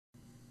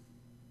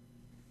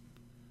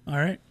All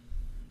right.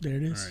 There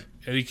it is. All right.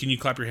 Eddie, can you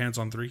clap your hands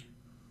on 3?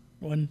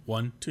 1,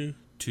 1, 2.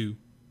 2.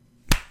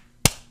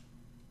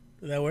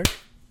 Did that work?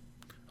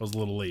 I was a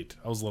little late.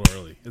 I was a little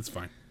early. It's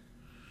fine.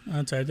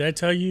 I'm sorry. Did I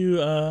tell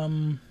you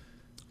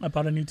I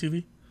bought a new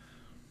TV?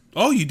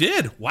 Oh, you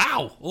did?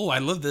 Wow. Oh, I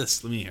love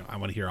this. I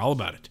want to hear all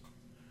about it.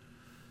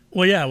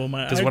 Well, yeah.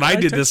 Because what I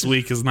did this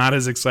week is not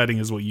as exciting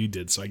as what you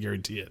did, so I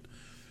guarantee it.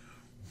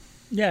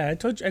 Yeah, I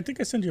told you. I think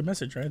I sent you a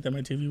message, right? That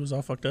my TV was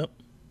all fucked up.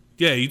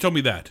 Yeah, you told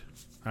me that.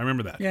 I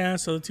remember that. Yeah,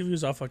 so the TV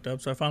was all fucked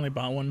up, so I finally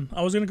bought one.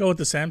 I was gonna go with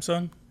the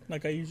Samsung,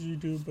 like I usually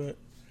do, but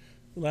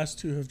the last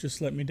two have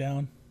just let me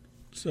down.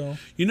 So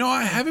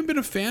I haven't been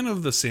a fan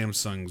of the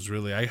Samsungs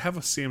really. I have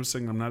a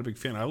Samsung. I'm not a big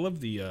fan. I love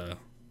the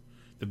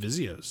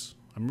Vizios.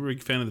 I'm a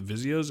big fan of the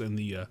Vizios and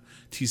the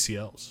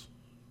TCLs.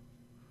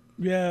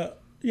 yeah.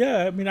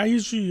 I mean, I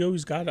usually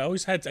always got. I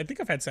think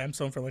I've had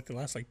Samsung for like the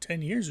last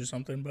 10 years or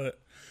something, but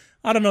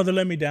I don't know. They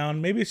let me down.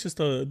 Maybe it's just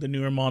the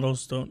newer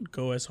models don't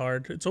go as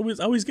hard. It's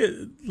I always get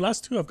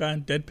last two I've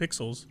gotten dead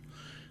pixels.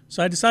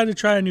 So I decided to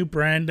try a new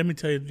brand. Let me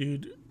tell you,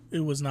 dude,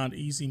 it was not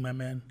easy, my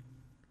man.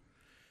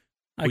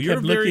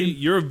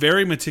 You're a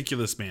very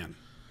meticulous man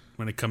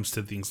when it comes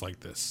to things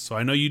like this. So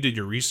I know you did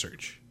your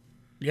research.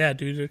 Yeah,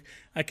 dude.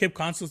 I kept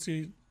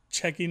constantly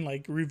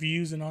checking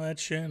reviews and all that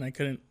shit, and I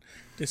couldn't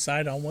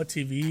decide on what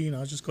TV. I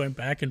was just going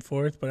back and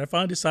forth. But I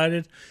finally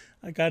decided.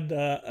 I got.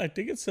 I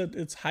think it's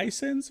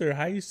Hisense or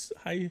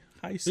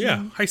Hisense.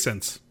 Yeah,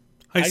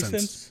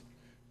 Hisense.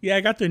 Yeah, I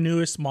got the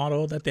newest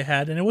model that they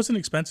had, and it wasn't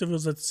expensive. It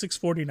was at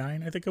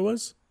 $649, I think it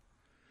was.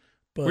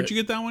 But where'd you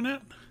get that one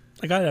at?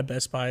 I got it at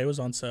Best Buy. It was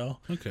on sale.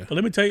 Okay. But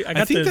let me tell you,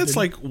 I think that's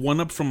one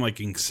up from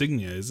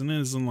Insignia, isn't it?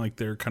 Isn't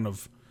they're kind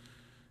of,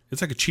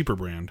 it's like a cheaper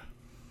brand.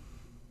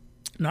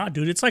 Nah,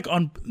 dude, it's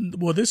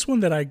this one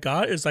that I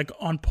got is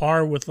on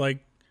par with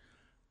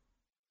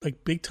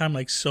big time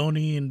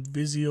Sony and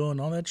Vizio and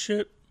all that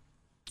shit.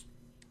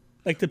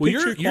 The picture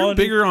quality. You're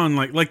bigger on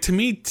to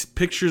me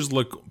pictures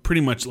look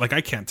pretty much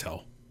I can't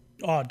tell.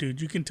 Oh,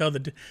 dude, you can tell the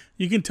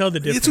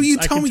difference. It's what you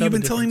tell me. You've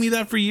been telling me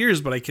that for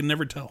years, but I can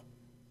never tell.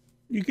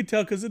 You could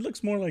tell because it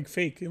looks more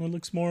fake. It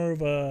looks more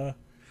of a.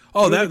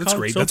 Oh, that's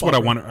great. That's what I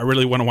want. I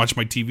really want to watch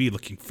my TV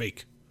looking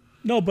fake.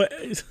 No, but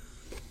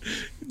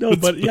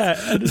yeah,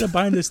 I ended up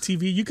buying this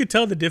TV. You could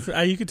tell the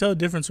difference. You could tell the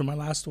difference from my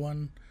last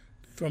one.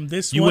 From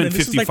this you one, went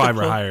 55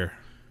 or higher.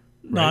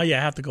 Right? No, yeah,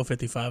 I have to go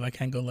 55. I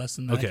can't go less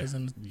than that. Okay.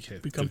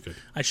 Good.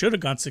 I should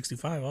have gone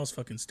 65. I was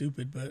fucking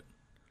stupid, but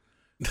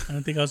I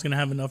don't think I was gonna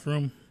have enough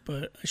room.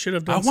 But I should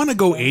have done. I want to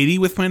go 80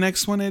 with my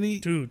next one, Eddie.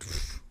 Dude.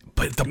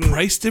 But the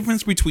price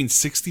difference between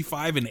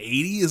 65 and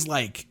 80 is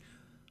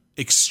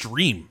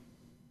extreme.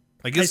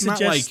 It's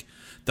not like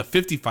the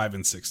 55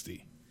 and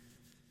 60.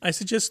 I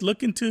suggest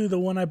look into the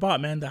one I bought,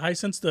 man. The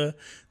Hisense, the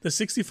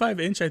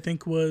 65-inch, I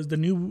think was the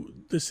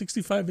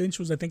 65-inch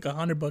was I think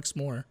 $100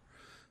 more.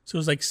 So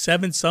it was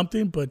 7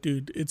 something, but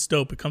dude, it's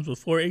dope. It comes with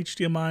 4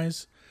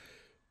 HDMI's.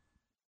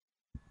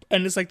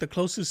 And it's the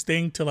closest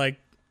thing to I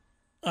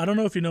don't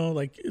know if you know,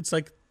 it's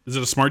Is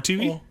it a smart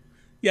TV? Oh,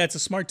 yeah, it's a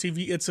smart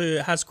TV. It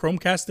has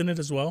Chromecast in it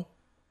as well.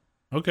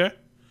 Okay.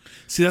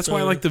 See, that's why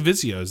I like the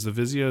Vizios. The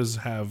Vizios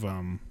have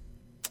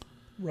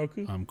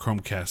Roku,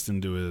 Chromecast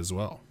into it as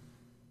well.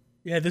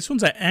 Yeah, this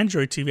one's an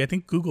Android TV. I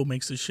think Google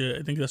makes this shit.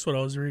 I think that's what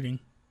I was reading.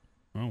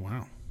 Oh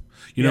wow!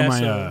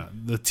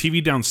 The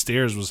TV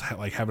downstairs was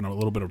having a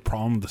little bit of a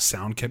problem. The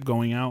sound kept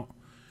going out,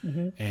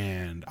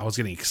 and I was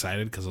getting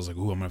excited because I was like,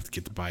 "Ooh, I'm gonna have to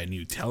get to buy a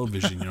new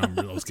television." I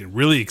was getting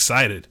really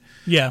excited.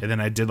 Yeah, and then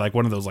I did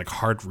one of those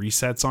hard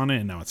resets on it,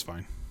 and now it's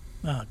fine.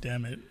 Oh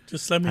damn it!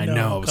 Just let me know. I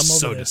know. I was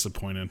so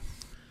disappointed.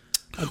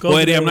 Well,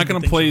 Eddie, I'm not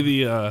gonna play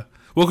the.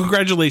 Well,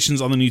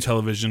 congratulations on the new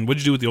television.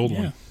 What'd you do with the old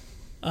one?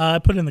 I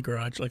put it in the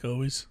garage like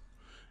always.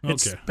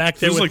 It's back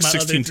there with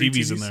 16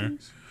 TVs in there.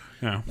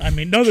 Yeah. I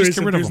mean, no, there's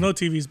no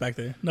TVs back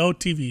there. No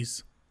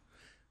TVs.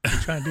 You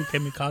trying to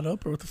get me caught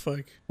up or what the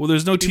fuck? Well,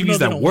 there's no TVs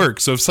that work.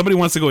 So if somebody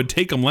wants to go and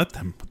take them, let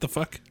them. What the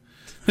fuck?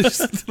 It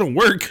just don't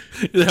work.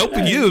 It's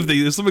helping you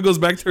if somebody goes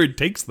back there and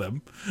takes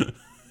them.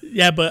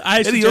 Yeah, but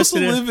and you also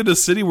live in a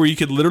city where you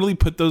could literally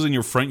put those in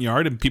your front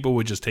yard and people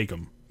would just take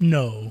them.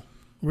 No.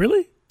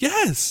 Really?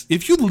 Yes.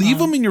 If you leave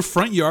them in your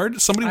front yard,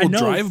 somebody will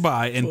drive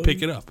by and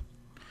pick it up.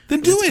 Then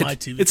do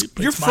it. It's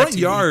your front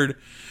yard,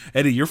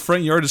 Eddie. Your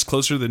front yard is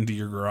closer than to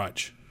your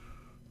garage.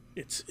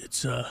 It's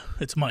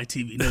my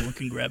TV. No one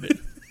can grab it.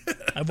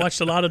 I've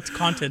watched a lot of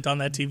content on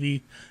that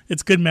TV.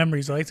 It's good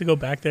memories. I like to go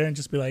back there and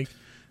just be like,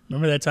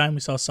 remember that time we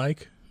saw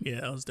Psych?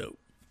 Yeah, that was dope.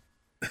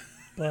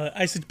 But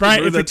I said,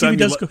 Brian, if the TV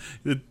does go,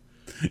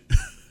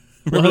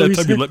 remember that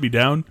time you let me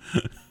down?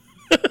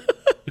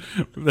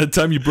 That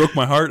time you broke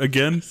my heart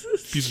again,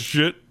 piece of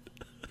shit.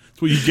 That's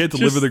what you get to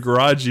live in the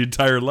garage your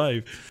entire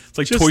life. It's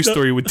like Toy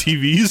Story with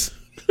TVs.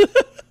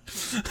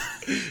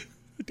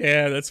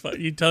 Yeah, that's fine.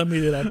 You telling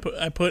me that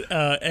I put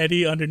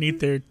Eddie underneath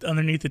the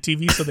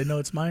TV so they know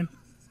it's mine?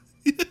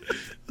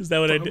 Is that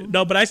what I did?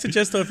 No, but I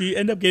suggest though if you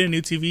end up getting a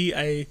new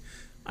TV,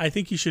 I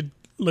think you should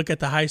look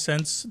at the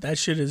Hisense. That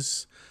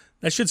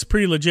shit's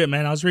pretty legit,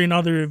 man. I was reading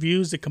all the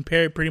reviews that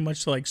compare it pretty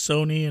much to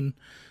Sony and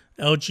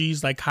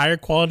LG's like higher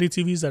quality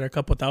TVs that are a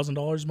couple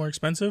 $1,000s more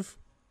expensive.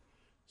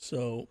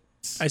 So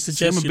I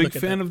suggest I'm a big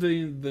fan of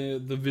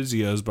the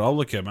Vizios, but I'll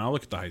look at them. I'll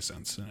look at the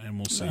Hisense, and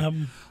we'll see.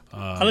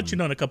 I'll let you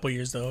know in a couple of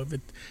years, though.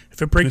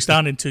 If it breaks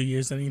down in 2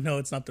 years, then you know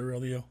it's not the real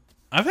deal.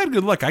 I've had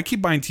good luck. I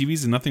keep buying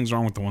TVs, and nothing's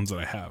wrong with the ones that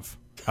I have.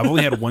 I've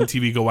only had one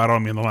TV go out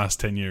on me in the last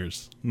 10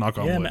 years. Knock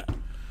on wood. Man,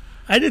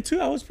 I did too.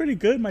 I was pretty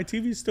good. My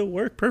TVs still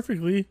work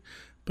perfectly.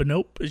 But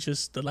nope, it's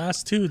just the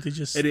last two. They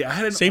just Eddie, I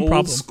had an same old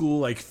problem. school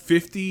like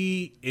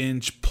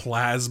 50-inch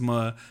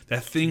plasma.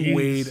 That thing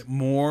weighed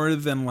more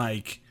than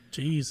like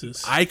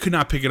Jesus. I could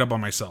not pick it up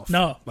on myself.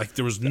 No, like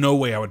there was no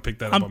way I would pick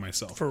that up on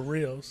myself. For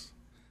reals.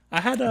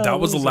 I had that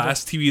was the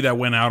last TV that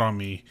went out on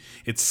me.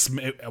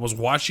 I was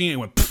watching it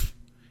and went, pfft,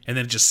 and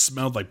then it just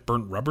smelled like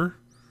burnt rubber.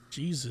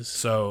 Jesus.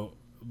 So,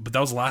 but that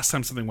was the last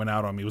time something went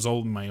out on me. It was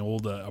in my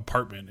old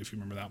apartment, if you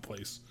remember that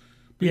place.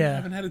 But yeah, I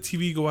haven't had a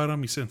TV go out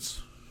on me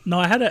since. No,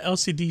 I had an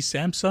LCD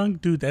Samsung.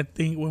 Dude, that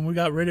thing, when we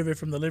got rid of it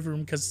from the living room,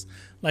 because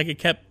like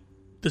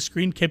the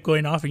screen kept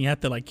going off and you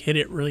had to like hit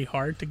it really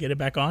hard to get it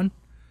back on.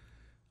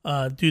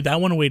 Dude, that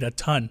one weighed a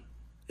ton.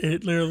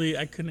 It literally,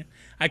 I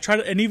tried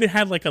to, and even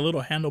had like a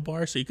little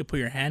handlebar so you could put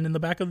your hand in the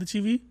back of the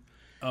TV.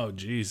 Oh,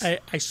 jeez.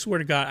 I swear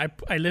to God,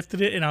 I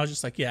lifted it and I was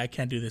just like, yeah, I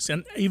can't do this.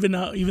 And even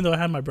though I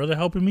had my brother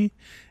helping me,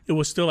 it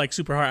was still like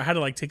super hard. I had to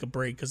like take a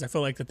break because I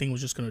felt like the thing was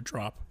just going to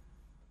drop.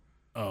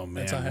 Oh,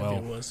 man. That's how heavy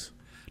it was.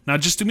 Now,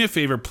 just do me a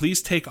favor.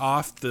 Please take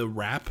off the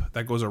wrap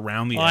that goes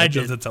around the edge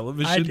of the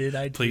television. I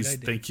did. Please,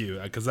 thank you.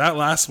 Because that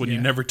last one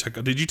you never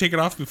took. Did you take it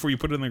off before you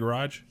put it in the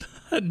garage?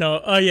 No.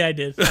 Oh yeah, I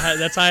did.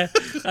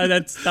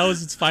 That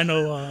was its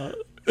final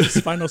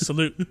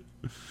salute.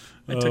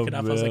 I took it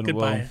off. I was like,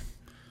 goodbye. Well,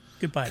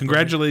 goodbye.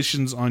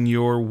 Congratulations on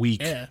your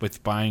week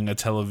with buying a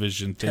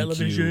television. Thank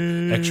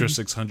you. Extra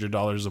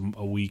 $600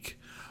 a week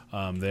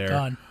there.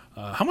 Gone.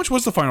 How much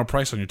was the final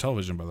price on your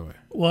television, by the way?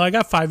 Well, I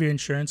got 5-year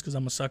insurance because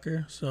I'm a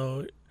sucker.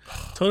 So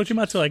total came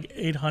out to like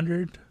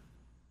 $800.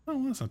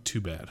 Oh, that's not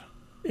too bad.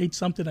 8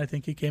 something, I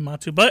think it came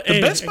out to. But the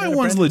Best Buy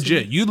one's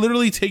legit. You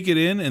literally take it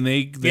in and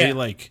they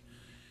like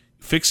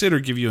fix it or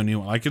give you a new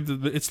one. Like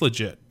it's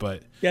legit.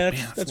 But yeah,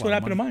 that's what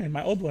happened to mine.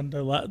 My old one,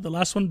 the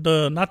last one,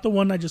 not the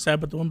one I just had,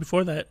 but the one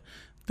before that.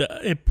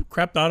 It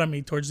crapped out on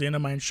me towards the end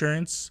of my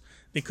insurance.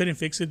 They couldn't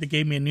fix it. They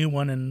gave me a new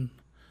one, and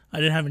I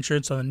didn't have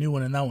insurance on the new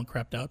one, and that one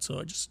crapped out. So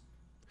I just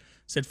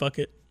said, fuck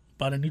it.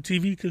 Bought a new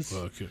TV because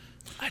I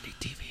need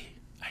TV.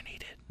 I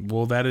need it.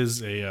 Well, that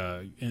is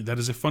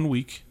a fun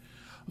week.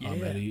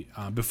 Eddie.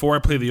 Before I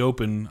play the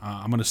open,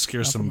 I'm going to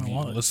scare some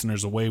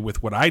listeners away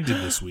with what I did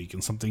this week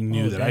and something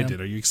new I did.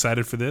 Are you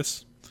excited for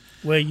this?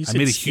 Wait, you said I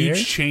made a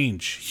huge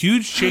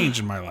change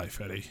in my life,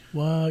 Eddie.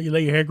 Wow, you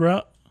let your hair grow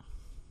out?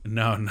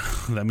 No.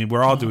 I mean,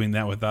 we're all doing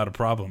that without a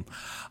problem.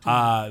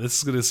 This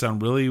is going to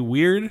sound really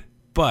weird,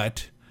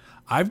 but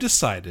I've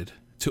decided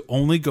to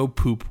only go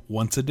poop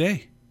once a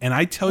day. And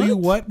I tell you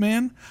what,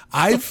 man,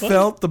 I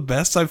felt the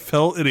best I've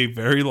felt in a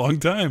very long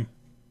time.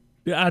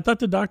 Yeah, I thought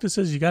the doctor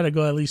says you got to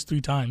go at least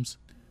 3 times.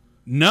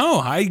 No,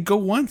 I go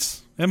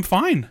once. I'm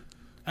fine.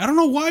 I don't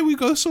know why we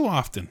go so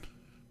often.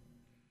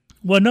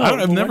 Well, no.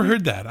 I've never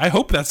heard that. I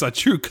hope that's not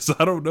true because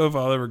I don't know if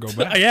I'll ever go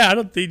back. Yeah, I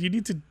don't think you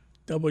need to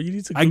double. You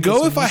need to. I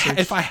go if I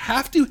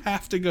have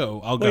to go.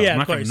 I'll go. Well, yeah,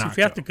 I'm of course. If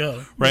you have to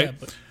go, right? Yeah,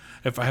 but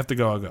if I have to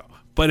go, I'll go.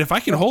 But if I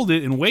can hold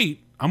it and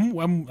wait,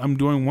 I'm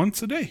doing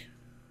once a day.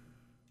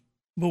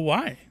 But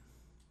why?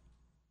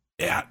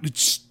 Yeah,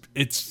 it's.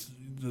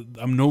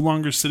 I'm no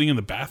longer sitting in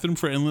the bathroom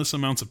for endless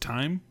amounts of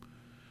time.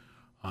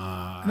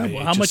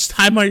 How much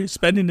time are you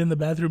spending in the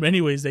bathroom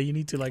anyways that you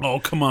need to like... Oh,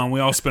 come on.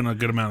 We all spend a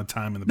good amount of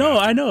time in the bathroom. No,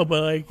 I know,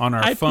 but like... On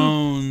our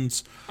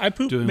phones. I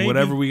poop doing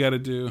whatever we got to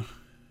do.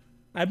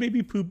 I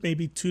poop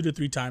 2 to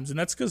 3 times, and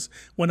that's because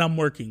when I'm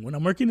working. When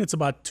I'm working, it's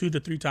about 2 to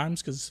 3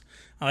 times because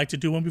I like to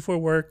do one before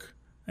work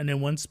and then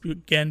once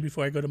again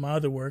before I go to my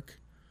other work.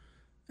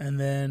 And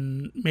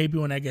then maybe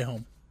when I get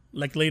home.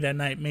 Like late at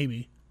night,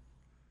 maybe.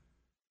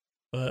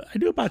 But I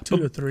do about 2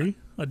 to 3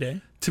 a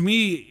day. To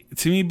me,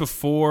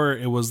 before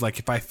it was like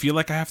if I feel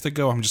like I have to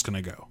go, I'm just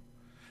gonna go.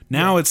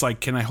 Now it's like,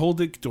 can I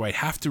hold it? Do I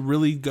have to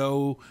really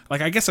go?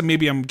 Like I guess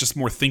maybe I'm just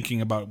more thinking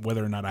about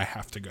whether or not I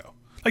have to go.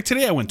 Like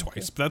today, I went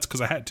twice, but that's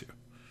because I had to.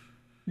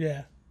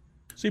 Yeah.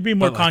 So you're being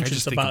more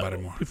conscious about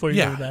it more. Before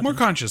you go to that. More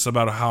conscious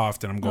about how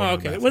often I'm going. Oh,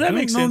 okay. Well, that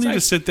makes sense. No need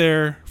to sit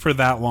there for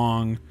that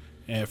long,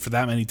 for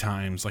that many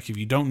times. Like if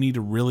you don't need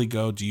to really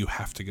go, do you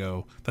have to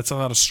go? That's a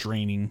lot of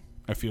straining.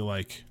 I feel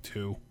like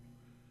too.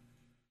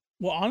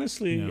 Well,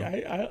 honestly,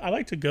 I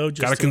like to go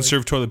just gotta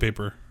conserve toilet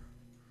paper.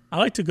 I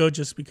like to go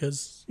just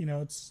because,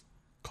 it's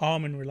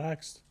calm and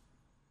relaxed.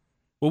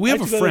 Well, we have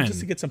a friend.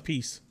 Just to get some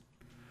peace.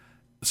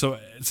 So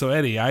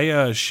Eddie,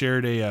 I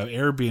shared a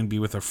Airbnb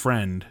with a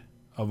friend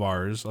of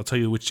ours. I'll tell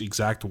you which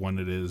exact one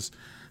it is.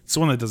 It's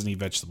the one that doesn't eat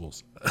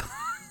vegetables.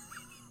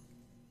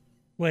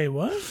 Wait,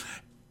 what?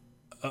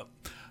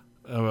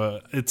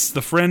 It's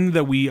the friend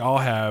that we all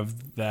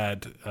have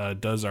that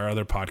does our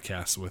other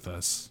podcasts with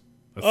us.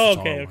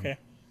 That's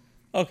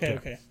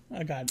Okay.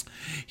 I got it.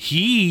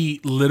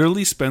 He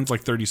literally spends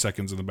like 30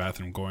 seconds in the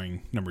bathroom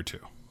going number 2.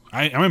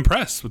 I'm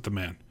impressed with the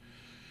man.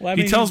 Well, I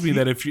he mean, tells me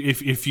that if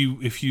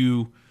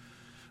you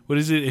what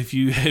is it? If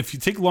you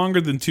take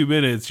longer than 2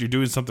 minutes, you're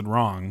doing something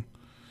wrong.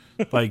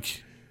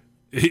 Like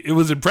it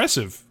was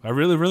impressive. I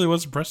really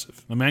was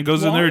impressive. The man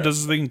goes in there, does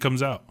his thing, and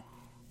comes out.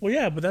 Well,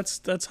 yeah, but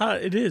that's how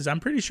it is. I'm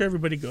pretty sure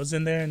everybody goes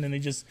in there and then they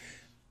just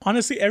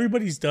honestly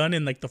everybody's done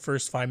in like the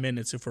first 5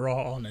 minutes. If we're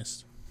all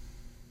honest,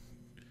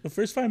 the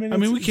first 5 minutes. I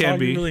mean, we is can all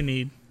be you really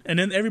need, and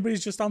then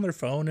everybody's just on their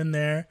phone in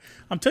there.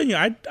 I'm telling you,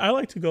 I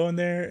like to go in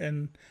there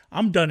and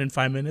I'm done in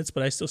 5 minutes,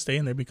 but I still stay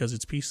in there because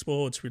it's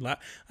peaceful. It's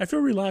relaxed. I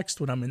feel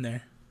relaxed when I'm in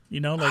there. You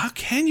know, like how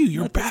can you?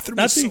 Your bathroom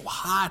is so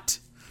hot.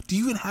 Do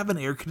you even have an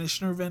air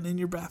conditioner vent in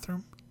your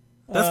bathroom?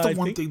 That's the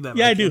one thing that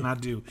I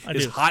cannot do.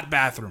 Is hot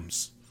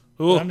bathrooms.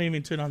 I don't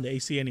even turn on the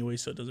AC anyway,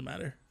 so it doesn't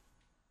matter.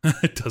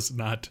 It does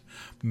not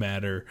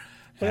matter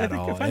at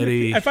all.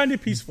 I find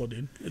it peaceful,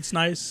 dude. It's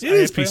nice. It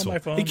is peaceful.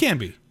 It can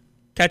be.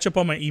 Catch up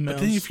on my emails. But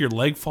then if your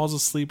leg falls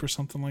asleep or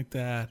something like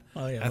that,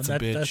 that's a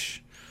bitch.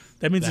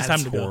 That means it's time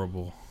to go. That's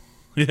horrible.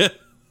 Yeah.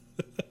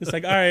 It's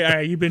like, all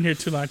right, you've been here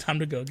too long. Time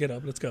to go. Get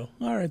up. Let's go.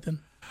 All right, then.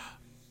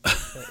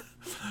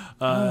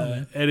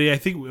 Eddie, I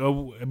think,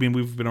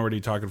 we've been already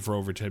talking for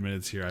over 10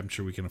 minutes here. I'm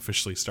sure we can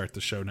officially start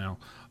the show now,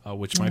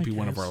 which might be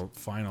one of our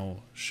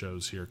final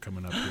shows here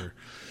coming up here.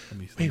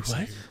 Wait,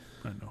 what?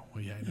 I know.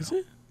 Well, yeah, I know. Is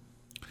it?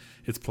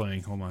 It's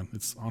playing. Hold on.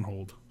 It's on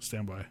hold.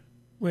 Stand by.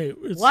 Wait.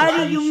 What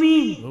do you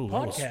mean?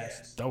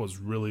 Podcast. That was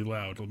really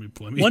loud. Let me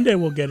play. One day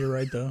we'll get it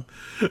right, though.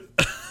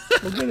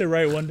 We'll get it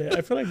right one day.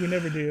 I feel like we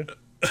never do.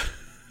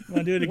 Want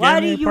to do it again?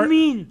 What do you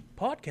mean?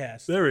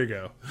 Podcast. There we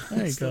go.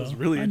 There you go. That was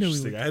really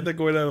interesting. I had that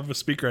going out of a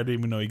speaker I didn't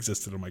even know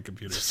existed on my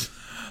computer.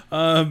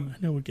 I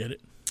know we'll get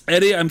it.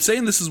 Eddie, I'm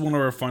saying this is one of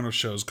our final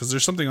shows because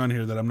there's something on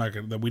here that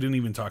that we didn't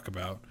even talk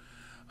about.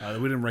 That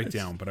we didn't write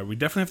down, but we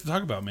definitely have to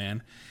talk about,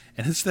 man.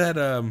 And it's that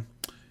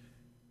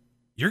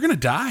you're gonna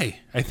die.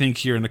 I think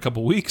here in a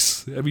couple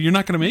weeks. I mean, you're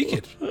not gonna make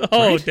it.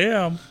 Oh, right?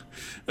 Damn.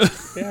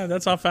 Yeah,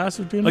 that's how fast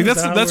we're doing. Like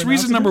that's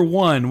reason number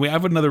one. We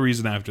have another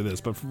reason after this,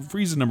 but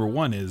reason number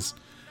one is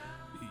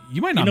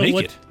you might not make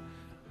it.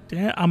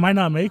 Damn, I might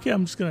not make it.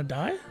 I'm just gonna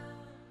die.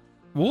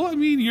 Well, I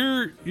mean,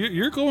 you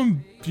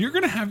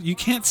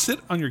can't sit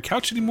on your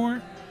couch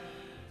anymore,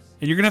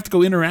 and you're gonna have to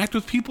go interact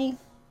with people.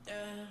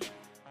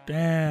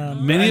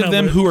 Damn. Many of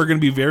them who are gonna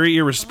be very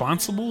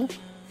irresponsible.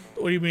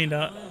 What do you mean?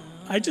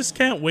 I just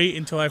can't wait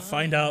until I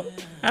find out.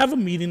 I have a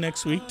meeting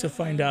next week to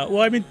find out.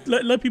 Well, I mean,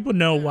 let people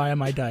know why I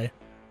might die.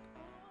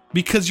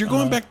 Because you're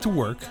going back to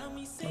work,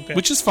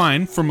 which is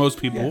fine for most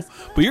people,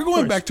 but you're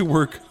going back to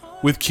work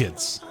with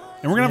kids.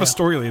 And we're going to have a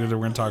story later that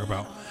we're going to talk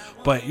about.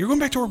 But you're going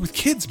back to work with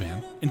kids,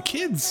 man. And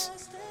kids,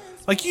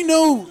 like,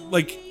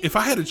 if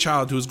I had a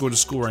child who was going to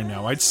school right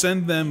now, I'd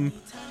send them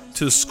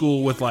to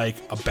school with, like,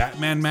 a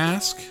Batman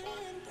mask.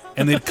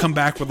 And they'd come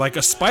back with, like,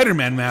 a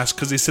Spider-Man mask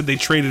because they said they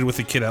traded with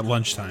a kid at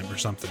lunchtime or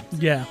something.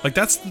 Yeah. Like,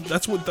 that's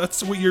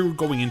what you're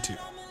going into.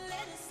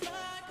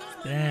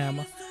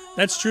 Damn.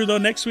 That's true, though.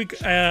 Next week,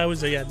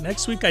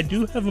 next week I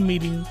do have a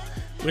meeting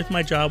with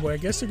my job where I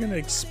guess they're going to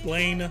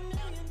explain...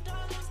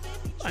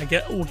 I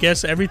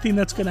guess everything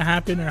that's going to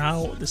happen or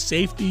how the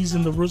safeties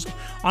and the rules.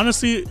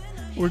 Honestly,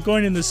 I'm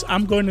going in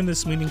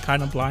this meeting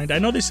kind of blind. I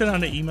know they sent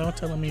out an email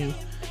telling me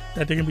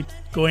that they're going to be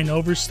going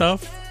over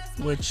stuff,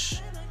 which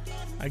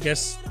I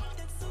guess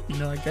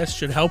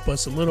should help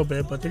us a little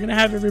bit. But they're going to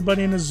have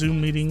everybody in a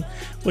Zoom meeting,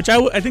 which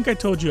I think I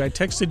told you. I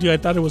texted you. I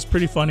thought it was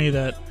pretty funny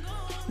that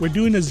we're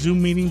doing a Zoom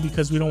meeting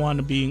because we don't want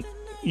to be,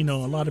 a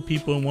lot of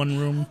people in one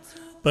room.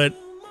 But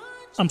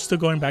I'm still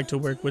going back to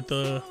work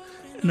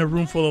in a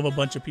room full of a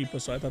bunch of people,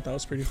 so I thought that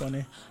was pretty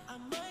funny.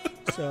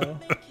 So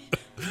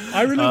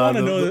I really want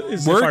to know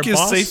work is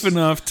safe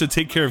enough to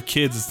take care of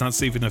kids. It's not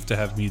safe enough to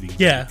have meetings.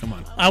 Yeah, come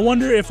on. I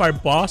wonder if our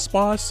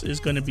boss is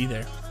going to be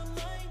there,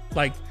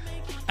 like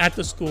at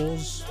the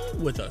schools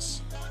with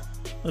us.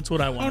 That's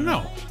what I want. Oh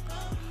no,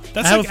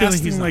 that's like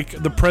asking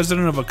like the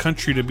president of a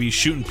country to be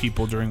shooting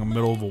people during the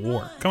middle of a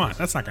war. Come on,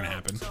 that's not going to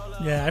happen.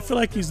 Yeah, I feel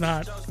like he's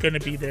not going to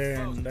be there,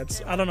 and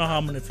I don't know how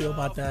I'm going to feel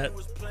about that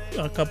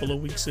a couple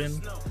of weeks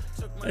in.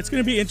 It's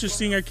going to be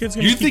interesting. Our kids.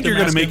 You think you're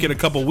going to make it a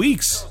couple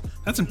weeks?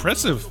 That's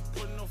impressive.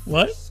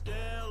 What?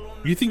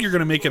 You think you're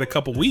going to make it a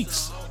couple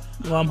weeks?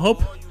 Well, I'm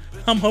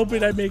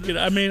hoping I make it.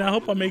 I mean, I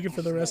hope I make it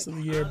for the rest of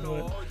the year.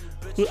 But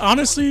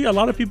honestly, a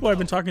lot of people I've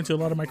been talking to, a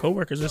lot of my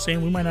coworkers, are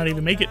saying we might not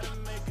even make it.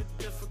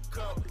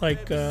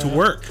 Like to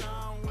work?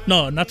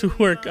 No, not to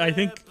work. I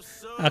think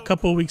a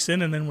couple of weeks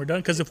in, and then we're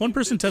done. Because if one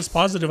person tests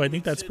positive, I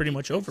think that's pretty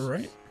much over,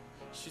 right?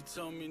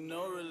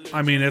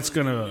 I mean, it's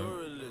gonna.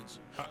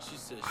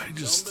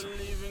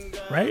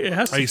 Right? It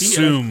has to. I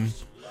assume.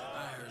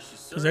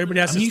 Because everybody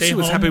has to stay home. You see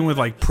what's happening with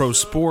like pro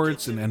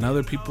sports and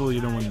other people.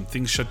 When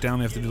things shut down,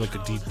 they have to do like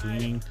a deep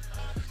cleaning.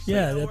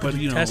 Yeah, they have to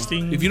do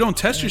testing. If you don't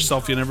test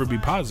yourself, you'll never be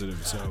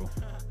positive. So.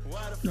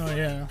 No,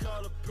 yeah.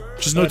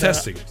 Just no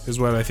testing is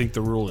what I think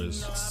the rule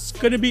is. It's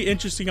gonna be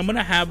interesting. I'm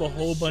gonna have a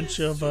whole bunch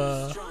of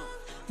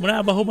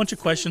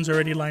questions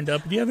already lined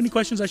up. Do you have any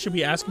questions I should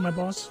be asking my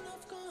boss?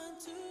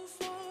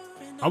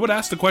 I would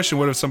ask the question: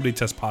 what if somebody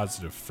tests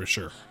positive? For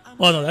sure.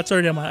 Well, no, that's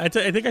already on my. I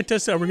think I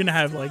tested. We're gonna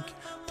have like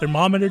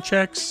thermometer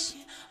checks.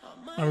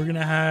 We're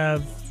gonna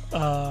have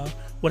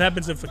what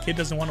happens if a kid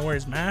doesn't want to wear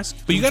his mask.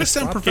 But you gotta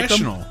sound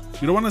professional.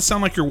 You don't want to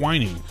sound like you're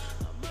whining.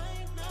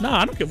 No,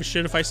 I don't give a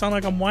shit if I sound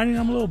like I'm whining.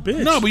 I'm a little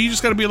bitch. No, but you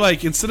just gotta be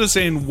like, instead of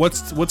saying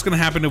what's gonna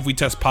happen if we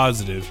test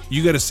positive,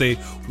 you gotta say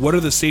what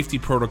are the safety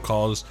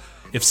protocols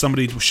if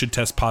somebody should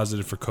test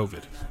positive for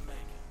COVID.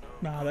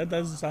 Nah, that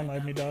doesn't sound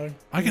like me, dog.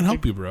 I can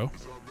help you, bro.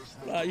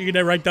 You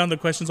gonna write down the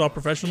questions all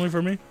professionally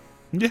for me?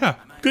 Yeah.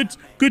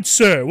 Good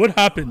sir. What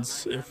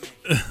happens if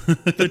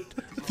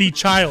the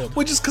child?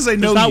 Well, just because I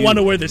know does not you want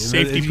to wear the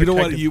safety you don't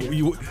want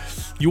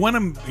protective you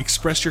want to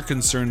express your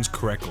concerns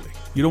correctly.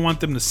 You don't want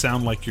them to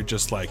sound like you're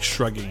just like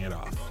shrugging it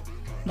off.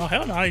 No,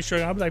 hell no, I ain't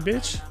sure. I'm like,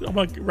 bitch. I'm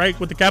like, right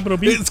with the capital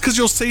B. It's because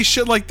you'll say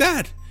shit like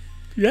that.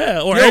 Yeah.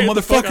 Or yo, hey,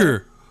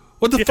 motherfucker.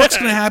 What the fuck's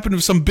gonna happen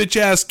if some bitch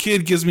ass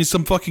kid gives me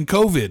some fucking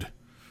COVID?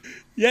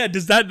 Yeah,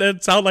 does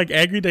that sound like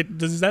angry?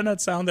 Does that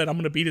not sound that I'm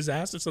gonna beat his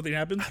ass if something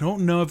happens? I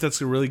don't know if that's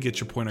gonna really get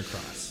your point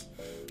across.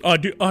 Oh,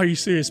 dude, are you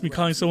serious? Me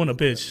calling someone a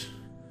bitch?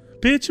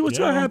 Bitch, what's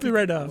gonna happen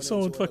right now? If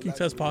someone fucking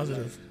tests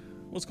positive,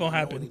 what's gonna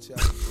happen?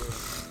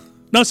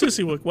 No,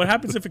 seriously, what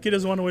happens if a kid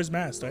doesn't want to wear his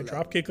mask? Do I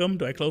drop kick him?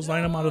 Do I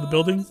clothesline him out of the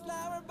building?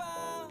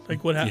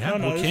 Like what happens?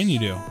 Yeah, what can you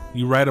do?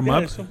 You write him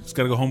up. So, he's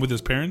got to go home with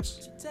his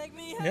parents.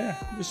 Yeah,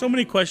 there's so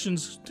many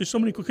questions. There's so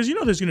many because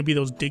there's gonna be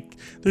those dick.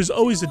 There's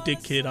always a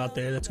dick kid out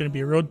there that's gonna be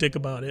a real dick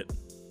about it.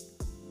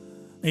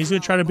 And he's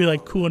gonna try to be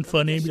like cool and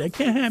funny and be like,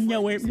 "Can't have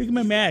look at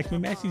my mask. My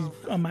mask is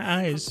on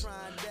my eyes."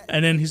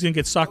 And then he's gonna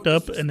get socked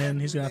up, and then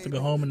he's gonna have to go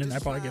home, and then I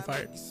probably get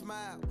fired.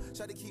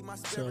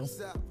 So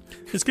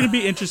it's gonna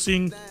be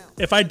interesting.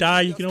 If I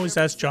die, you can always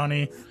ask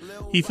Johnny.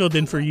 He filled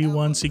in for you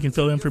once. He can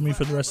fill in for me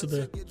for the rest of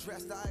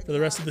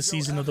the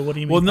season of the What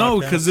Do You Mean? Well, no,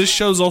 podcast. because this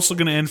show's also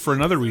gonna end for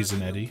another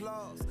reason, Eddie.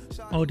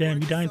 Oh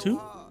damn, you dying too?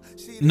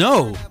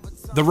 No,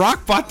 The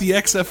Rock bought the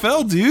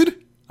XFL,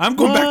 dude. I'm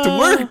going back to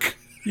work.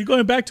 You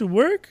going back to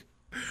work?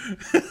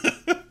 There's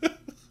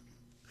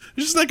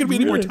just not gonna be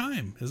any more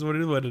time. Is what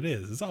it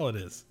is. That's all it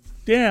is.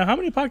 Damn, how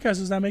many podcasts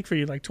does that make for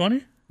you? Like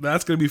 20?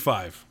 That's gonna be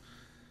 5.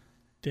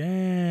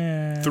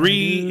 Damn.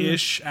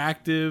 3-ish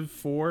active,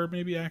 4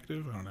 maybe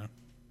active. I don't know.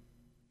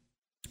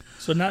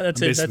 So now that's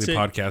I'm it. That's basically it.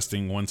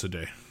 podcasting once a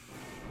day.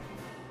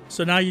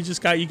 So now you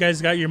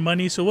guys got your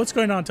money. So what's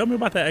going on? Tell me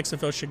about that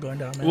XFL shit going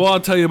down, man. Well, I'll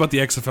tell you about the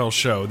XFL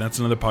show. That's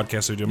another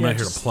podcast we do. I'm not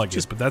here to plug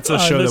it, but that's a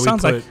show that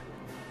we put.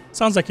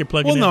 Sounds like you're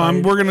plugging. Well,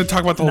 no, we're going to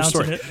talk about the whole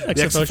story. It. The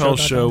XFL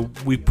show,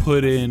 we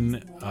put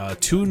in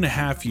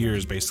 2.5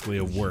 years basically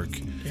of work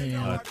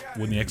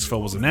when the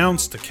XFL was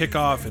announced, the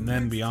kickoff, and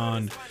then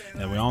beyond.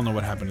 And we all know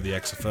what happened to the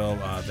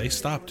XFL. They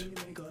stopped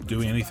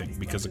doing anything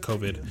because of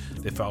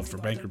COVID. They filed for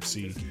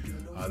bankruptcy.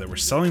 They were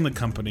selling the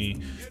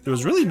company. There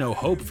was really no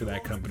hope for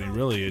that company,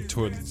 really.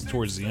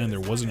 Towards the end, there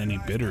wasn't any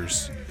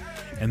bidders.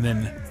 And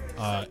then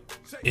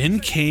in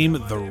came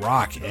The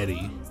Rock,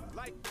 Eddie.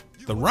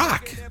 The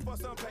Rock.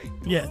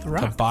 Yeah, The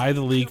Rock. To buy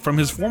the league from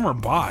his former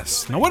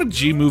boss. Now, what a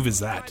G move is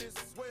that?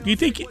 Do you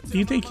think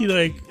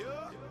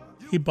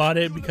he bought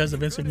it because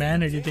of Vince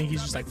McMahon, or do you think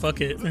he's just like, fuck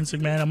it, Vince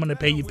McMahon, I'm gonna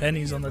pay you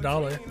pennies on the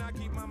dollar,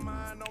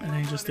 and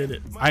then he just did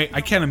it?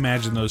 I can't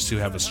imagine those two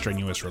have a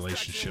strenuous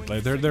relationship.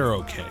 Like they're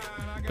okay,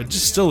 but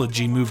just still a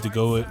G move to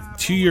go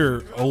to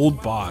your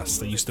old boss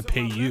that used to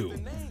pay you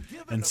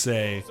and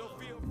say,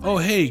 oh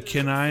hey,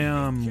 can I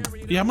I'm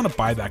gonna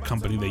buy that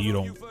company that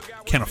you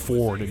can't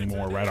afford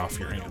anymore right off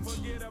your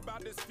hands.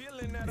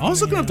 I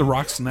was looking at The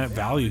Rock's net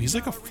value. He's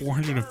like a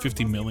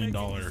 $450 million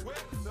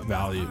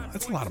value.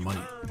 That's a lot of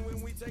money.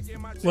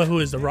 Well, who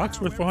is The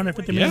Rock's worth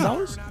 $450 million?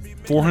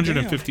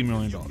 $450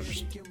 million.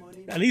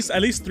 At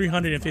least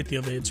 350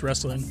 of it's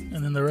wrestling,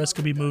 and then the rest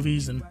could be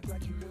movies and.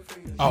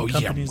 Oh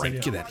yeah, companies right.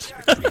 that- Get out of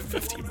here.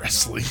 350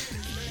 wrestling.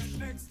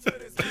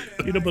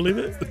 You don't believe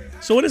it?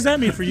 So what does that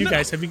mean for you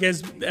guys? Have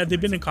they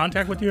been in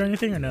contact with you or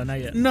anything, or no, not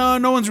yet?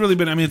 No one's really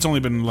been. I mean, it's only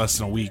been less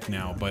than a week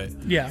now, but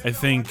Yeah. I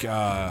think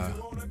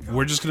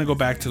we're just gonna go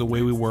back to the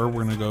way we were.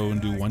 We're gonna go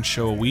and do one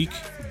show a week,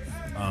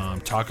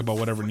 talk about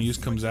whatever news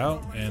comes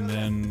out, and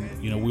then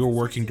we were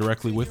working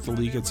directly with the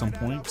league at some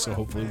point, so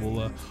hopefully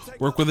we'll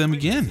work with them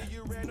again.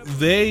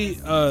 They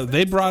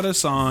brought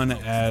us on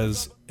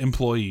as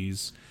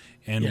employees,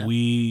 and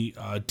we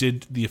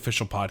did the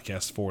official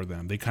podcast for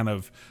them. They kind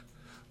of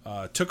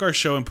took our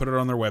show and put it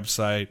on their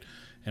website,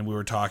 and we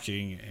were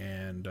talking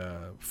and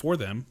for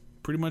them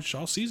pretty much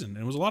all season.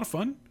 And it was a lot of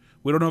fun.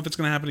 We don't know if it's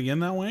going to happen again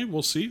that way.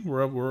 We'll see.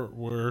 We're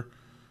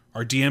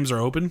our DMs are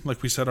open,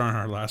 like we said on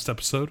our last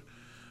episode.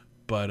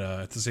 But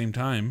at the same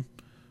time,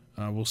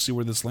 we'll see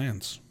where this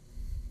lands.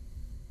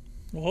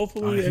 Well,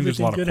 hopefully I think there's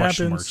a lot everything of good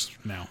question happens.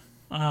 marks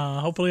now.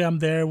 Hopefully I'm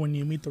there when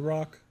you meet The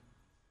Rock.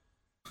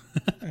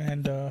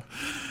 And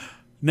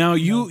Now,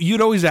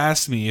 you'd always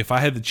ask me if I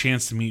had the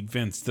chance to meet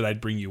Vince that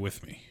I'd bring you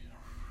with me.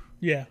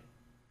 yeah.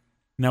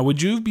 Now,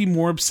 would you be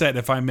more upset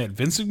if I met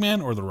Vince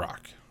McMahon or The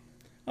Rock?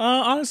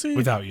 Honestly,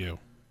 Without you.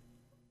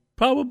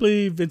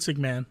 probably Vince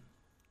McMahon.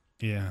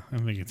 Yeah,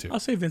 I'm thinking too. I'll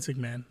say Vince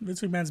McMahon.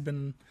 Vince McMahon's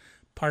been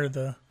part of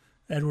the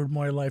Edward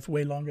Moyer life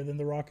way longer than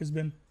The Rock has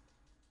been.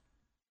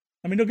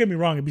 I mean, don't get me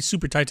wrong; it'd be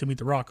super tight to meet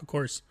The Rock, of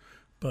course,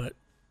 but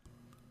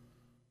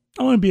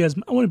I wouldn't be as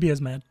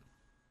mad.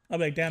 I'd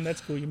be like, damn,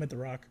 that's cool. You met The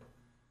Rock.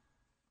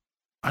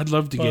 I'd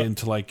love to get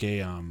into like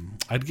a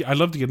I'd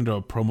love to get into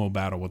a promo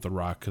battle with The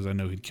Rock because I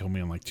know he'd kill me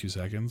in like 2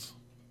 seconds.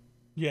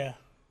 Yeah.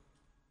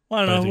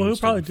 Well, I don't know. Well, he'll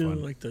probably do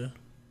like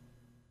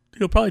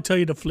he'll probably tell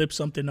you to flip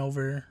something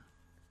over,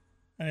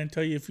 and then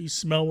tell you if you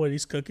smell what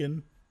he's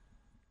cooking.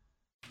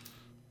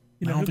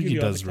 I don't think he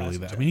does really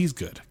that. I mean, he's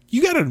good.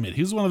 You got to admit,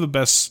 he was one of the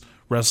best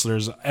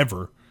wrestlers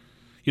ever.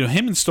 You know,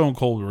 him and Stone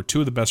Cold were 2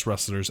 of the best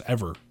wrestlers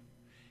ever,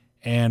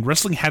 and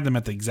wrestling had them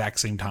at the exact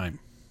same time.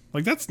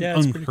 Like that's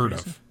unheard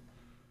of.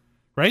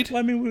 Right? Well,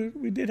 I mean,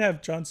 we did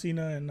have John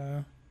Cena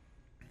and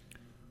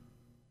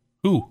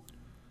who?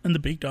 And the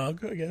Big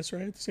Dog, I guess,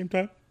 right? At the same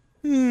time.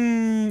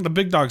 The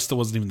Big Dog still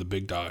wasn't even the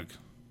Big Dog.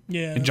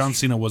 Yeah. And John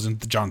Cena wasn't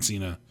the John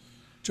Cena.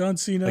 John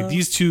Cena. Like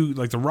these two,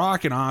 like The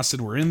Rock and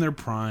Austin, were in their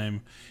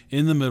prime,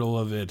 in the middle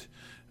of it,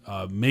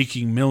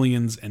 making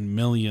millions and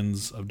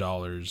millions of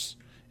dollars,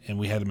 and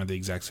we had them at the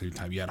exact same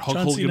time. You had Hulk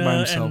Hogan by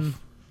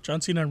himself.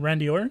 John Cena and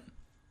Randy Orton.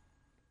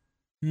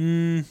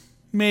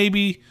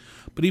 Maybe,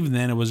 but even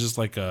then, it was just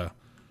like a.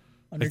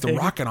 Undertaker. Like The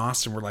Rock and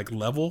Austin were like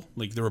level,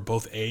 like they were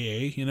both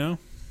AA, you know?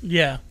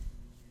 Yeah.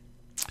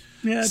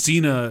 Yeah.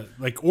 Cena,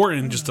 like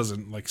Orton just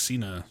doesn't like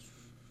Cena.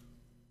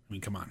 I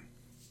mean, come on.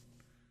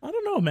 I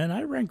don't know, man.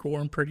 I rank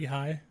Orton pretty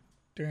high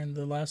during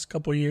the last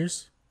couple of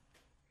years.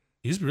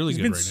 He's really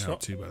good right now,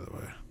 too, by the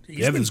way.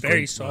 He's been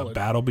very solid.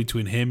 Battle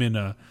between him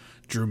and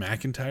Drew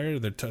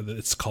McIntyre.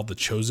 It's called The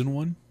Chosen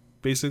One,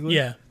 basically.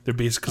 Yeah. They're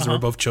basically because they were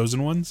both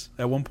chosen ones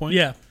at one point.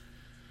 Yeah.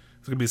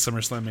 It's going to be a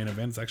SummerSlam main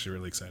event. It's actually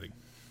really exciting.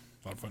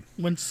 A lot of fun.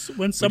 When's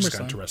SummerSlam? We just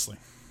got into wrestling.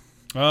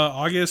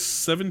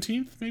 August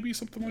 17th, maybe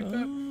something like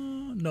that.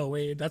 No,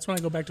 wait. That's when I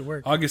go back to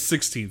work. August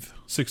 16th,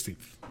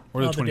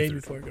 or the 23rd. The day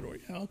before I go to work.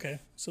 Yeah, okay,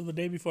 so the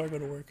day before I go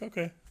to work.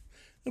 Okay,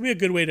 that'll be a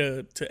good way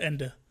to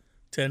end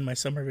my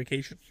summer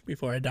vacation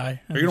before I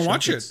die. Are you gonna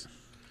watch it?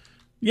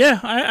 Yeah,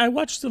 I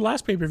watched the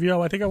last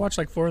pay-per-view. I think I watched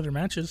like 4 other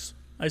matches.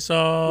 I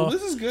saw. Well,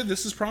 this is good.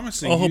 This is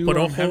promising. You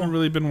haven't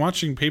really been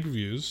watching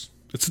pay-per-views.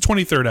 It's the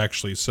 23rd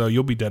actually, so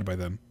you'll be dead by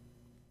then.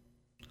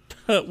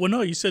 Well,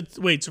 no, you said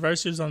Survivor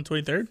Series on the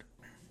 23rd.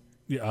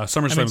 Yeah,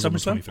 SummerSlam is on the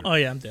 23rd. Oh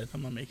yeah, I'm dead.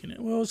 I'm not making it.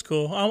 Well, it was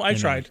cool. I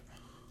tried.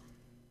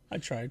 I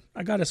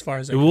got as far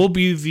as I could. It will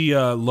be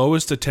the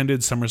lowest attended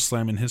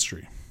SummerSlam in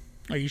history.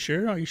 Are you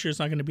sure? Are you sure it's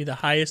not going to be the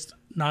highest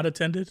not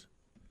attended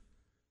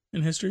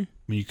in history?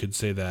 I mean, you could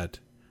say that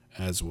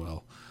as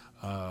well.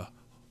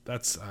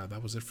 That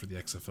was it for the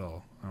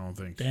XFL. I don't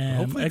think.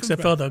 Damn,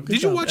 XFL though.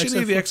 Did you watch any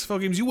of the XFL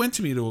games? You went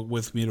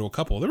with me to a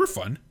couple. They were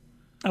fun.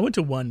 I went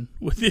to one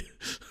with you.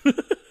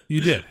 You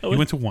did. You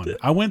went to one.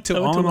 I went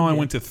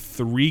to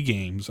 3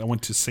 games. I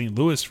went to St.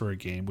 Louis for a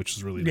game, which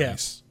was really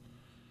nice.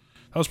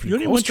 That was pretty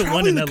cool. I was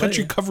traveling the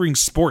country covering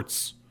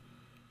sports.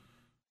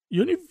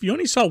 You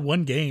only saw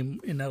 1 game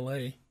in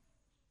LA.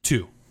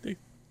 2.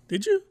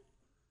 Did you?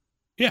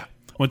 Yeah.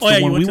 I went to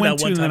the one we went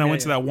to, and then I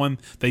went to that one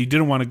that you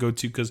didn't want to go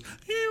to because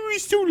it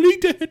was so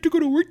late. I had to go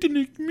to work the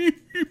next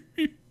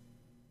day.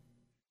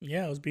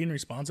 Yeah, I was being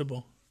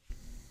responsible.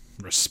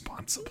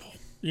 Responsible.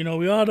 You know,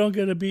 we all don't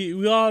get to be.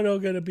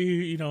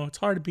 You know, it's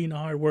hard being a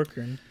hard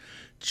worker and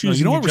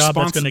choosing what your job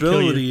that's going to kill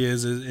you.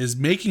 Responsibility is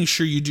making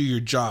sure you do your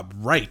job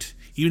right.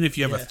 Even if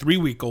you have a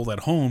 3-week-old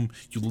at home,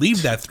 you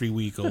leave that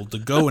 3-week-old to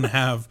go and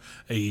have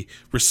a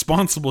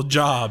responsible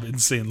job in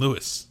St.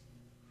 Louis.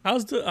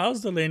 How's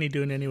Delaney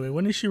doing anyway?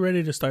 When is she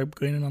ready to start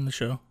going in on the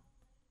show?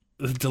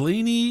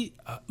 Delaney,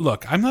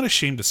 look, I'm not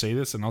ashamed to say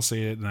this, and I'll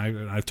say it, and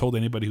I've told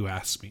anybody who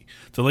asks me.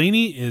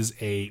 Delaney is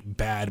a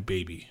bad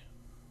baby.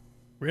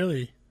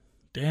 Really?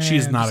 Damn. She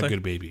is not a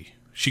good baby.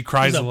 She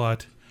cries a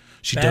lot.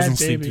 She doesn't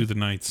sleep through the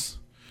nights.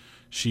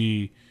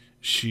 She's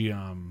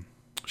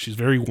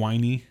very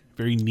whiny,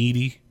 very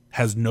needy,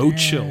 has no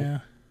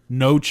chill.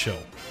 No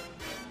chill.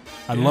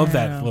 I love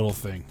that little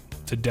thing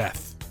to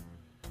death.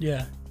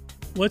 Yeah.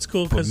 What's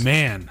cool because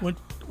man, when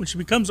she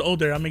becomes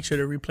older, I'll make sure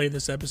to replay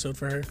this episode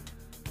for her.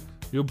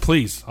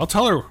 Please, I'll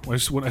tell her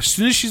as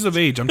soon as she's of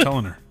age. I'm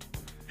telling her.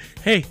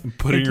 Hey,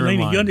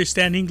 Delaney, you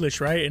understand English,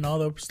 right? And all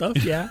the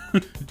stuff. Yeah,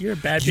 you're a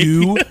bad baby.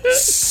 You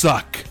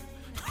suck.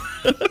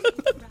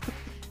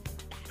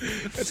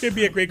 That's gonna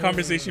be a great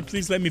conversation.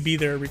 Please let me be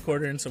there, a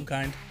recorder in some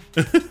kind.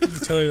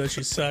 Tell her that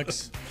she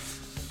sucks.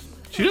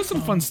 She does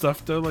some fun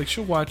stuff though. Like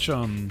she'll watch.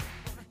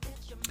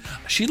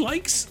 She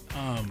likes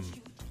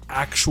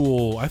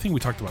actual. I think we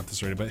talked about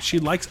this already, but she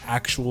likes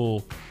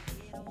actual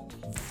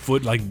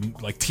like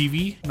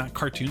TV, not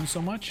cartoons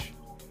so much.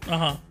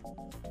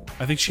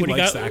 I think she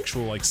likes the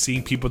actual like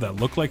seeing people that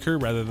look like her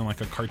rather than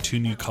like a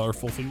cartoony,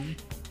 colorful thing.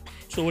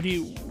 So what do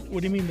you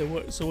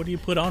mean? So what do you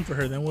put on for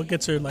her then? What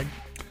gets her like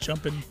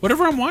jumping?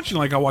 Whatever I'm watching,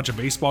 like I'll watch a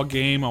baseball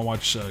game, I'll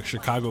watch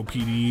Chicago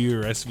PD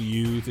or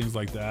SVU, things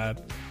like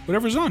that.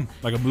 Whatever's on,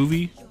 like a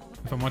movie.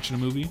 If I'm watching a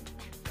movie,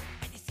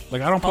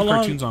 like I don't put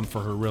cartoons on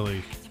for her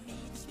really.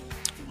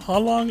 How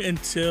long are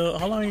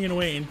you gonna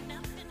wait? And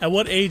at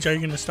what age are you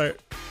gonna start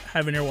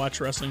having her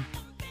watch wrestling?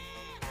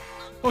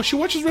 Oh, she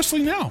watches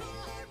wrestling now.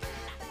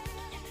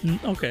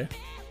 Okay.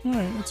 All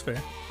right, that's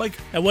fair. Like,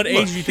 At what age do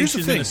you think here's the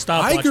she's going thing. to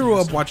stop I watching grew up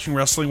wrestling? watching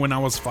wrestling when I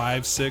was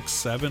 5, 6,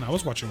 7. I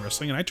was watching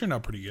wrestling, and I turned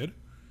out pretty good.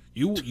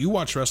 You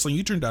watch wrestling,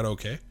 you turned out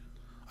okay.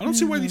 I don't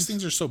see why these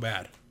things are so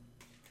bad.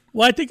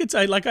 Well, I think it's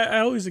I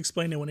always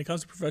explain it when it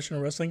comes to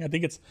professional wrestling. I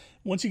think it's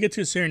once you get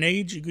to a certain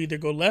age, you either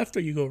go left or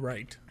you go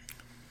right.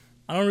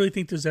 I don't really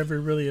think there's ever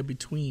really a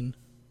between.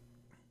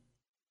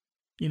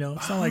 You know,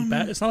 it's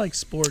not it's not like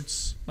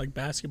sports like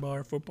basketball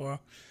or football.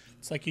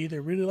 It's like you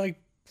either really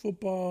like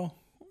football,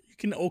 you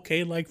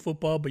can like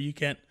football, but you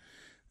can't.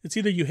 It's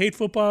either you hate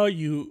football,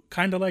 you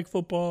kind of like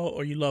football,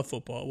 or you love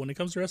football. When it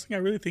comes to wrestling, I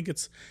really think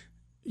it's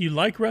you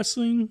like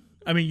wrestling.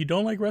 I mean, you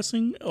don't like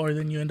wrestling, or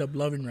then you end up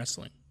loving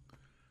wrestling.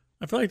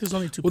 I feel like there's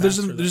only two. Well, paths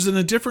there's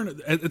a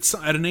different. It's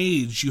at an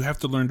age you have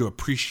to learn to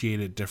appreciate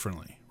it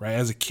differently, right?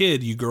 As a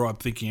kid, you grow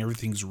up thinking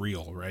everything's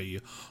real,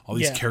 right? All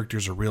these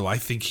characters are real. I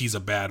think he's a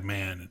bad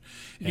man,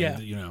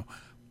 and you know.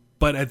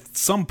 But at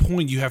some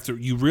point,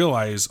 you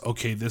realize,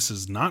 okay, this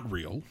is not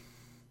real.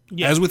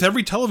 Yeah. As with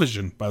every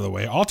television, by the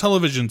way, all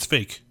television's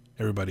fake.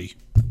 Everybody,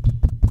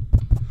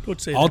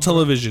 don't say all that,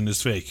 television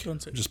is fake.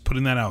 Don't say Just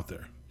putting that out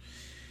there.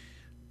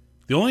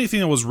 The only thing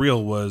that was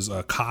real was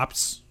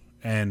Cops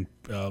and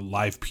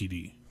Live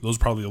PD. Those are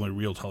probably the only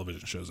real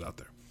television shows out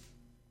there.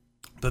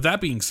 But that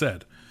being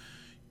said,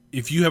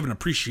 if you have an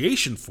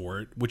appreciation for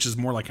it, which is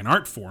more like an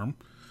art form,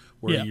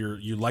 where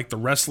you like the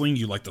wrestling,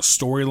 you like the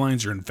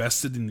storylines, you're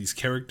invested in these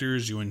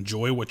characters, you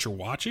enjoy what you're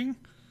watching,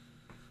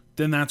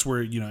 then that's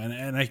where, you know,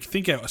 and I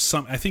think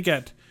at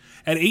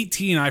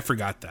 18 I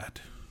forgot that.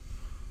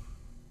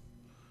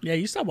 Yeah,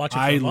 you stopped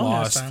watching for a long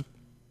last time.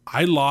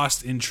 I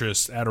lost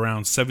interest at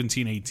around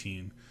 17,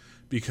 18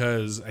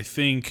 because I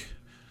think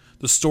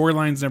the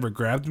storylines never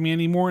grabbed me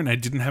anymore, and I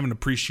didn't have an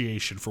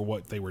appreciation for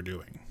what they were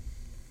doing.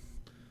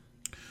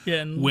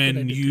 Yeah, and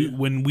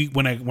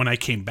when I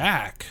came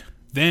back,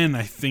 then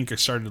I think I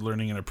started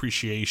learning an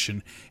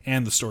appreciation,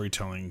 and the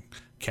storytelling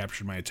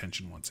captured my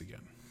attention once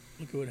again.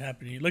 Look at what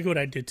happened to you. Look at what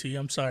I did to you.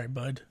 I'm sorry,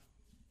 bud.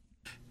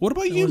 What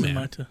about you,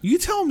 man? You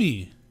tell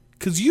me,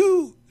 because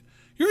you're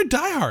a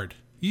diehard.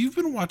 You've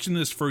been watching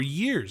this for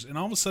years, and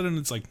all of a sudden,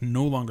 it's like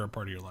no longer a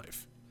part of your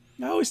life.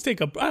 I always take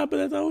a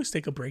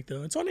break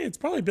though. It's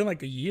probably been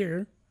like a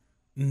year.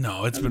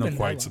 No, it's been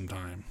quite some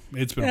time.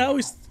 It's been. Yeah,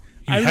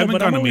 you haven't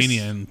gone to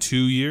Mania in 2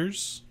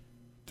 years,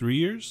 3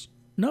 years.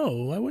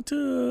 No, I went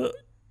to.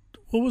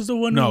 What was the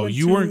one? No,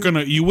 you weren't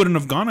gonna. You wouldn't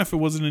have gone if it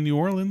wasn't in New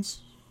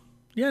Orleans.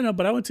 Yeah, no,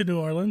 but I went to New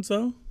Orleans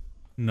though.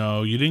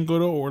 No, you didn't go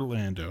to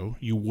Orlando.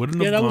 You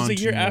wouldn't have gone to New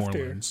Orleans. Yeah, that was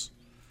the year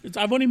after.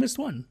 I've only missed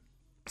one.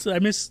 So I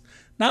missed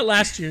not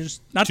last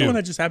year's, not the one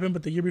that just happened,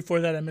 but the year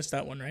before that I missed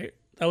that one, right?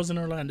 That was in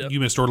Orlando. You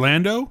missed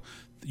Orlando.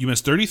 You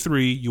missed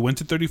 33. You went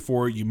to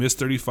 34. You missed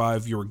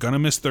 35. You were gonna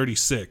miss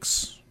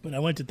 36. But I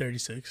went to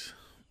 36.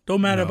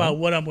 Don't matter about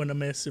what I'm gonna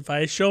miss. If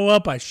I show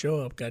up, I show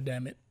up. God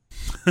damn it.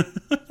 Doesn't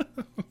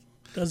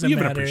matter. You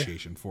have an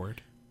appreciation for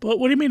it. But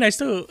what do you mean? I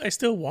still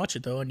watch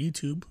it though on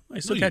YouTube. I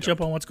still catch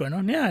up on what's going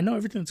on. Yeah, I know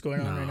everything that's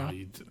going on right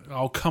now.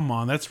 Oh, come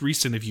on. That's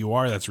recent. If you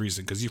are, that's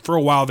recent. Because for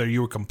a while there,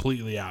 you were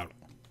completely out.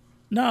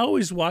 No, I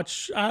always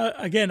watch.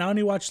 Again, I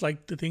only watch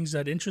like the things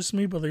that interest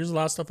me. But there's a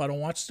lot of stuff I don't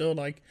watch still.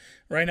 Like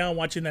right now, I'm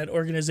watching that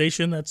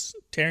organization that's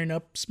tearing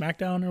up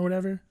SmackDown or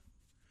whatever.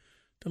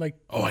 They're like,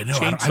 oh, I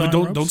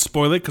know. Don't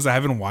spoil it because I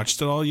haven't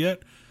watched it all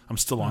yet. I'm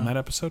still on that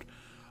episode.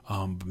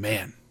 But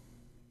man,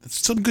 that's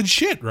some good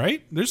shit,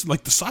 right? There's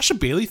like the Sasha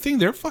Bailey thing.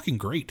 They're fucking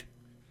great.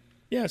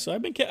 Yeah, so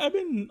I've been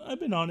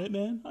on it,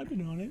 man. I've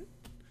been on it.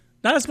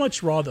 Not as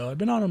much Raw though. I've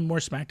been on more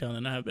SmackDown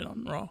than I have been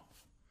on Raw.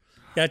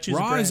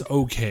 Raw is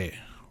okay.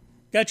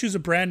 Gotta choose a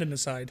brand and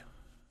decide.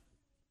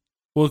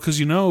 Well,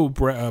 because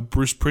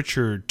Bruce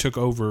Pritchard took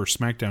over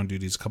SmackDown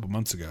duties a couple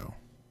months ago.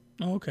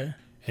 Oh, okay.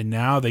 And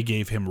now they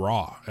gave him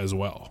Raw as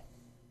well.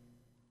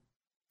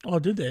 Oh,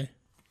 did they?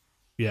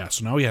 Yeah,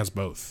 so now he has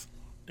both.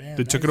 Damn,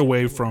 they took it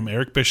away from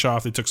Eric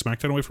Bischoff. They took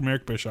SmackDown away from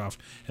Eric Bischoff,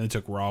 and they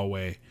took Raw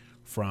away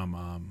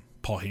from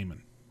Paul Heyman.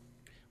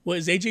 Well,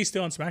 is AJ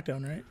still on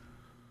SmackDown, right?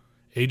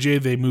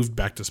 AJ, they moved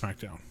back to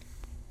SmackDown.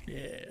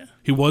 Yeah.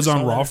 He was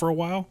on Raw for a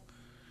while,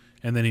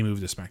 and then he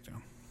moved to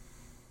SmackDown.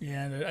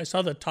 Yeah, I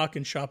saw the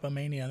Talking Shop of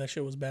Mania. That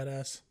shit was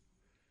badass.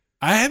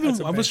 I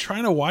was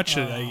trying to watch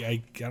it.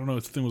 I don't know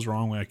if the thing was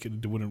wrong when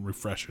it wouldn't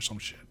refresh or some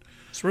shit.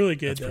 It's really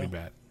good. That's though. pretty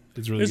bad.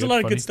 It's really There's good, a lot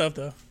funny. of good stuff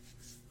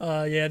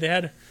though. Yeah, they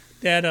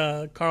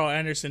had Carl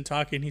Anderson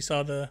talking.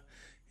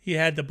 He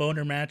had the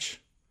boner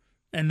match,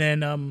 and then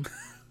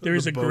there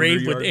was a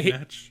grave with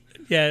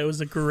it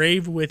was a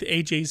grave with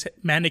AJ's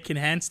mannequin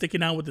hand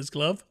sticking out with his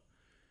glove.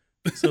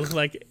 So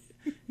like,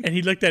 and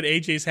he looked at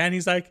AJ's hand.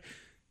 He's like,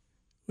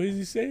 "What did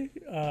he say?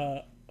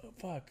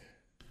 Fuck."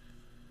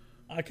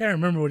 I can't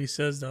remember what he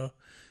says though.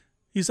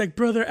 He's like,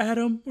 "Brother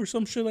Adam" or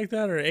some shit like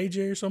that, or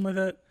AJ or something like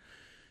that.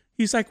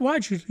 He's like, "Why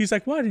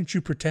didn't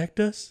you protect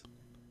us?"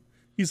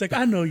 He's like,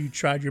 "I know you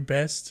tried your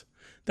best.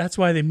 That's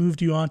why they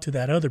moved you on to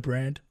that other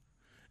brand."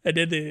 And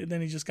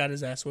then he just got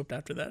his ass whipped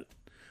after that,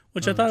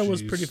 which I thought it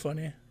was pretty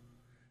funny.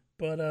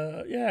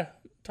 But yeah,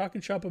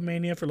 Talking Shop of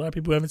Mania, for a lot of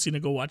people who haven't seen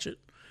it, go watch it.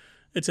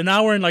 It's an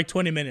hour and like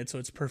 20 minutes, so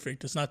it's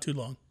perfect. It's not too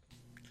long.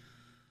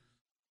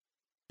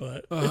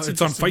 But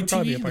it's on Fight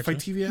TV, the Fight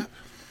TV app.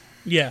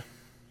 Yeah,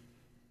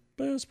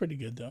 but it was pretty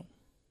good though.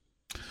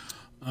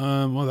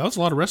 Well, that was a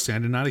lot of wrestling. I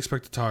did not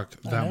expect to talk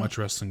that much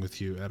wrestling with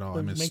you at all.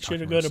 But make sure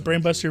to go to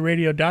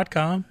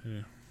brainbusterradio.com.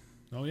 Yeah.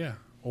 Oh yeah,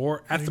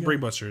 or at the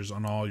Brainbusters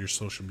on all your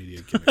social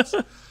media gimmicks.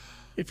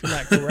 If you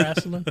like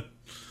wrestling.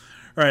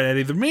 All right,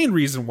 Eddie. The main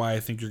reason why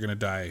I think you're going to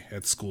die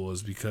at school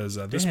is because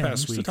this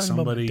past week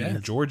somebody in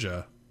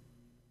Georgia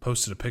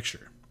posted a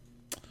picture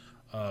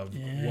of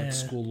what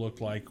school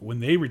looked like when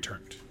they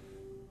returned.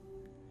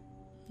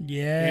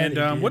 Yeah.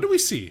 And what did we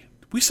see?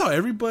 We saw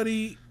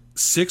everybody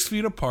 6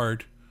 feet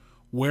apart,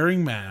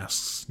 wearing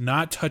masks,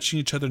 not touching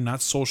each other,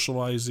 not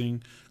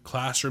socializing.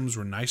 Classrooms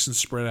were nice and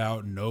spread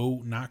out.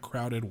 No, not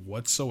crowded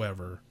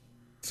whatsoever.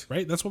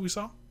 Right? That's what we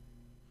saw?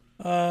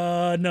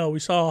 No, we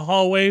saw a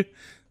hallway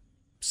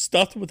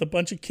stuffed with a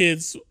bunch of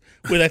kids.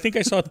 I think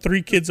I saw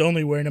 3 kids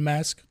only wearing a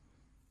mask.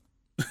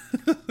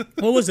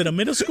 What was it, a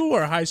middle school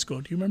or a high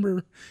school? Do you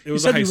remember? It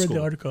was a high school. You read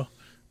the article.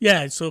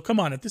 Yeah, so come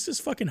on. If this is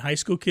fucking high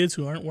school kids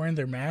who aren't wearing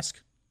their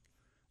mask,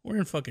 we're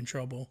in fucking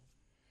trouble.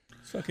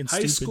 It's fucking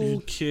high stupid, school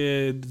dude.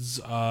 Kids,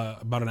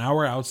 about an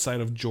hour outside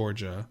of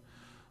Georgia.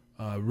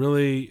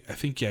 Really, I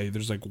think,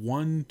 there's like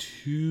 1,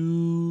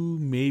 2,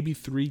 maybe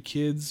 3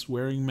 kids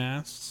wearing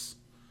masks.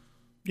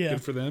 Yeah.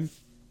 Good for them.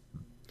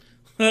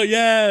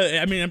 Yeah,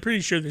 I mean, I'm pretty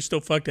sure they're still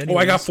fucked anyways. Oh,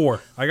 I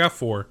got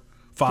 4.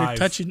 5. They're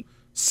touching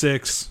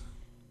 6.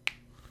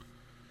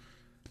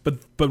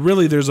 But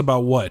really, there's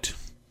about what?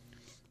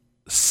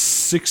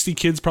 60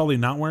 kids probably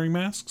not wearing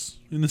masks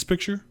in this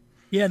picture?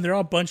 Yeah, and they're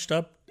all bunched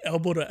up,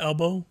 elbow to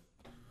elbow.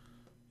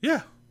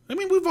 Yeah. I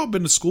mean, we've all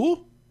been to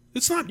school.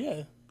 It's not,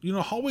 yeah.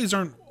 Hallways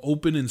aren't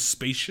open and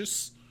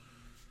spacious.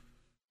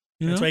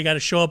 That's why you got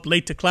to show up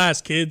late to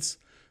class, kids,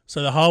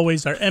 so the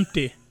hallways are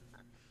empty.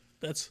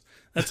 That's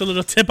a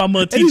little tip I'm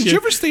going to teach you. Did you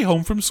ever stay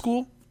home from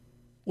school?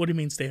 What do you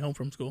mean stay home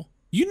from school?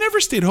 You never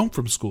stayed home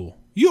from school.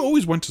 You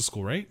always went to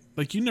school, right?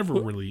 Like, you never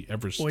really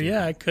ever stayed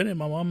home. I couldn't.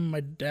 My mom and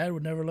my dad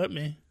would never let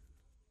me.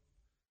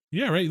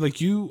 Yeah, right? Like,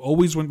 you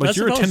always went... Like,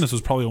 your attendance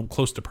was probably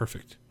close to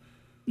perfect.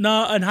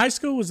 No, in high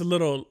school was a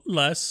little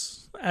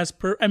less. I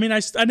mean, I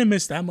didn't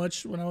miss that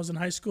much when I was in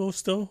high school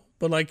still.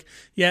 But, like,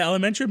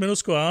 elementary, middle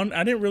school,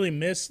 I didn't really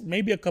miss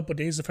maybe a couple of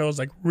days if I was,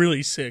 like,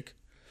 really sick.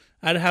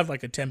 I'd have,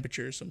 like, a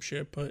temperature or some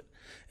shit. But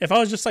if I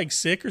was just, like,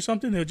 sick or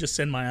something, they would just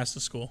send my ass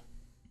to school.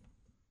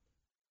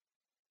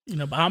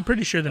 But I'm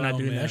pretty sure they're not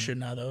doing that shit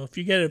now, though. If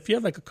you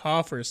have like a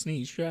cough or a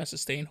sneeze, your ass is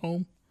staying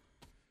home.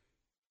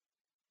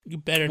 You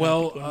better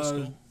not be going to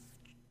school.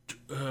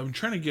 I'm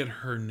trying to get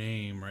her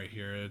name right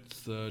here.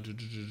 It's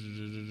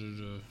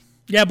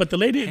yeah, but the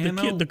lady,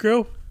 the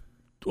girl.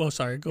 Oh,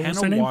 sorry.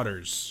 What's her name?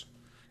 Waters.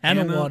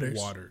 Hannah Waters.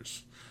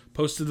 Waters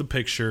posted the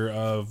picture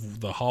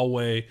of the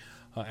hallway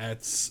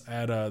at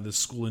the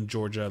school in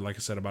Georgia. Like I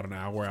said, about an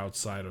hour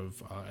outside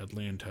of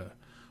Atlanta,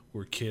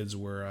 where kids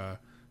were.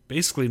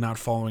 Basically not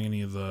following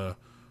any of the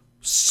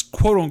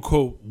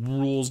quote-unquote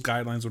rules,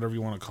 guidelines, whatever you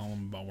want to call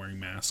them, about wearing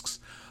masks.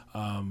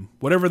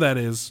 Whatever that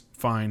is,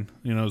 fine.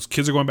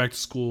 Kids are going back to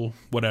school,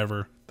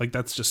 whatever. Like,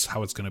 that's just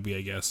how it's going to be,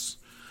 I guess.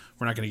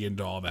 We're not going to get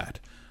into all that.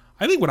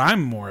 I think what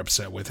I'm more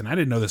upset with, and I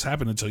didn't know this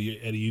happened until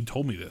Eddie, you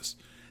told me this.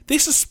 They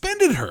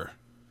suspended her.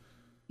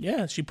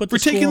 Yeah, she put the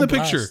for taking the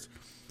picture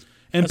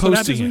and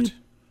posting it.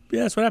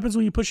 That's what happens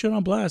when you put shit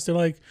on blast. They're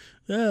like,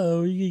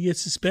 oh, you get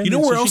suspended. You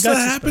know where else that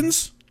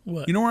happens?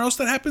 What? You know where else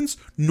that happens?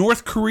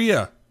 North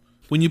Korea.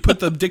 When you put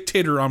the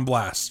dictator on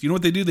blast. You know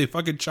what they do? They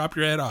fucking chop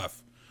your head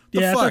off.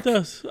 I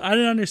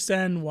didn't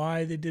understand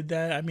why they did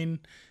that. I mean,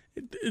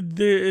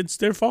 it's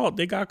their fault.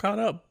 They got caught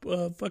up.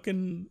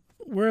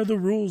 Where are the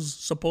rules,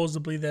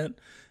 supposedly, that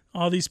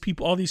all these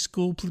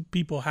school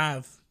people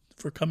have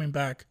for coming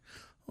back?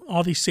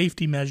 All these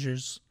safety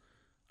measures.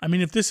 I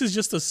mean, if this is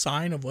just a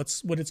sign of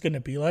what it's going to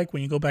be like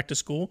when you go back to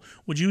school,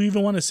 would you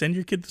even want to send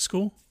your kid to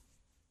school?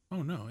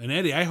 Oh, no. And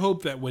Eddie, I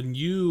hope that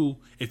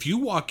if you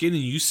walk in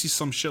and you see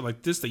some shit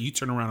like this, that you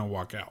turn around and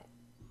walk out.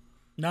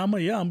 Now I'm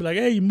be like,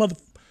 hey, you mother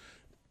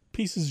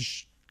pieces of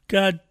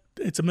God,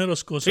 it's a middle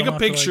school. So take a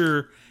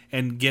picture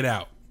and get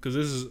out. Because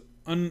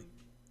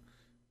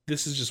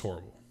this is just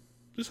horrible.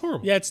 It's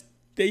horrible.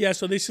 Yeah,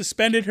 so they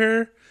suspended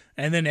her,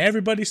 and then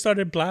everybody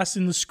started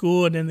blasting the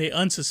school, and then they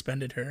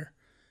unsuspended her.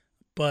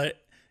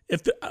 But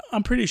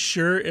I'm pretty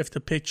sure if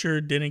the picture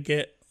didn't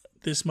get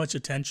this much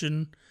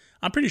attention,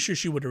 I'm pretty sure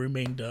she would have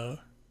remained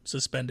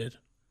suspended.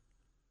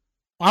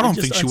 I don't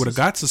think she would have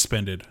got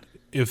suspended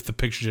if the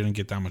picture didn't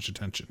get that much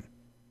attention.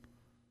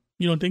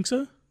 You don't think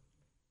so?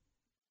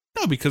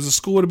 No, because the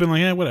school would have been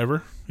like,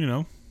 whatever,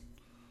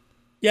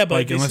 Yeah,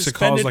 but unless it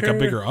caused a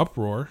bigger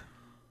uproar.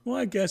 Well,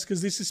 I guess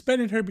because they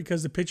suspended her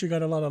because the picture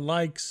got a lot of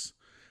likes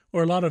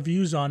or a lot of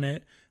views on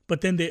it,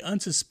 but then they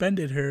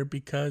unsuspended her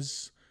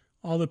because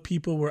all the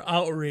people were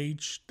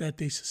outraged that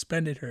they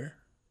suspended her.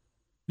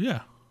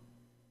 Yeah.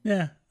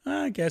 Yeah.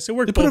 I guess it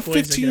worked. They put a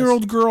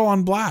 15-year-old girl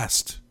on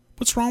blast.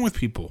 What's wrong with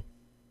people?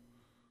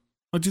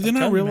 Like, do they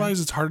not realize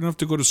it's hard enough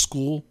to go to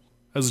school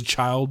as a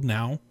child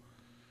now?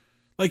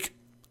 Like,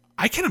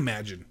 I can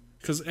imagine.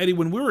 Because, Eddie,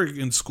 when we were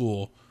in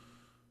school,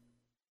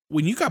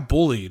 when you got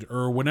bullied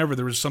or whenever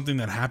there was something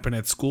that happened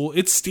at school,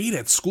 it stayed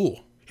at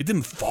school. It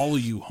didn't follow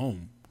you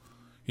home.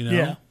 You know?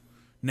 Yeah.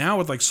 Now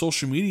with like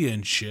social media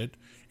and shit,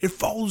 it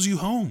follows you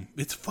home.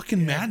 It's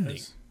fucking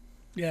maddening.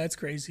 Yeah, it's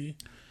crazy.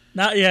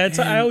 Now, yeah,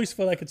 I always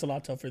feel like it's a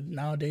lot tougher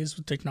nowadays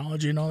with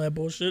technology and all that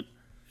bullshit.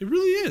 It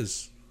really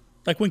is.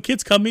 Like when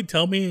kids come and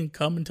tell me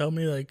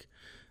like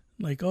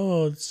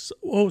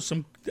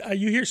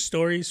you hear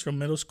stories from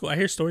middle school. I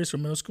hear stories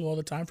from middle school all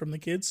the time from the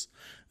kids.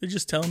 They're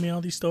just telling me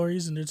all these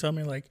stories, and they're telling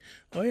me like,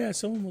 oh yeah,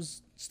 someone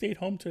stayed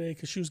home today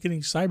because she was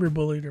getting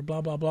cyberbullied or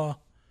blah blah blah.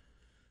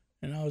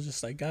 And I was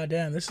just like, God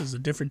damn, this is a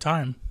different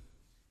time.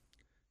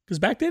 Because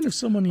back then, if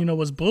someone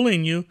was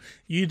bullying you,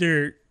 you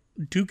either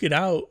duke it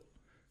out,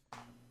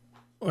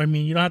 or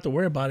you don't have to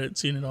worry about it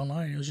seeing it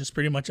online. It was just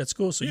pretty much at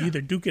school. So you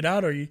either duke it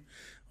out or you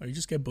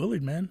just get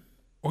bullied, man.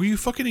 Or you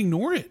fucking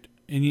ignore it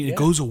and it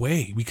goes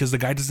away because the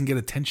guy doesn't get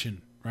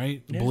attention,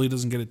 right? The bully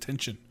doesn't get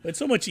attention. But it's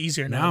so much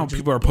easier now. Now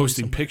people are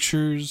posting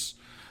pictures.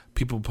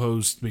 People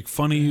make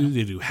fun of you.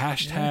 They do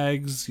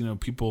hashtags. You know,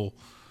 people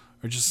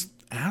are just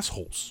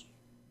assholes.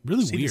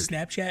 Really See weird. The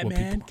Snapchat,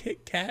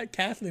 man.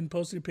 Kathleen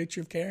posted a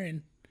picture of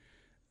Karen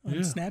on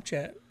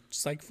Snapchat.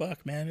 It's like,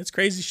 fuck, man. It's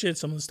crazy shit,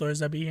 some of the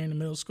stories I be hearing in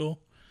middle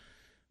school.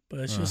 But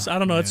it's just, I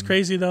don't know. Man. It's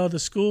crazy, though. The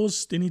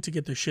schools, they need to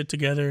get their shit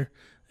together.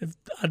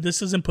 This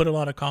doesn't put a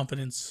lot of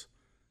confidence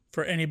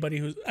for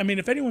anybody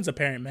if anyone's a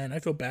parent, man, I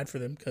feel bad for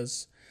them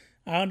because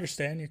I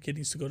understand your kid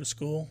needs to go to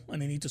school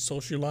and they need to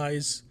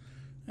socialize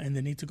and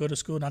they need to go to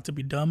school not to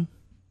be dumb.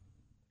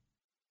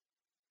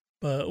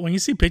 But when you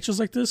see pictures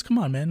like this, come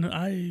on,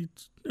 man.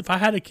 If I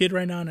had a kid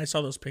right now and I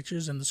saw those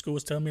pictures and the school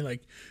was telling me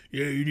like,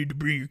 yeah, you need to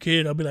bring your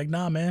kid, I'll be like,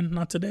 nah, man,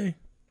 not today.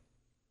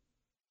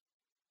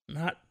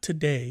 Not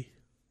today.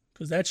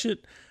 Because that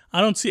shit, I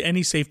don't see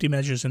any safety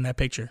measures in that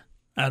picture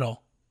at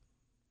all.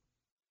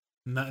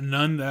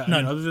 None.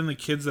 Other than the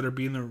kids that are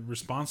being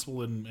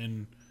responsible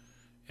and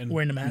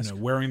wearing the mask,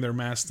 wearing their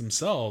masks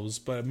themselves.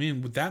 But I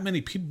mean, with that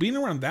many people, being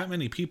around that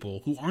many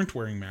people who aren't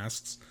wearing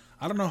masks,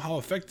 I don't know how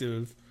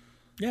effective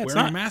wearing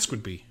a mask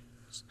would be.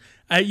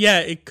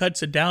 It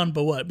cuts it down,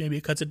 but what? Maybe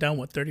it cuts it down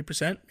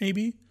 30%,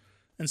 maybe,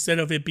 instead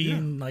of it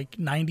being like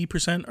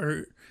 90%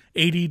 or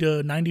 80 to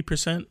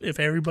 90% if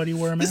everybody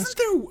wore a mask. Isn't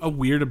there a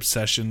weird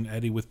obsession,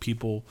 Eddie, with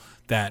people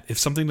that if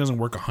something doesn't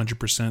work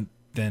 100%,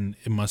 then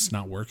it must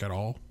not work at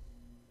all?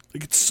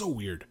 Like, it's so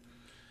weird.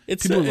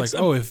 People are like,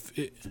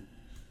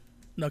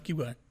 no, keep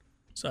going.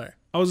 Sorry.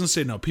 I was gonna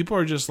say no. People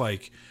are just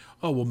like,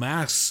 oh well,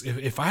 masks.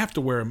 If I have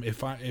to wear them,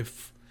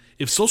 if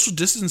social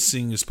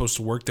distancing is supposed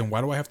to work, then why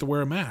do I have to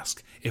wear a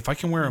mask? If I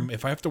can wear them,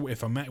 if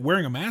I'm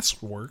wearing a mask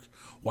for work,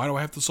 why do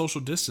I have to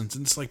social distance?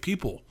 And it's like,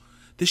 people,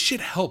 this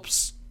shit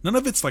helps. None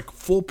of it's like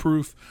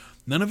foolproof.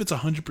 None of it's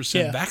 100%.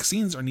 Yeah.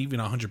 Vaccines aren't even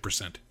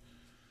 100%,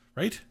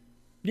 right?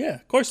 Yeah,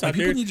 of course not. Like,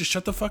 people need to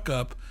shut the fuck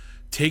up,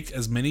 take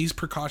as many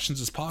precautions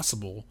as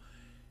possible,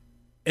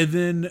 and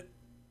then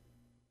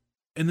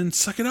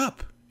suck it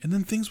up, and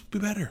then things will be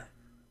better.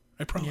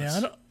 I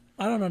promise. Yeah,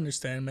 I don't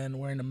understand, man,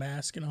 wearing a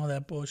mask and all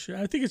that bullshit.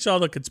 I think it's all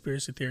the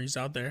conspiracy theories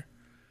out there.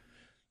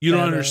 You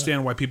don't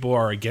understand why people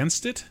are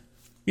against it?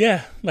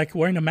 Yeah, like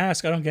wearing a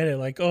mask, I don't get it.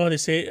 Like, oh, they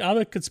say all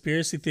the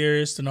conspiracy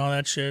theorists and all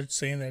that shit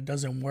saying that it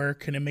doesn't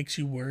work and it makes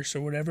you worse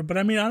or whatever. But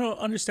I mean, I don't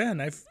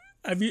understand.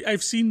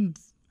 I've seen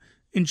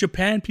in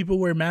Japan people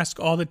wear masks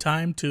all the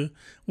time.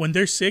 When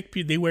they're sick,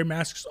 they wear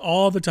masks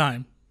all the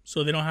time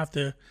so they don't have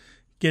to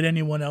get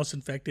anyone else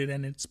infected.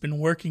 And it's been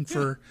working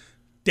for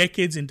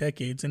decades and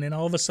decades. And then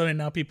all of a sudden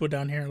now people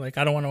down here are like,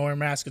 I don't want to wear a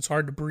mask. It's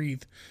hard to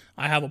breathe.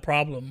 I have a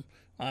problem.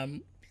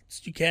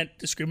 You can't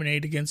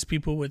discriminate against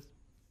people with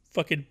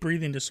fucking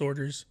breathing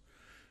disorders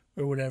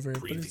or whatever.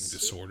 Breathing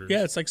disorders.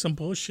 Yeah, it's like some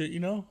bullshit,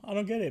 I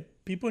don't get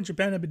it. People in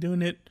Japan have been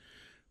doing it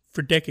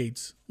for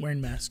decades,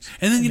 wearing masks.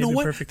 And then you know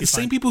what? The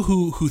same people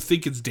who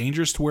think it's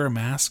dangerous to wear a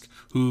mask,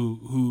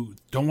 who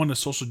don't want to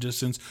social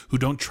distance, who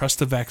don't trust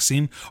the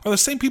vaccine, are the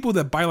same people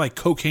that buy like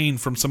cocaine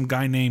from some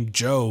guy named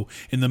Joe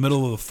in the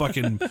middle of a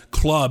fucking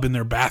club in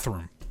their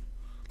bathroom.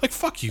 Like,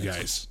 fuck you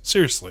guys.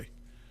 Seriously.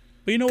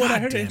 But you know what? I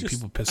heard an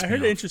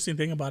interesting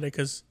thing about it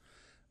because,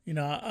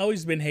 I've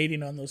always been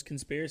hating on those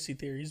conspiracy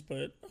theories,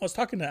 but I was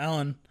talking to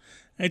Alan,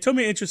 and he told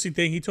me an interesting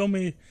thing. He told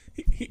me,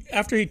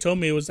 after he told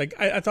me, it was like,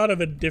 I thought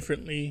of it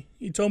differently.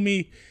 He told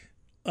me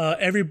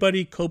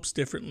everybody copes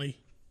differently.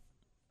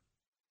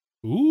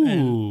 Ooh.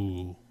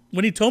 And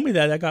when he told me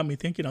that got me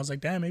thinking. I was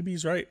like, damn, maybe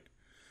he's right.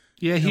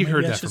 Yeah, he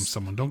heard that from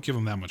someone. Don't give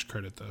him that much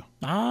credit, though.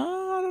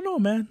 I don't know,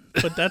 man.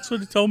 But that's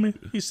what he told me.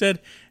 He said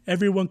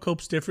everyone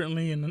copes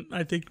differently, and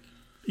I think,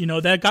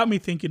 that got me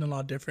thinking a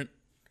lot different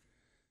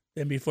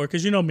than before.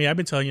 Because you know me, I've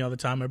been telling you all the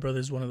time, my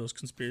brother's one of those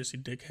conspiracy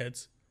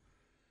dickheads.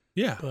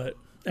 Yeah. But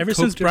ever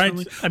since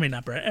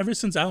ever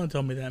since Alan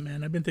told me that,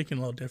 man, I've been thinking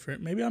a little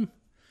different. Maybe I'm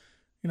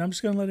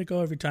just going to let it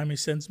go every time he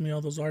sends me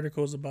all those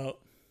articles about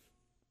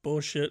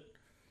bullshit.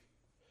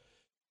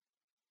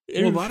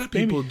 Well, a lot of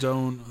people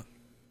don't.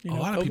 A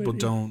lot of people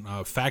don't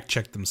fact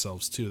check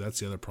themselves too. That's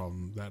the other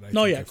problem.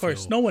 Of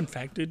course, no one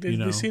fact.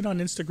 They see it on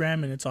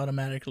Instagram and it's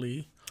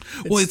automatically.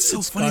 It's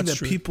so funny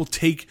that people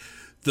take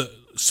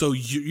the. So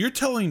you're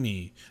telling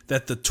me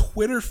that the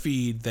Twitter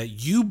feed that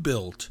you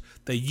built,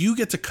 that you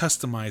get to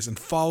customize and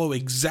follow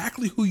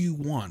exactly who you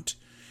want,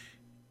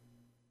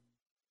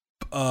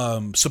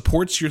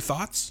 supports your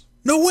thoughts?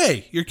 No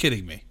way! You're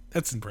kidding me.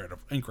 That's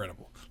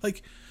incredible.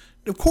 Like,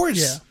 of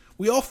course,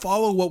 we all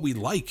follow what we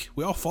like.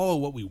 We all follow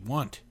what we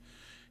want,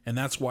 and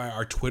that's why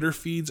our Twitter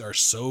feeds are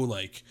so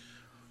like,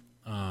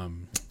 I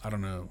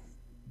don't know.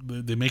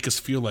 They make us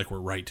feel like we're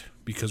right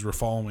because we're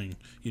following.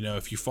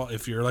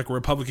 If you're like a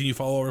Republican, you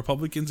follow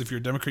Republicans. If you're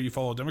a Democrat, you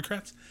follow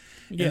Democrats.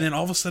 Yeah. And then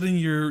all of a sudden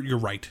you're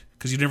right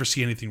because you never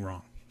see anything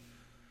wrong,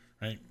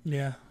 right?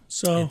 Yeah.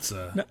 So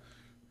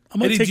I'm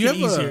gonna take it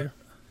easier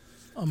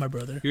on my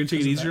brother. You're gonna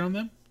take it easier on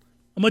them?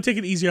 I'm gonna take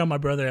it easier on my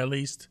brother at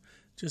least,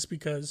 just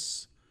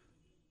because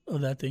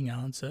of that thing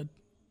Alan said.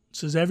 It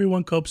says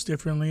everyone copes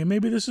differently, and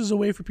maybe this is a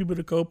way for people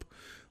to cope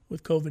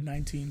with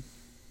COVID-19.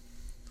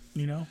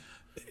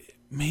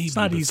 Maybe, it's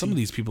not easy. Some of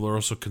these people are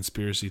also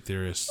conspiracy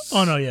theorists.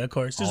 Oh no, yeah, of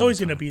course. There's always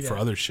gonna be that for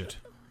other shit.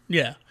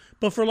 Yeah,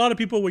 but for a lot of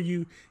people, where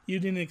you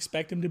didn't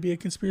expect them to be a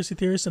conspiracy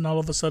theorist, and all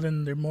of a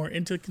sudden they're more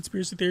into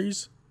conspiracy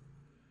theories.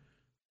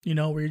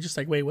 Where you're just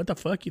like, wait, what the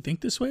fuck? You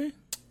think this way?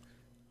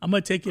 I'm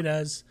gonna take it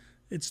as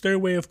it's their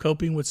way of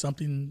coping with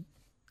something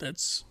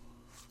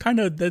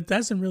that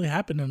hasn't really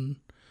happened in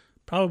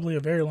probably a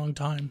very long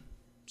time.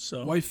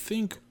 So I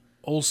think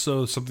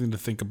also something to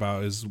think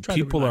about is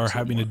people are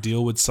having to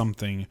deal with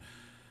something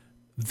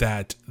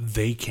that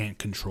they can't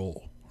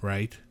control,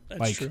 right?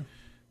 That's true.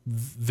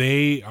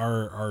 They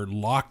are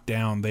locked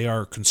down, they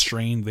are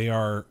constrained, they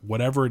are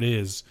whatever it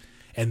is,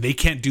 and they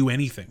can't do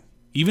anything.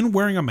 Even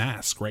wearing a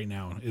mask right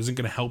now isn't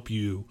going to help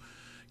you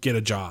get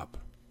a job,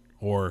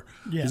 or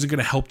isn't going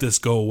to help this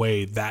go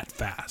away that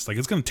fast. Like,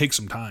 it's going to take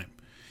some time.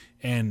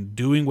 And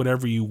doing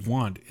whatever you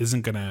want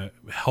isn't going to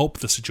help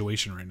the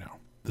situation right now.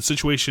 The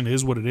situation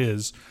is what it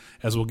is,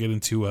 as we'll get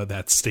into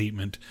that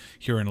statement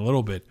here in a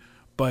little bit.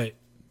 But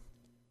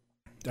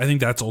I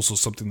think that's also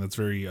something that's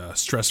very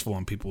stressful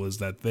on people, is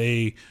that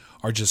they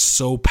are just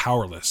so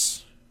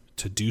powerless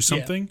to do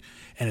something,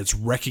 and it's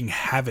wrecking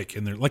havoc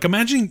in their... Like,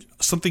 imagine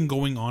something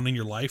going on in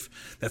your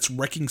life that's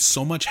wrecking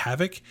so much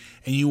havoc,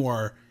 and you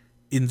are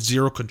in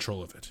zero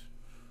control of it.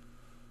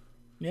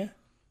 Yeah.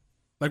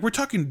 Like, we're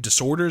talking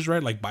disorders,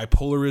 right? Like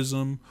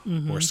bipolarism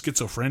or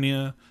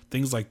schizophrenia,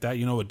 things like that,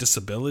 a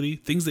disability,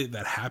 things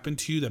that happen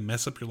to you that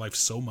mess up your life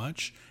so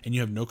much and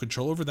you have no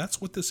control over. That's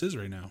what this is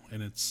right now.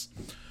 And it's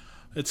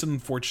an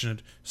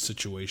unfortunate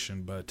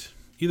situation, but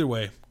either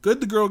way, good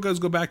the girl does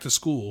go back to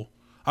school.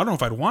 I don't know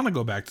if I'd want to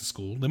go back to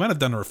school. They might have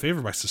done her a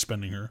favor by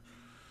suspending her.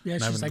 Yeah,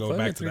 she's like, fuck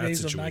it, 3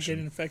 days of not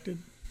getting infected.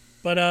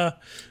 But,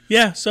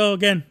 yeah, so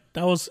again,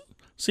 that was...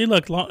 See,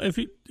 look, if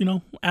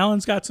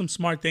Alan's got some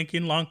smart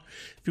thinking.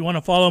 If you want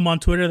to follow him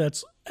on Twitter,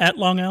 that's at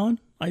Long Alan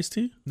Iced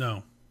Tea.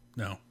 No,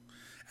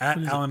 at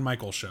Alan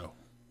Michael Show.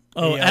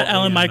 Oh, at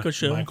Alan Michael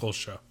Show. Michael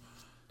Show.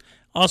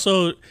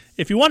 Also,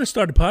 if you want to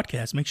start a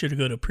podcast, make sure to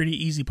go to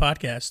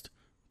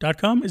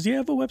prettyeasypodcast.com. Does he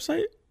have a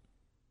website?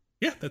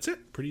 Yeah, that's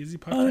it.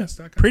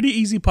 Prettyeasypodcast.com. Pretty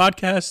Easy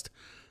Podcast.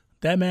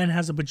 That man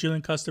has a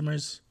bajillion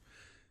customers.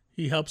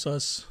 He helps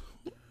us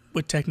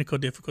with technical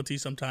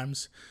difficulties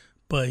sometimes.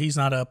 But he's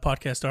not a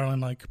podcast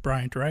darling like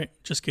Bryant, right?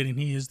 Just kidding.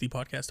 He is the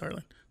podcast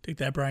darling. Take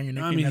that, Brian. Your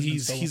nickname. I mean,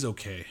 he's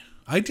okay.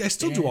 I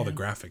still do all the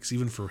graphics,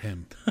 even for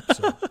him.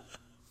 So.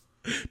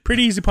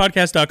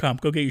 PrettyEasyPodcast.com.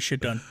 Go get your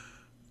shit done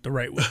the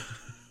right way.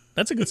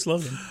 That's a good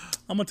slogan.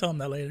 I'm going to tell him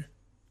that later.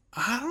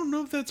 I don't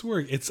know if that's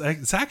work. It's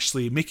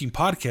actually making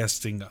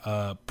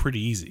podcasting pretty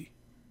easy.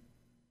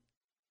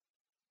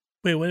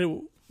 Wait,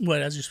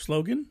 what? As your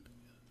slogan?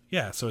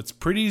 Yeah, so it's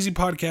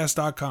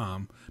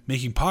PrettyEasyPodcast.com,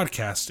 making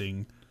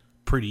podcasting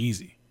pretty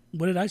easy.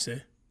 What did I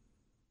say?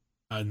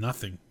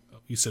 Nothing.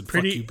 You said,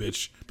 fuck you,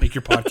 bitch. Make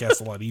your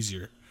podcast a lot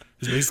easier.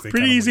 It's basically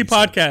Pretty Easy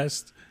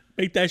Podcast.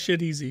 Make that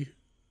shit easy.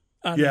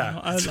 I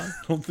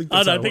don't think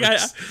that's how it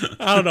works.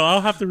 I don't know. I'll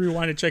have to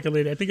rewind and check it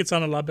later. I think it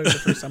sounded a lot better the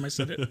first time I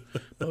said it.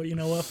 But you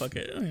know what? Fuck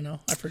it. I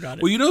forgot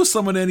it. Well,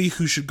 someone, Eddie,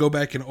 who should go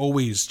back and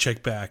always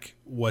check back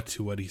what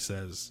he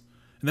says.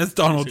 And that's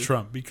Donald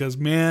Trump. Because,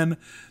 man,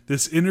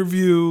 this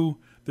interview...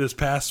 This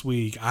past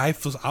week, I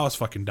was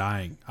fucking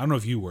dying. I don't know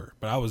if you were,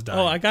 but I was dying.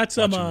 Oh, I got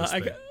some.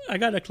 I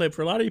got a clip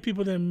for a lot of you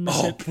people that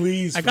missed it.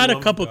 Please! I got a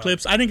couple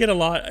clips. I didn't get a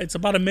lot. It's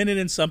about a minute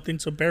and something,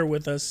 so bear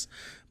with us.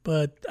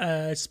 But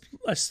I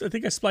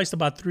think I spliced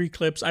about 3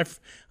 clips. I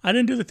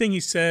didn't do the thing he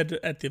said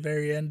at the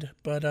very end,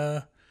 but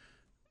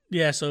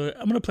yeah. So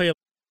I'm gonna play a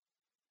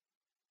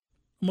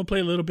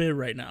little bit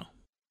right now.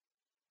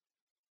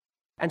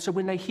 And so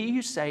when they hear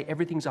you say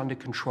everything's under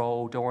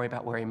control, don't worry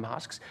about wearing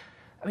masks.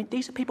 I mean,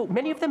 these are people,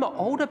 many of them are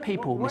older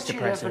people, What's Mr.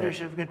 your President.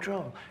 definition of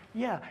control?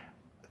 Yeah.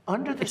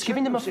 Under the It's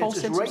giving them a false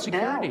sense of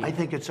security. Now, I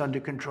think it's under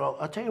control.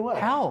 I'll tell you what.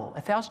 How?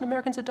 1,000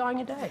 Americans are dying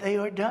a day. They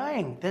are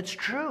dying. That's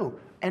true.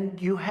 And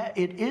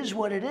it is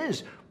what it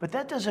is. But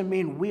that doesn't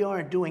mean we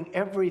aren't doing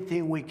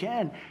everything we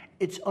can.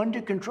 it's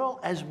under control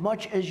as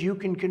much as you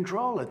can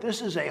control it.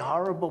 This is a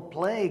horrible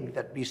plague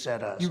that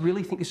beset us. You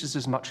really think this is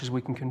as much as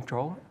we can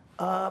control?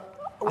 Well,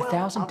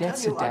 1,000 I'll tell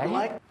deaths you, a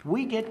day?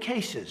 We get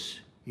cases.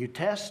 You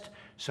test,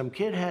 some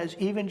kid has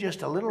even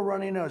just a little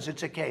runny nose,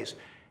 it's a case.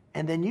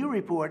 And then you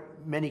report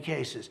many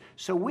cases.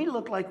 So we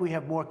look like we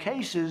have more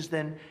cases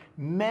than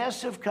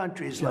massive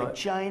countries like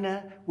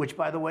China, which,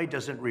 by the way,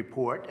 doesn't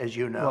report, as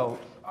you know.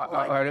 Well,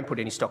 I don't put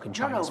any stock in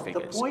China's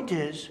figures.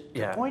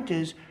 The point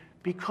is,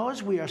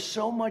 because we are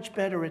so much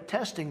better at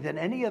testing than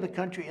any other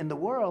country in the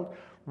world,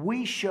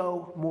 we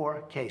show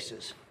more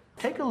cases.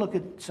 Take a look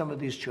at some of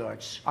these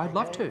charts. I'd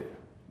love to.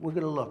 We're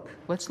going to look.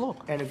 Let's look.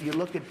 And if you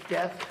look at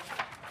death,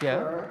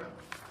 It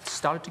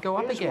started to go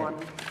up here's again. one.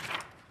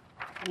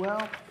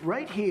 Well,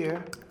 right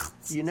here,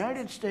 the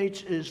United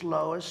States is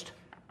lowest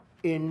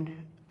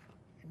in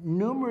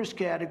numerous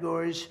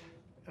categories.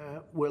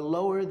 We're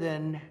lower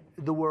than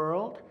the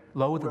world.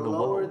 Lower than We're the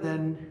lower world?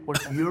 than What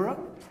is that?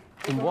 Europe.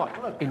 In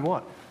what? Look. In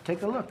what?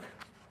 Take a look.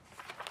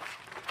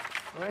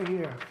 Right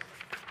here.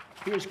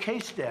 Here's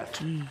case death.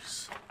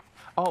 Jeez.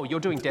 Oh, you're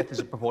doing death as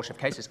a proportion of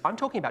cases. I'm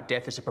talking about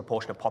death as a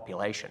proportion of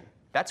population.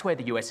 That's where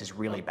the US is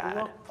really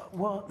bad.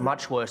 Well,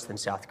 Much worse than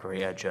South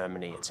Korea,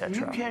 Germany,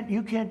 etc.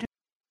 you can't do.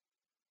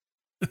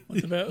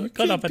 What's about? Cut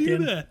can't off at the do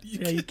end. that.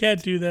 You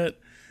can't do that.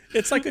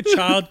 It's like a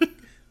child,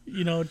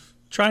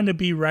 trying to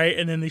be right,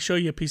 and then they show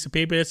you a piece of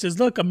paper that says,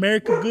 "Look,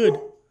 America good,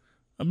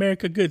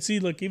 America good." See,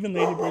 look, even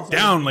Lady Bird's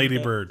Down, Lady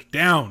Bird.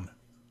 Down.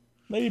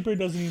 Lady Bird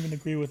doesn't even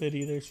agree with it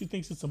either. She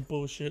thinks it's some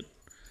bullshit.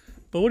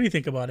 But what do you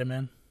think about it,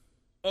 man?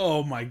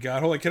 Oh my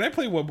God! Hold on. Can I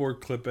play one more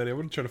clip, Eddie? I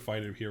want to try to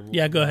find it here.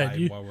 Yeah, go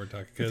ahead. While we're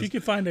talking, If you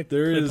can find a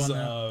there clip is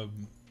on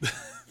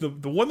that.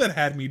 the one that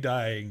had me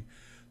dying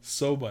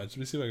so much. Let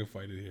me see if I can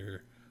find it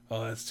here.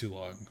 Oh, that's too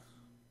long.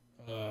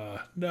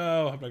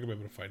 No, I'm not gonna be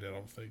able to find it. I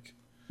don't think.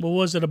 What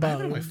was it I have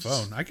about? it on my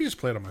phone. I can just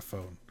play it on my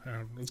phone.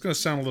 It's gonna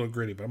sound a little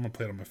gritty, but I'm gonna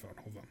play it on my phone.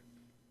 Hold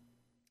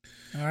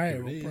on. All right,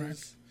 Here well, it Brian,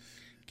 is.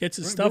 get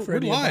your stuff We're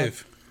ready.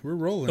 live. We're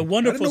rolling. the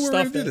wonderful I didn't know we were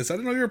stuff gonna do that- this. I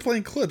didn't know you were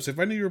playing clips. If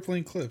I knew you were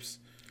playing clips.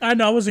 I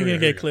know I wasn't Here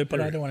gonna we get a go. clip, but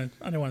Here I we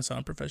didn't want to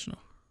sound professional.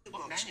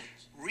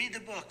 Read the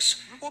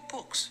books. What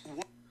books?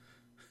 Hold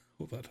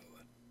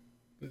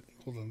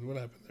on. What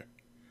happened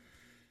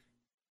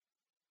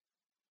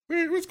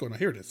there? What's going on?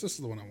 Here it is. This is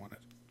the one I wanted.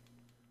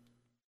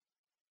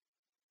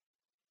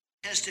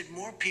 Tested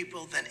more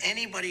people than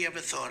anybody ever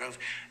thought of.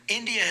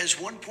 India has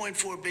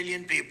 1.4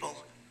 billion people.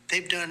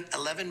 They've done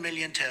 11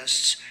 million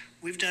tests.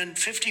 We've done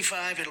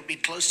 55. It'll be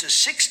close to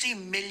 60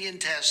 million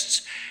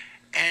tests.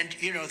 And,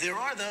 there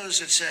are those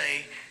that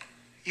say,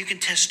 you can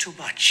test too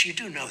much. You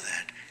do know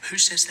that. Who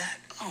says that?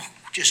 Oh,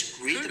 just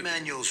read the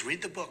manuals,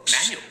 read the books.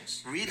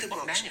 Manuals? Read the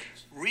What books.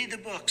 manuals? Read the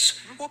books.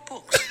 What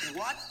books?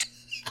 What?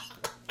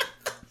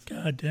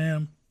 God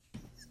damn.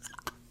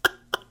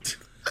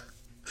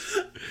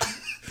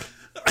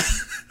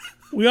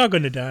 We are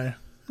gonna die.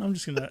 I'm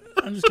just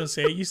gonna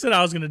say it. You said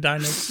I was gonna die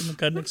in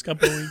the next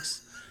couple of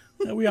weeks.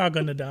 Yeah, we are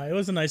gonna die. It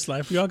was a nice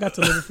life. We all got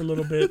to live it for a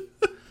little bit.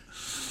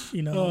 I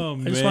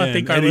just want to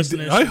thank our Eddie,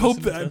 listeners. I for hope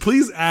listening to that. us.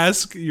 Please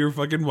ask your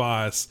fucking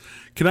boss.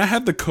 Can I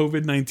have the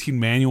COVID-19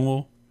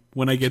 manual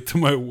when I get to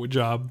my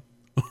job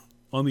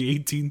on the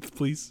 18th,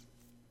 please?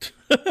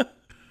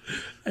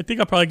 I think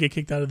I'll probably get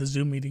kicked out of the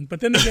Zoom meeting, but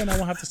then again, I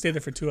won't have to stay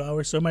there for 2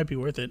 hours, so it might be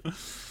worth it.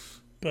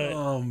 But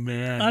Oh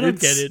man, I don't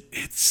get it.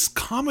 It's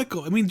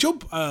comical. I mean, Joe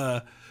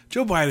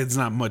Biden's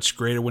not much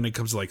greater when it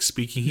comes to like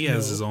speaking. He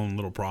has his own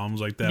little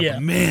problems like that. Yeah.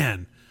 But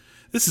man,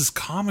 this is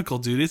comical,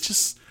 dude. It's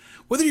just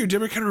whether you're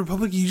Democrat or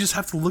Republican, you just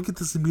have to look at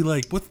this and be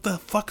like, what the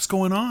fuck's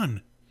going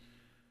on?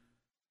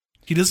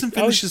 He doesn't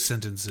finish his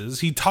sentences.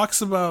 He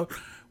talks about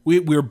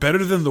we're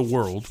better than the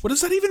world. What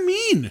does that even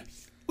mean?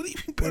 What do you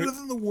mean better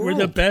than the world? we're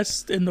the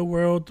best in the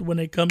world when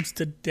it comes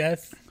to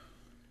death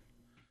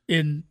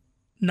in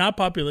not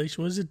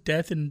population. Was it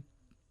death in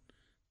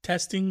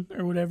testing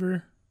or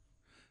whatever?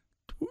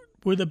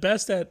 We're the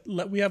best at.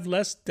 We have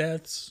less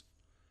deaths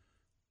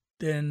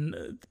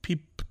than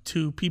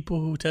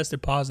people who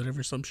tested positive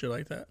or some shit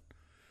like that.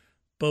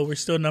 But we're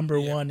still number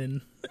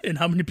one in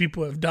how many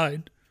people have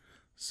died.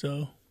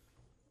 So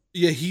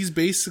Yeah, he's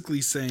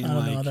basically saying I don't know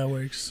like how that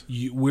works.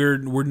 we're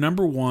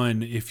number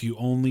one if you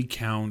only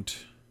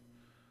count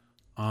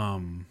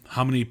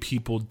how many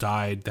people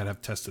died that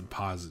have tested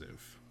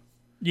positive.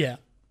 Yeah.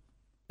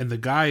 And the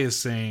guy is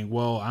saying,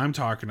 well, I'm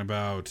talking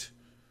about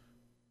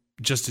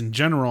just in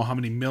general how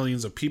many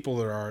millions of people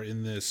there are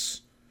in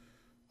this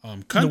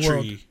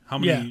country, how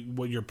many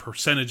what your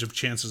percentage of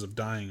chances of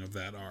dying of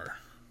that are.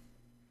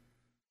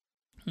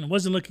 And it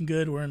wasn't looking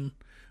good. We're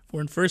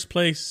in first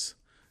place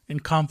in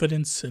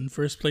confidence and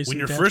first place When in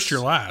you're deaths. first, you're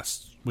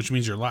last, which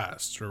means you're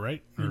last,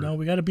 right?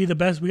 We got to be the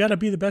best. We got to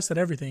be the best at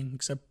everything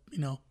except,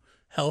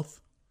 health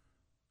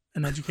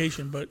and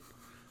education. But,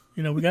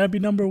 we got to be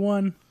number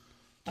one.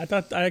 I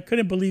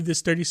couldn't believe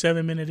this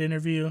 37-minute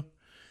interview.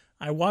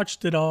 I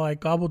watched it all. I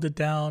gobbled it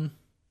down.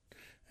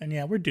 And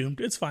yeah, we're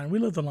doomed. It's fine. We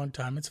lived a long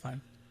time. It's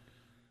fine.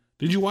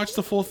 Did you watch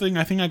the full thing?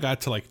 I think I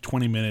got to like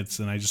 20 minutes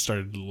and I just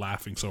started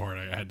laughing so hard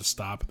I had to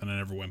stop, and then I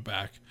never went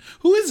back.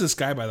 Who is this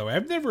guy, by the way?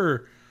 I've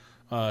never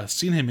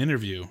seen him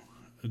interview.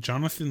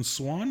 Jonathan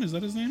Swan, is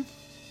that his name?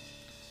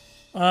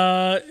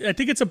 I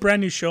think it's a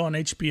brand new show on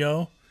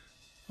HBO.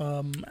 I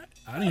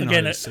don't even know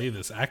how to say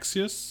this.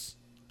 Axios?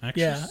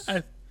 Yeah,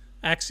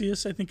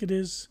 Axios, I think it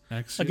is.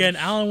 Axios? Again,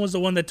 Alan was the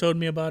one that told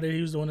me about it.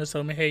 He was the one that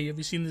told me, hey, have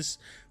you seen this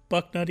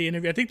Buck Nutty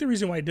interview? I think the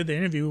reason why I did the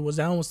interview was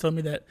Alan was telling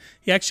me that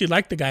he actually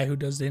liked the guy who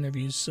does the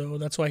interviews, so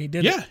that's why he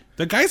did it. Yeah,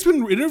 the guy's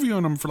been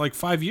interviewing him for like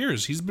 5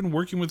 years. He's been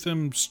working with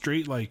him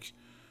straight, like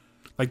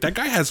that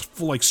guy has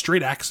full, like,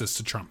 straight access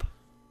to Trump.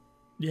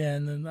 Yeah,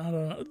 and then, I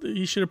don't know,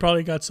 he should have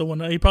probably got someone,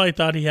 he probably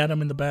thought he had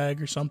him in the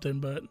bag or something,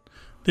 but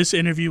this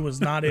interview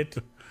was not it.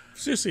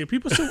 Seriously,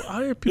 people still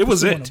want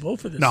to vote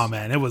for this. No,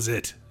 man, it was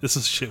it.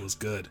 Shit was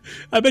good.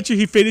 I bet you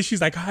he finished,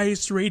 he's like,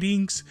 highest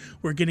ratings,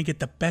 we're going to get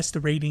the best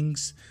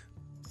ratings.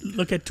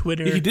 Look at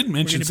Twitter. Yeah, he did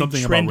mention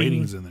something about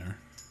ratings in there.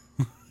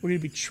 We're going to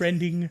be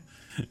trending.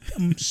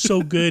 I'm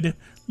so good.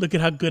 Look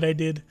at how good I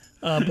did.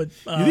 But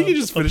you think he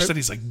just finished that?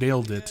 He's like,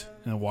 nailed it,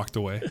 and walked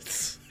away.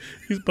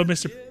 But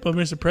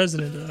Mr.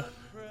 President,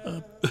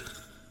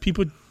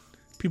 people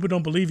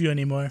don't believe you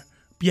anymore.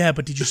 Yeah,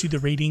 but did you see the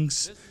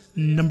ratings?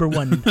 Number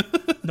one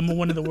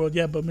in the world.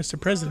 Yeah, but Mr.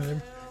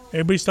 President,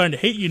 everybody's starting to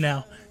hate you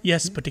now.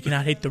 Yes, but they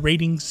cannot hate the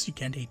ratings. You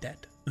can't hate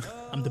that.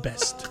 I'm the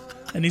best.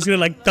 And he's gonna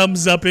like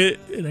thumbs up it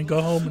and then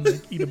go home and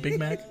like eat a Big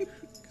Mac.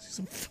 He's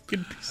a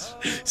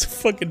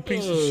fucking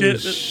piece of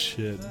shit.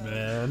 Shit,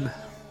 man.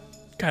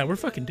 God, we're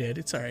fucking dead.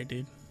 It's all right,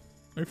 dude.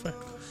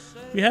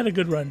 We had a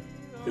good run.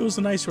 It was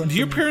a nice run. Do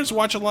your parents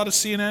watch a lot of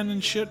CNN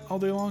and shit all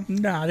day long?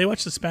 Nah, they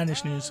watch the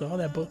Spanish news, so all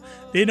that.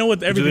 They know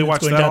what everything. Do they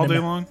watch going that down all day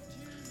long?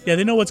 Yeah,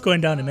 they know what's going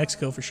down in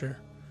Mexico for sure.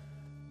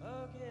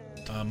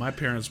 My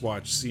parents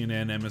watch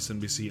CNN,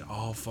 MSNBC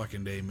all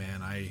fucking day,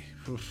 man. I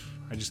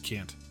just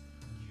can't.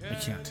 I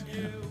can't.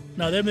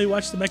 No, they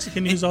watch the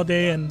Mexican news all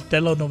day and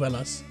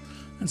telenovelas.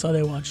 That's all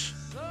they watch.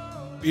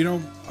 You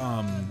know,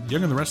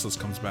 Young and the Restless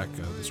comes back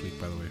this week,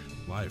 by the way,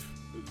 live.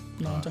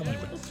 No, I'm talking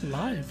about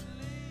live.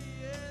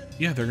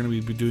 Yeah, they're going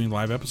to be doing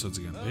live episodes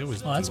again. They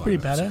always. Oh, that's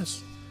pretty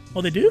badass.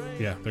 Oh, they do?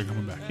 Yeah, they're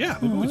coming back. Yeah,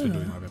 they've always been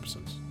doing live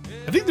episodes.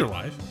 I think they're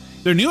live.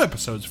 They're new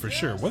episodes for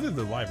sure. Whether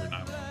they're live or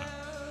not, I don't know.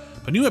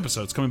 But new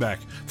episodes coming back.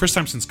 First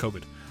time since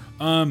COVID.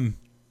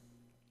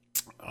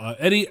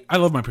 Eddie, I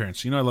love my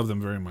parents. You know I love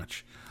them very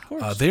much.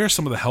 They are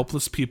some of the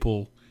helpless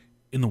people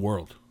in the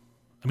world.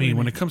 I mean,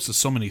 when it comes to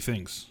so many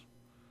things.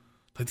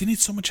 Like, they need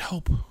so much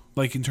help.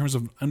 Like, in terms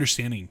of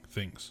understanding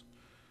things.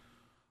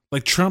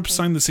 Like, Trump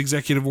signed this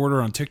executive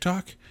order on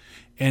TikTok,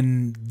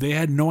 and they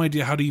had no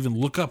idea how to even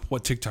look up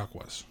what TikTok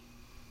was.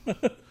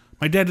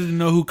 My dad didn't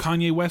know who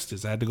Kanye West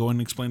is. I had to go in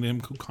and explain to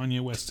him who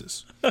Kanye West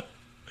is.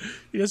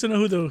 He doesn't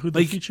know who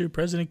the future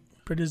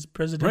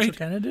presidential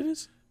candidate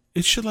is?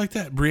 It's shit like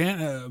that.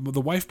 Brianna,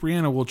 the wife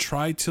Brianna, will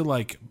try to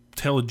like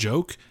tell a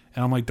joke,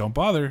 and I'm like, don't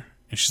bother.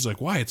 And she's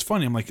like, why? It's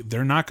funny. I'm like,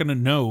 they're not going to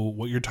know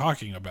what you're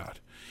talking about.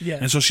 Yeah.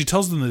 And so she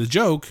tells them the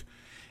joke,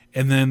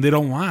 and then they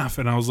don't laugh.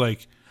 And I was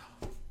like,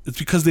 it's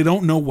because they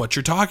don't know what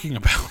you're talking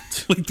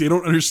about. Like, they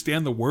don't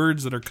understand the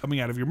words that are coming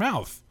out of your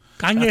mouth.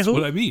 Kanye That's who?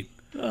 what I mean.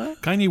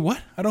 Kanye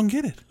what? I don't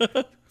get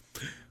it.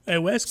 Hey,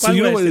 West. So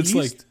you know what it's East?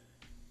 like?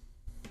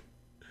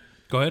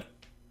 Go ahead.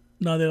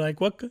 No, they're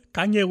like, what?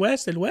 Kanye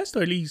West? El West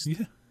or El East?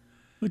 Yeah.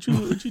 What you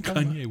talking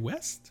Kanye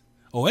West?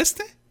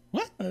 Oeste?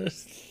 What?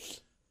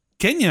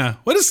 Kenya?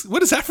 What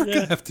does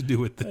Africa have to do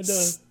with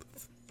this?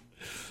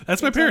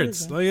 That's my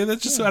parents. Like,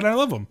 that's just and I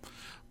love them.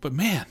 But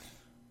man,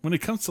 when it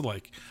comes to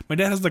like, my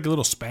dad has like a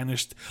little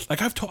Spanish.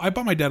 Like I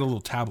bought my dad a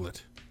little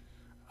tablet.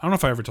 I don't know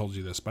if I ever told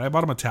you this, but I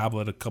bought him a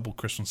tablet a couple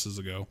Christmases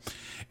ago,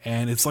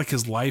 and it's like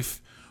his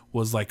life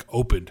was like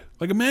opened.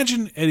 Like,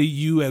 imagine, Eddie,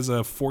 you as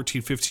a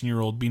 14,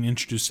 15-year-old being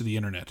introduced to the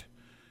internet.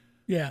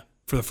 Yeah.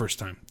 For the first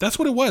time. That's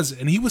what it was.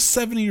 And he was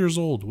 70 years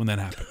old when that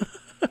happened.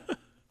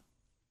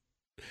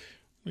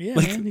 Yeah,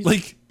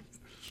 like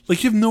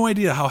you have no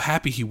idea how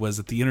happy he was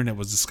that the internet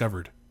was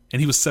discovered. And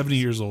he was 70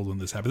 years old when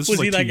this happened.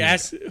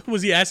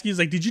 Was he asking, he's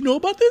like, did you know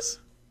about this?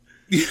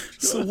 Yeah.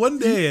 So one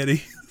day,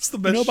 Eddie, it's the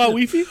best. You know about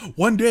shit. Wi-Fi?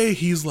 One day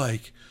he's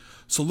like,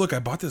 so look, I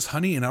bought this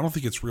honey and I don't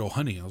think it's real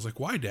honey. I was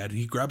like, why, Dad? And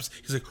he's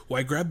like, well,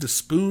 I grabbed a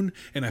spoon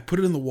and I put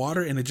it in the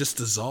water and it just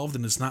dissolved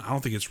and I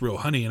don't think it's real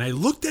honey. And I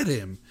looked at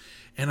him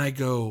and I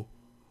go,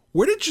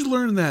 where did you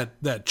learn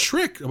that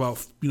trick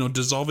about,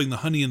 dissolving the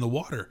honey in the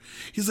water?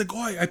 He's like, oh,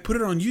 I put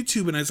it on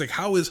YouTube. And I was like,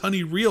 how is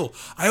honey real?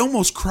 I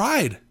almost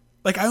cried.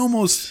 Like, I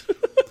almost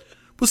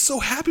was so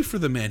happy for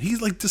the man.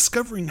 He's like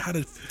discovering how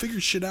to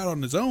figure shit out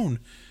on his own.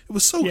 It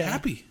was so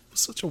happy. It was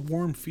such a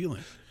warm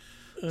feeling.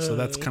 So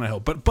that's kind of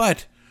help.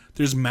 But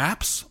there's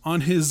maps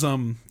on his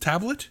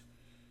tablet.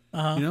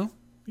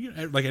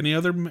 Like any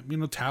other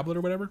tablet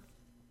or whatever.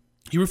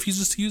 He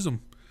refuses to use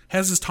them.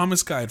 Has his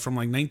Thomas guide from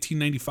like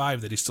 1995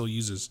 that he still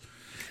uses.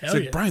 He's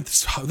like, Brian,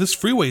 this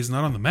freeway is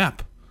not on the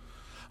map.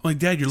 I'm like,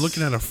 Dad, you're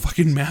looking at a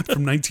fucking map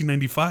from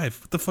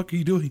 1995. What the fuck are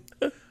you doing?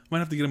 Might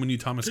have to get him a new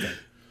Thomas guide.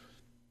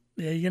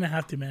 Yeah, you're gonna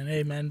have to, man.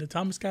 Hey, man, the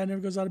Thomas guide never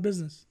goes out of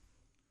business.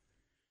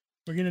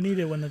 We're gonna need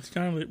it when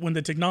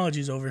the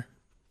technology's over.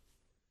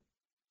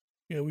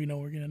 Yeah, we know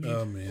we're gonna need.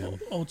 Oh man,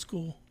 old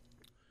school.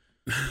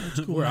 I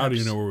don't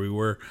even know where we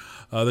were.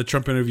 The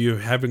Trump interview.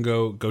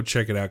 Go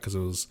check it out because it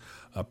was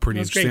pretty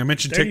interesting. Great. I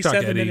mentioned TikTok,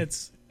 Eddie.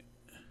 Minutes.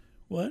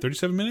 What?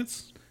 37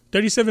 minutes?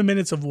 37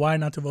 minutes of why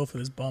not to vote for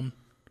this bum.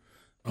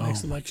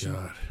 Next election.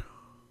 God.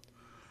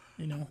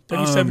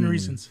 37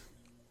 reasons.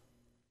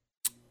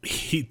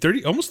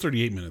 Almost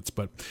 38 minutes,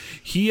 but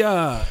he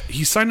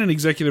signed an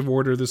executive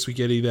order this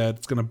week, Eddie,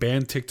 that's going to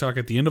ban TikTok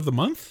at the end of the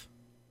month.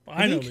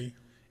 Finally.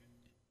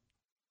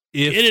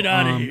 Get it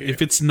out of here.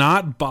 If it's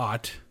not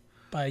bought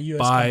by a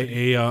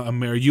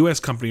U.S.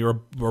 company or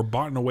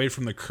bought away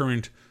from the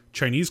current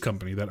Chinese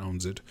company that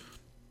owns it.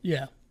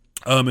 Yeah.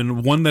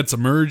 And one that's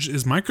emerged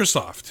is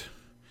Microsoft.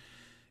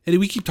 Eddie,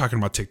 we keep talking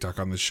about TikTok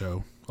on this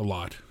show a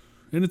lot.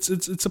 And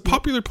it's a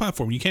popular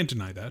platform. You can't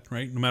deny that,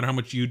 right? No matter how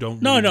much you don't.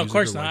 No, of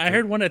course not. I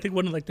heard one. I think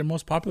one of their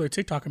most popular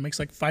TikToker makes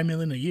like $5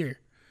 million a year.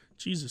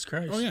 Jesus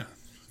Christ. Oh yeah,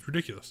 it's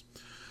ridiculous.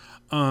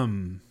 I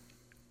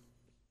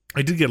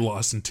did get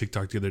lost in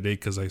TikTok the other day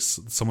because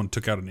someone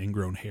took out an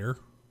ingrown hair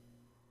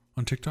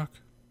on TikTok.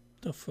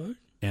 The fuck?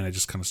 And I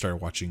just kind of started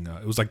watching.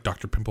 It was like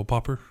Dr. Pimple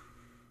Popper.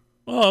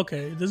 Oh,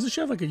 okay. Does she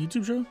have like a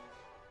YouTube show?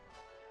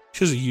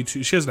 She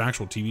has an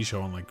actual TV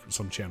show on like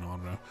some channel. I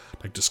don't know,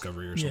 like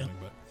Discovery or something.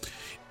 Yeah. But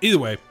either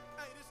way,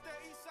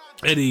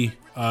 Eddie,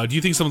 do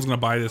you think someone's going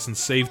to buy this and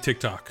save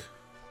TikTok?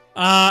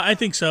 I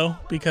think so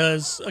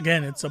because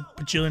again, it's a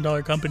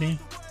bajillion-dollar company.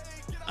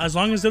 As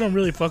long as they don't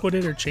really fuck with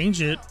it or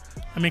change it,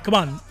 I mean, come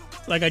on.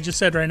 Like I just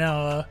said right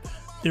now,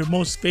 their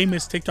most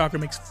famous TikToker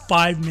makes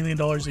 $5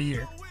 million a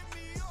year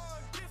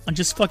on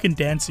just fucking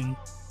dancing.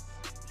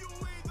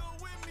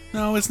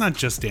 No, it's not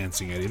just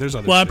dancing, Eddie. There's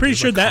other. Well, I'm pretty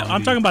sure that comedy.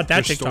 I'm talking about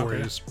that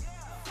TikToker. Stories.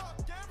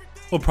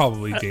 Well,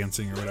 probably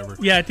dancing or whatever.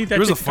 Yeah, I think that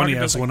there was a funny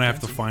ass one. I have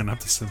to find. I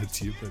have to send it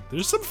to you, but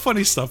there's some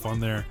funny stuff on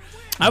there.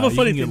 I have a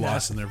funny thing get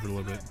lost in there for a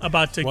little bit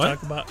about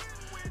TikTok. What?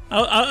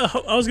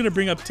 I was gonna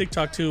bring up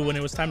TikTok too when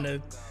it was time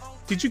to.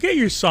 Did you get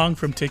your song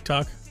from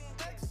TikTok?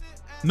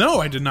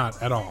 No, I did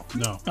not at all.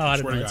 No. Oh, I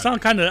don't know. It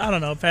sounds kind of, I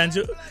don't know, fans.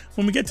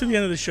 When we get to the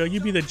end of the show,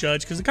 you be the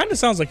judge because it kind of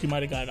sounds like you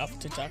might have got it off of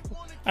TikTok.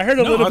 I heard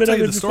a little bit of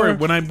it story.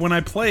 When I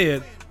play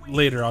it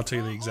later, I'll tell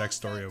you the exact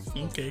story of.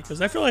 Okay,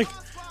 because I feel like,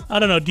 I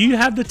don't know. Do you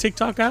have the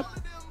TikTok app?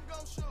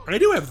 I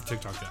do have the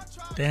TikTok app.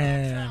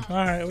 Damn. All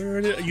right,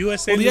 we're already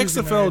USA. Well, the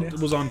XFL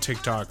was on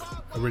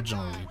TikTok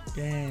originally.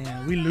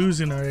 Damn, we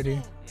losing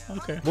already.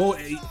 Okay. Well,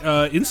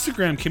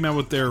 Instagram came out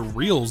with their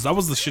Reels. That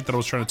was the shit that I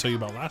was trying to tell you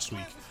about last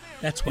week.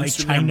 That's why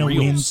Instagram China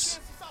Reels. Wins.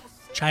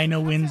 China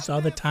wins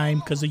all the time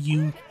because of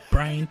you,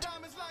 Bryant.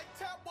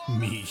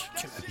 Me.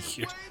 Get out of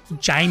here.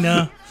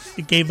 China.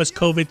 It gave us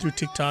COVID through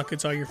TikTok.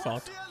 It's all your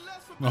fault.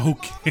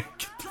 Okay.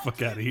 Get the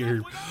fuck out of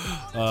here.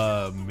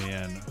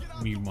 Man.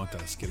 Me want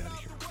us. Get out of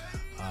here.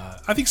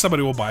 I think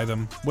somebody will buy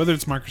them, whether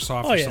it's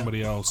Microsoft or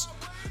somebody else.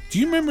 Do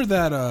you remember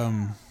that?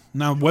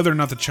 Now, whether or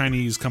not the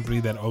Chinese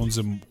company that owns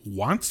them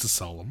wants to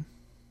sell them.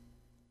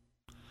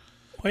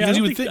 Because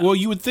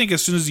you would think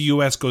as soon as the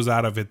U.S. goes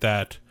out of it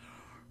that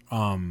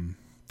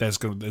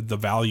the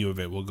value of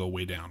it will go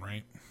way down,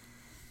 right?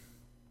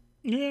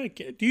 Yeah.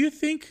 Do you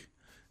think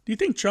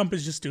Trump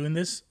is just doing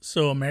this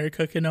so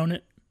America can own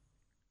it?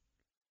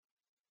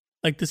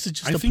 Like this is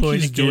just I think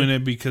he's doing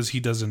it because he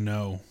doesn't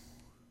know.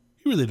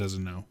 He really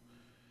doesn't know.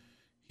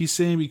 He's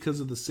saying because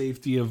of the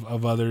safety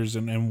of others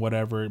and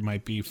whatever it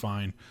might be,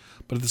 fine.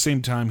 But at the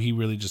same time, he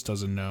really just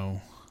doesn't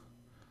know.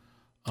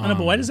 I know,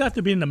 but why does it have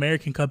to be an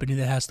American company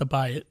that has to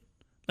buy it?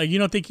 Like, you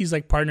don't think he's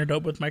like partnered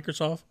up with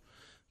Microsoft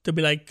to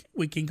be like,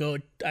 we can go,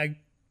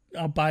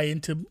 I'll buy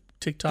into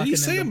TikTok. Did he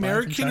say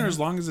American or as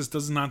long as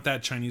it's not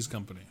that Chinese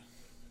company?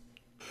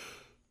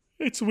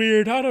 It's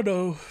weird. I don't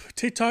know.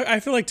 TikTok. I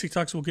feel like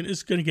TikTok's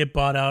it's going to get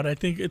bought out. I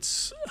think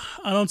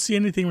I don't see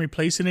anything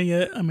replacing it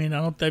yet. I mean,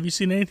 have you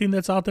seen anything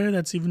that's out there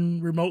that's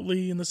even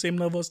remotely in the same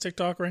level as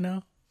TikTok right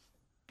now?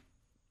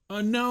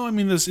 No, I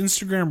mean, this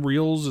Instagram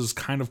Reels is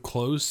kind of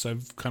close.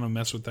 I've kind of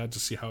messed with that to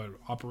see how it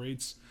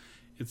operates.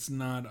 It's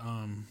not...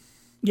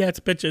 yeah,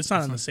 it's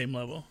not on the same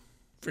level,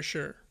 for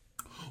sure.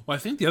 Well, I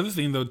think the other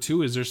thing, though,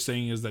 too, is they're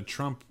saying is that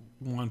Trump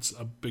wants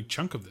a big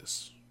chunk of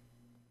this.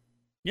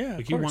 Yeah,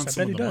 like, he wants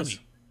some of the money.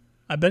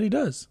 I bet he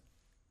does.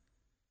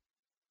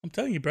 I'm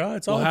telling you, bro,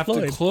 it's all employed. We'll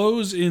have to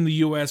close in the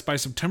U.S. by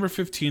September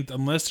 15th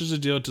unless there's a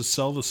deal to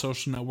sell the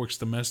social network's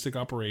domestic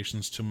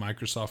operations to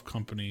Microsoft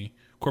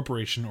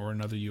Corporation or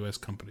another U.S.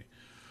 company.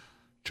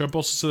 Trump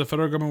also said the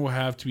federal government will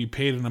have to be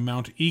paid an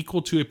amount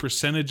equal to a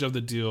percentage of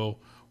the deal,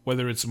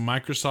 whether it's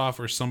Microsoft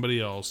or somebody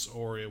else,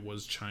 or it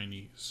was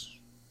Chinese.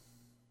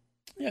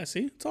 Yeah,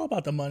 see? It's all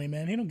about the money,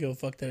 man. He don't give a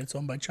fuck that it's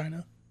owned by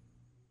China.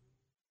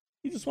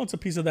 He just wants a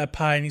piece of that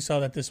pie, and he saw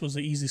that this was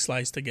an easy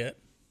slice to get.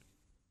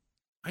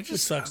 It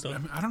sucks, though.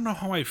 I don't know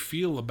how I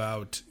feel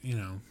about,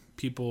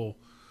 people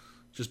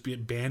just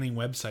banning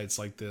websites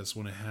like this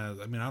when it has...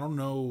 I mean, I don't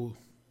know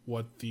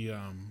what the...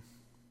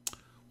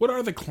 what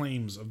are the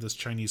claims of this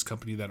Chinese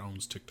company that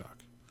owns TikTok?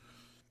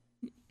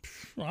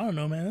 I don't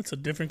know, man. That's a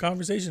different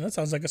conversation. That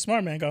sounds like a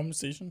smart man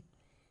conversation.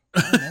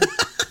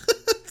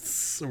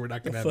 so we're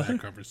not going to have that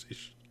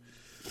conversation.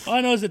 All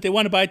I know is that they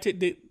want to buy.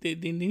 They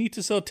need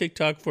to sell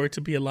TikTok for it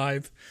to be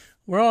alive.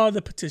 Where are all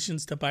the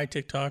petitions to buy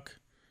TikTok?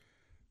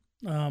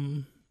 I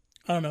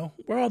don't know.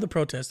 Where are all the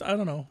protests? I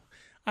don't know.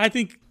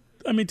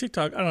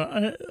 TikTok. I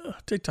don't know.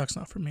 TikTok's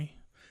not for me.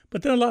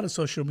 But then a lot of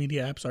social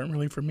media apps aren't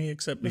really for me,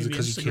 except maybe Instagram.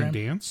 Is it because you can't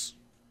dance?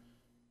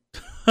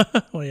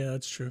 Oh yeah,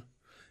 that's true.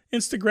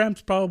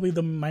 Instagram's probably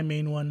my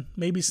main one.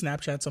 Maybe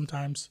Snapchat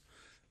sometimes,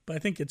 but I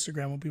think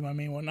Instagram will be my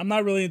main one. I'm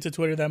not really into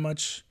Twitter that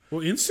much.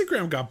 Well,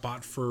 Instagram got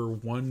bought for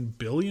 $1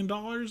 billion,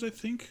 I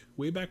think,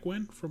 way back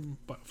when from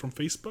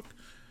Facebook.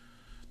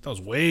 That was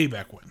way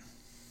back when.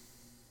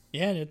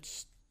 Yeah, and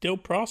it's still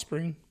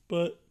prospering,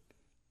 but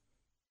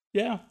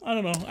yeah, I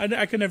don't know.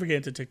 I could never get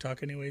into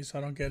TikTok anyways. I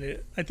don't get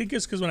it. I think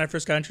it's because when I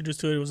first got introduced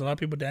to it, it was a lot of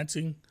people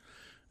dancing,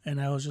 and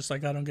I was just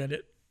like, I don't get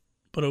it,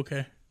 but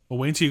okay. Well,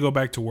 wait until you go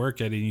back to work,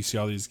 Eddie, and you see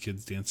all these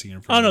kids dancing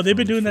in front of. Oh no, they've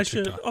been doing that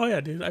TikTok. Shit. Oh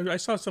yeah, dude. I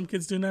saw some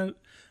kids doing that.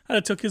 I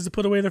had to tell kids to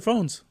put away their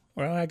phones,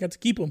 or I got to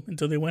keep them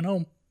until they went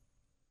home.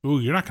 Ooh,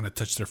 you're not going to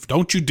touch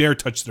don't you dare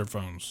touch their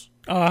phones.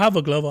 Oh, I'll have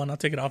a glove on. I'll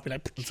take it off. Be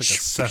like, it's like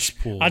a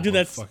cesspool. I'll do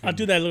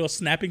that little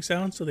snapping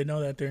sound so they know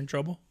that they're in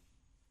trouble.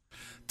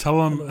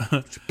 Tell them,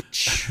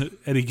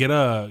 Eddie, get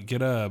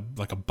a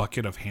like a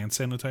bucket of hand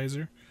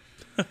sanitizer,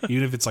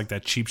 even if it's like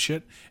that cheap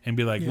shit, and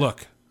be like,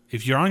 look,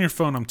 if you're on your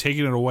phone, I'm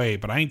taking it away,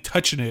 but I ain't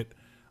touching it.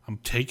 I'm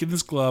taking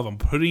this glove. I'm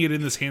putting it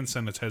in this hand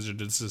sanitizer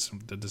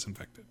to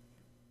disinfect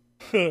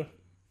it.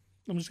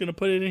 I'm just gonna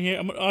put it in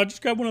here. I'll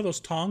just grab one of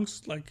those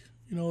tongs, like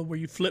where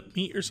you flip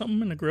meat or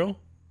something in the grill.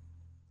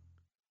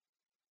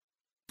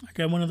 I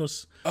got one of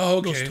those. Oh,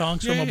 okay. Those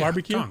tongs from a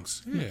barbecue.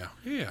 Tongs. Yeah.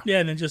 Yeah,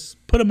 and then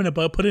just put them in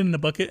put it in the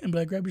bucket, and be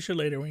like, grab your shit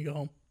later when you go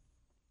home.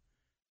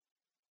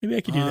 Maybe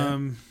I could do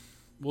that.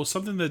 Well,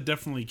 something that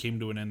definitely came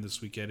to an end this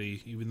week,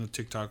 Eddie, even though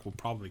TikTok will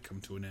probably come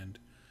to an end,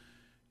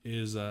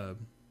 is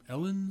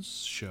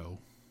Ellen's show.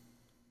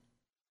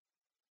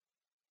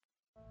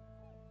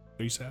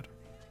 Are you sad?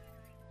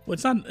 Well,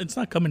 it's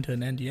not coming to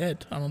an end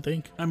yet. I don't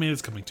think. I mean,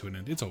 it's coming to an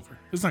end. It's over.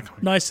 It's not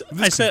coming. No,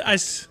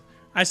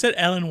 I said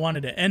Ellen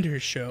wanted to end her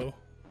show.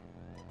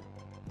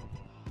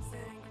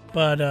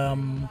 But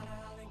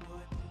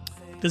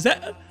does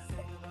that?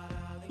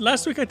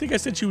 Last week I think I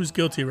said she was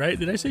guilty, right?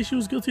 Did I say she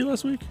was guilty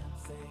last week?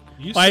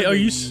 You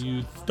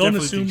don't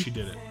assume think she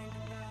did it.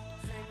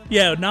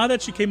 Yeah, now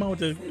that she came out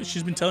with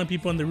she's been telling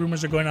people and the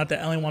rumors are going out that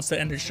Ellen wants to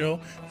end her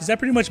show. Does that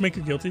pretty much make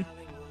her guilty?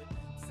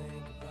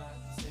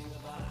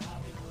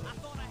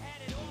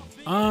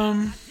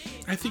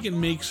 I think it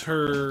makes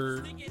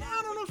her.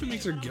 I don't know if it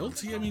makes her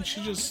guilty. I mean,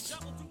 she just.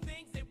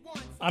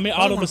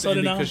 All of a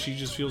sudden now because she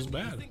just feels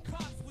bad.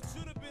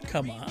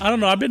 Come on, I don't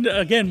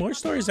know. More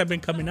stories have been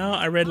coming out.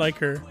 I read like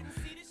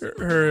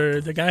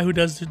the guy who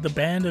does the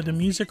band or the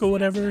music or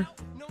whatever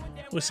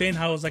was saying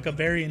how it was like a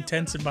very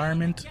intense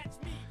environment.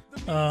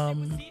 I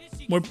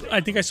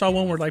think I saw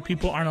one where like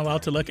people aren't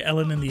allowed to look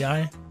Ellen in the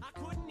eye.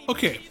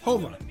 Okay,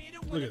 hold on.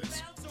 Look at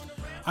this.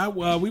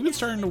 We've been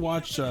starting to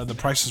watch The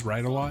Price is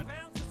Right a lot.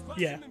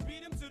 Yeah.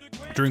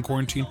 During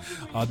quarantine,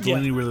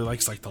 Delaney really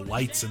likes like the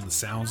lights and the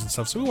sounds and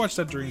stuff, so we watch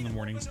that during the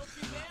mornings.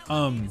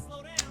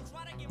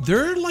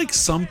 There are like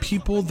some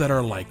people that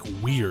are like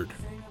weird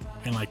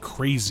and like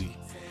crazy,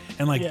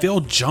 and like they'll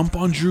jump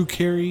on Drew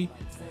Carey,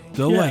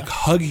 they'll like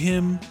hug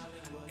him,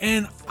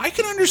 and I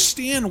can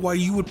understand why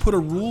you would put a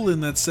rule in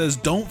that says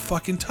don't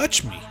fucking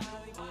touch me.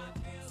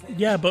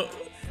 Yeah, but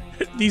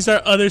these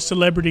are other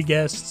celebrity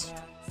guests.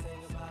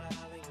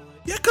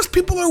 Yeah, because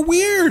people are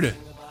weird.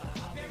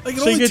 Like,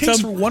 it only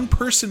takes for one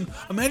person.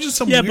 Imagine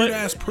some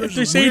weird-ass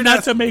person,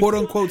 weird-ass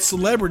quote-unquote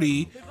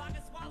celebrity.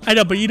 I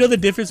know, but you know the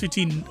difference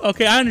between...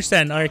 Okay, I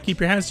understand. All right,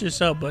 keep your hands to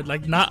yourself, but,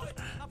 like,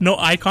 no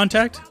eye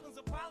contact?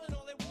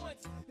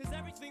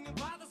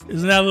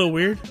 Isn't that a little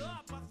weird?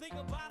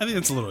 I think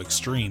that's a little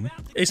extreme.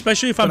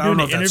 Especially if I'm doing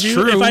an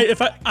interview.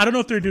 If I don't know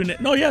if they're doing it.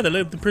 No, yeah,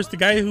 the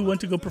guy who went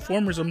to go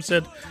perform or something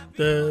said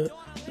the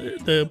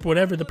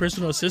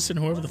personal assistant,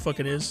 whoever the fuck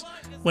it is,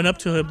 went up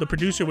to him. The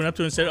producer went up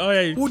to him and said, "Oh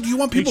yeah." Well, do you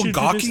want people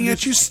gawking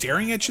at you,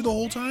 staring at you the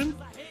whole time?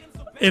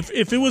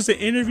 If it was the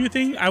interview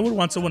thing, I would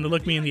want someone to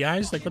look me in the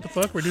eyes. Like, what the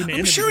fuck? We're doing an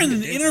interview. I'm sure in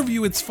an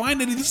interview it's fine,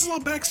 Eddie. This is all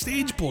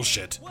backstage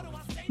bullshit.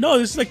 No,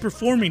 this is like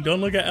performing.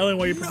 Don't look at Ellen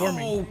while you're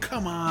performing. Oh,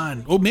 come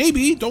on. Well,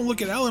 maybe. Don't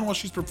look at Ellen while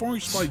she's performing.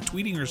 She's probably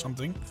tweeting or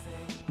something.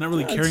 Not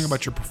really caring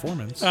about your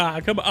performance.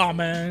 Come on. Oh,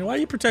 man. Why are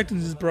you protecting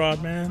this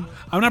broad, man?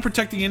 I'm not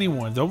protecting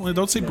anyone.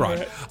 Don't say broad.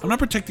 Right. I'm not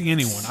protecting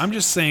anyone. I'm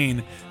just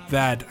saying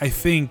that I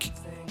think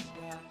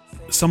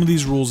some of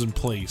these rules in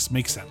place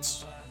make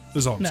sense.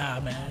 That's all I'm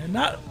saying. Man.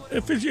 Not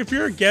if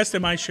you're a guest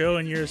at my show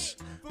and you're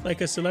like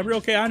a celebrity,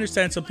 okay, I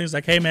understand some things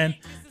like, hey, man,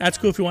 that's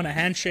cool if you want a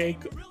handshake,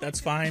 that's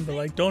fine, but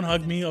like, don't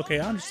hug me. Okay,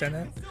 I understand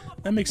that.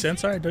 That makes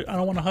sense. All right, I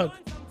don't want to hug.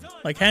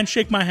 Like,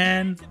 handshake my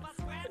hand,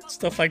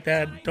 stuff like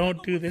that.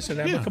 Don't do this or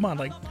that. Yeah. But come on,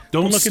 like,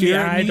 don't look in the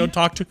eye. Don't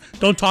talk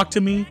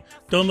to me.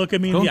 Don't look at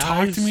me in the eyes.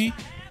 Don't talk to me.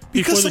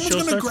 Because someone's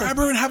going to grab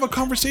her and have a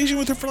conversation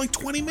with her for like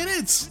 20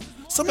 minutes.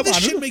 Some of this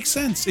shit makes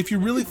sense if you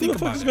really think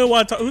about it.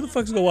 Who the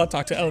fuck's going to want to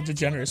talk to Ellen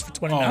DeGeneres for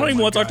 20 minutes? I don't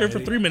even want to talk to her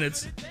for 3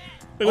 minutes.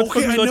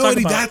 Okay, I know,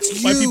 Eddie.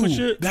 That's White people you.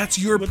 shit? That's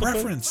your What the fuck?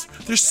 preference.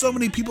 There's so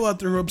many people out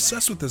there who are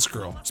obsessed with this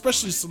girl,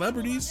 especially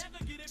celebrities.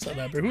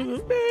 Celebrity.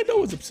 Man, no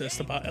one's obsessed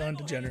about Ellen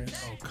DeGeneres.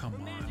 Oh, come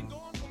on.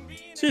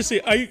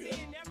 Seriously,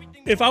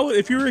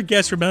 if you were a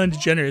guest from Ellen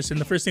DeGeneres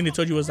and the first thing they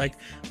told you was like,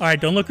 all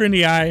right, don't look her in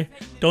the eye,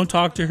 don't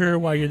talk to her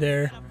while you're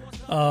there,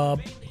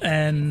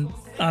 and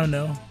I don't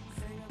know,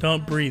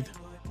 don't breathe.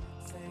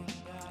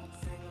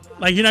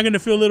 Like, you're not gonna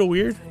feel a little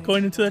weird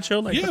going into that show?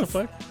 Like, Yeah, what the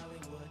fuck?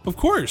 Of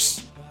course.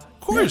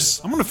 Of course.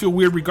 Yeah. I'm going to feel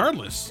weird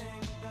regardless.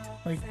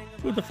 Like,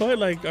 what the fuck?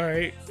 Like, all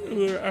right,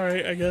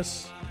 I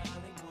guess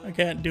I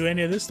can't do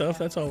any of this stuff.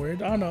 That's all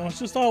weird. I don't know. It's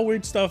just all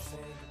weird stuff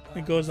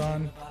that goes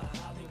on.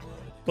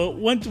 But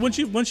once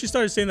she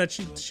started saying that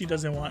she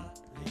doesn't want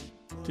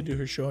to do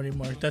her show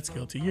anymore, that's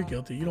guilty. You're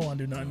guilty. You don't want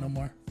to do nothing no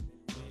more.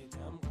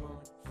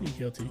 You're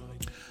guilty.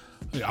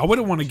 I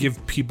wouldn't want to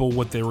give people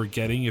what they were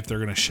getting if they're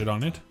going to shit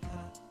on it.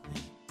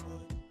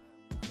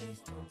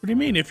 What do you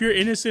mean? If you're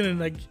innocent and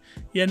like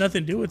you had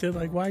nothing to do with it,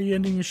 like why are you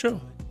ending your show?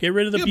 Get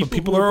rid of the people. But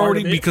people who are part already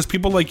of it. because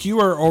people like you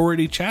are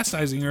already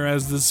chastising her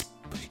as this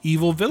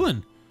evil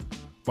villain.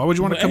 Why would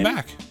you want to come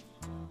back?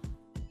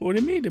 What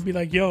do you mean? To be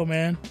like, yo,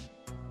 man.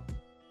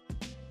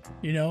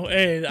 You know,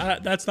 hey,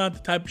 that's not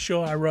the type of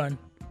show I run.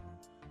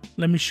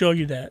 Let me show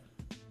you that.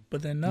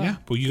 But then no. Yeah,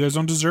 but you guys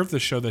don't deserve the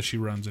show that she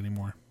runs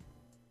anymore.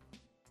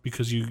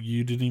 Because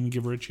you didn't even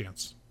give her a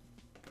chance.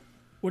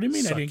 What do you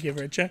mean Suck I didn't give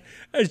her a chance?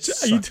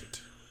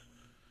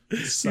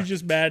 You're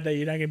just mad that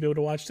you're not going to be able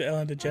to watch the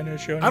Ellen DeGeneres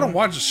show anymore? I don't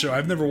watch the show.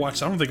 I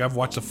don't think I've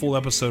watched a full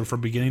episode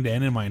from beginning to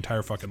end in my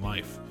entire fucking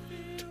life.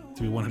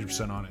 To be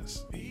 100%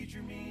 honest.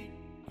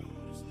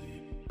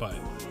 But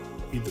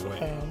either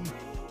way.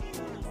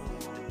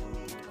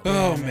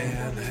 Oh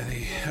man,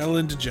 Eddie.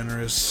 Ellen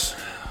DeGeneres.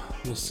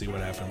 We'll see what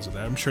happens with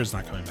that. I'm sure it's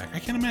not coming back. I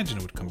can't imagine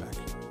it would come back.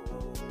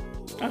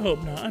 I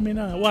hope not. I mean,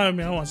 I don't want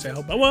to say I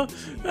hope not. Well,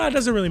 no, it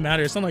doesn't really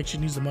matter. It's not like she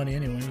needs the money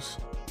anyways.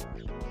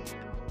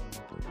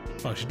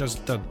 Well, she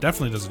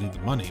definitely doesn't need the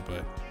money,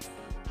 but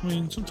I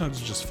mean, sometimes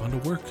it's just fun to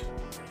work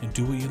and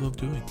do what you love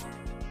doing.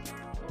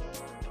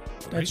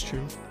 That's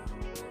true.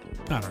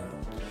 I don't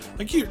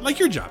know. Like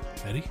your job,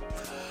 Eddie.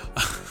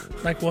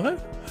 Like what?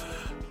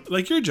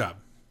 Like your job.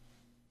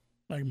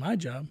 Like my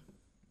job.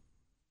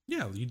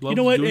 Yeah, you love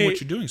doing what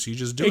you're doing, so you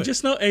just do it.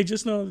 Just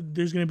know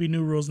there's gonna be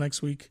new rules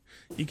next week.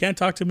 You can't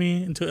talk to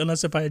me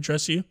unless if I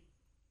address you.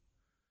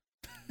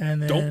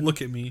 And then, don't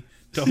look at me.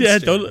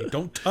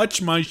 Don't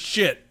touch my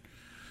shit.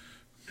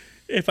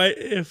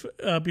 If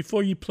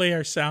before you play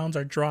our sounds,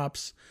 our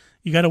drops,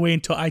 you gotta wait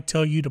until I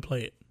tell you to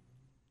play it.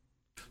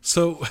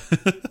 So,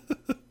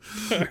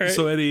 right.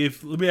 So Eddie,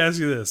 let me ask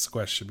you this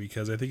question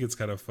because I think it's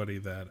kind of funny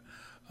that.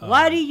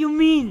 What do you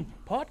mean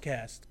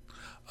podcast?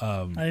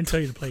 I didn't tell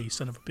you to play, you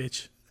son of a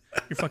bitch.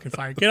 You're fucking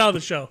fired. Get out of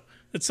the show.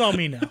 It's all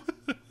me now.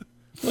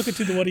 Look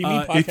into the What Do You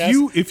Mean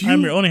podcast. If you,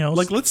 I'm your only host.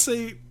 Like, let's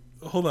say,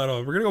 hold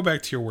on. We're gonna go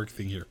back to your work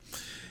thing here.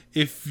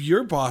 If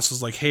your boss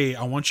was like, "Hey,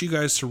 I want you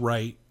guys to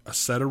write a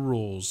set of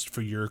rules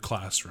for your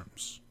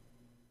classrooms,"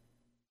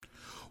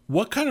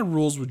 what kind of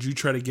rules would you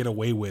try to get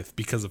away with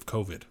because of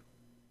COVID?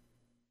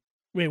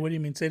 Wait, what do you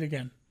mean? Say it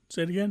again.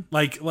 Say it again.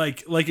 Like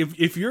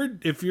if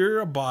your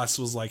a boss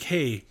was like,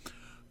 "Hey,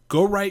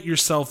 go write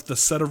yourself the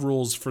set of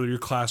rules for your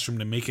classroom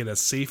to make it a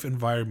safe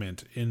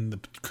environment in the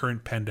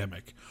current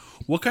pandemic,"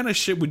 what kind of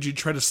shit would you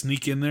try to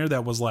sneak in there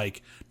that was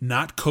like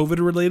not COVID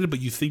related,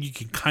 but you think you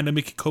can kind of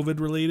make it COVID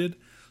related,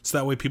 so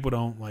that way people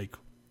don't like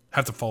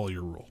have to follow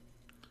your rule?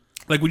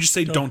 Like, would you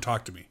say, "Don't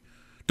talk to me,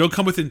 don't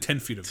come within 10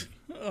 feet of me"?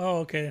 Oh,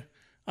 okay.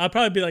 I'd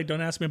probably be like,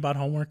 "Don't ask me about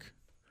homework."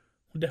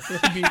 Would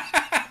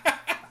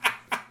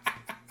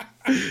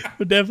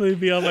definitely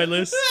be on my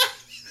list.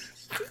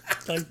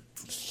 Like,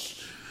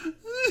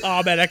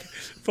 oh man, I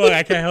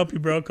can't help you,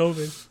 bro.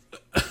 COVID.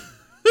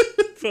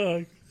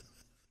 Fuck.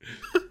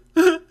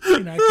 I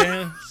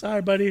can't.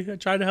 Sorry, buddy. I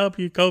tried to help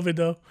you. COVID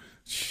though.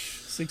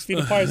 6 feet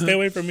apart. Stay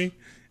away from me.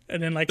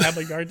 And then like have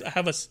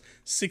a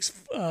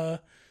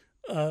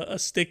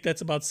stick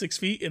that's about 6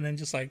 feet, and then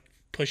just like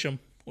push them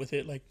with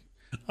it. Like,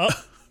 oh,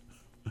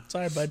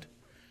 sorry, bud.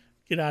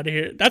 Get out of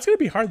here. That's gonna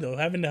be hard though,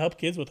 having to help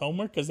kids with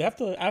homework because they have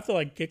to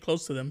like get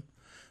close to them.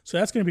 So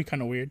that's gonna be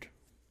kind of weird.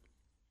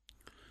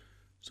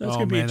 So that's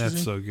gonna be interesting.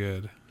 That's so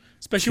good.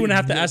 Especially when I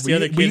have to ask the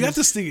other kids. But you have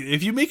to stick.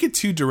 If you make it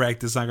too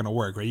direct, it's not gonna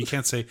work, right? You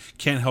can't say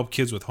can't help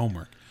kids with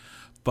homework,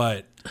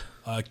 but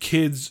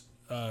kids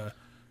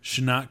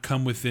should not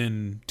come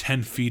within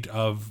 10 feet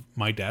of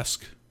my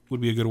desk.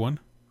 Would be a good one.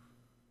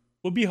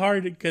 Would be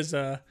hard because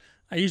I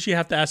usually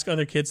have to ask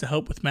other kids to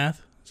help with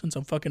math since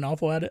I'm fucking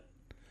awful at it.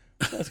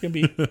 That's gonna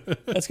be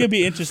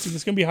interesting.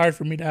 It's gonna be hard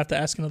for me to have to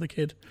ask another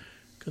kid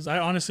because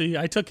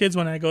I took kids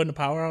when I go into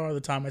power hour all the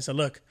time. I said,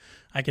 look,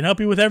 I can help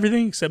you with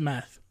everything except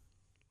math.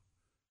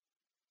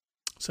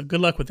 So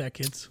good luck with that,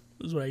 kids.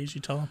 This is what I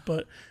usually tell them.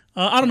 But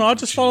I don't know. I'll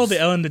just follow the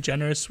Ellen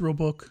DeGeneres rule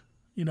book.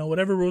 You know,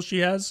 whatever rules she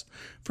has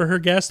for her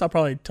guest, I'll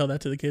probably tell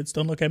that to the kids.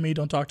 Don't look at me.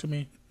 Don't talk to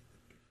me.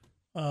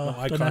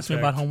 Don't ask me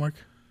about homework.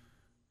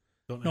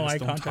 Don't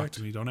talk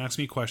to me. Don't ask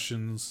me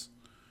questions.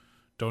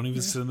 Don't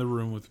even sit in the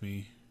room with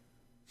me.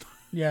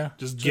 Yeah.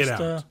 Just get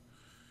out.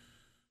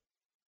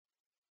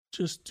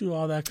 Just do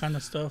all that kind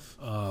of stuff.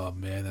 Oh,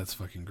 man, that's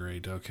fucking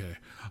great. Okay.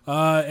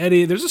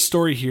 Eddie, there's a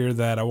story here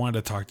that I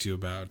wanted to talk to you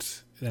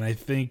about, and I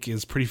think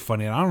is pretty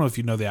funny. And I don't know if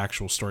you know the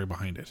actual story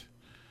behind it.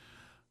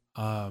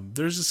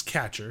 There's this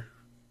catcher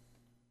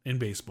in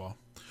baseball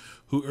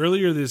who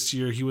earlier this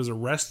year, he was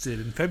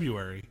arrested in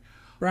February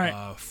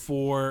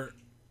for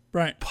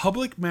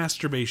public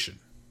masturbation.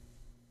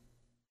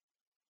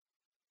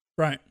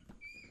 Right.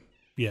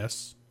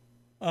 Yes.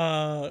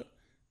 We're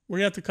going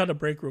to have to cut a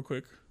break real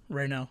quick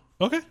right now.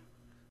 Okay.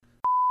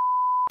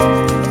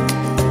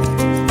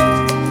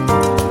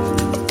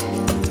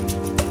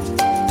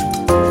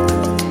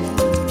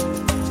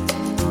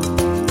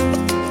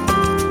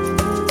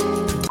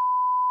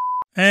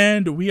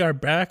 And we are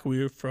back.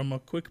 We're from a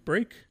quick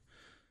break.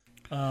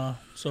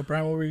 So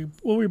Brian, what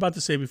were we about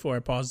to say before I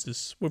paused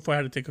this? Before I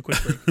had to take a quick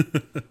break?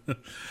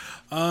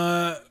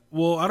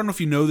 Well, I don't know if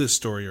you know this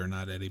story or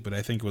not, Eddie, but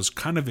I think it was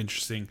kind of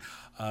interesting.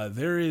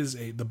 There is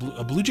a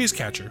Blue Jays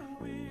catcher.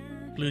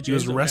 He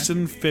was arrested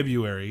in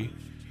February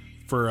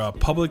for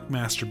public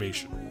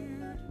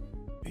masturbation.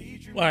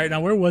 All right,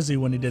 now where was he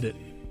when he did it?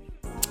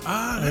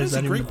 That is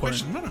a great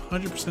question. I'm not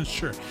 100%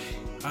 sure.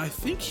 I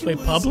think he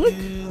was public?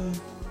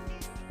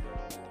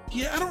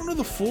 Yeah, I don't know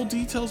the full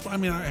details, but I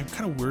mean, I'm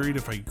kind of worried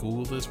if I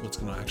Google this, what's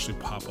going to actually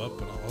pop up,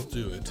 but I'll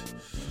do it.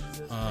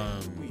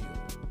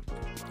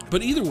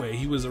 But either way,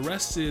 he was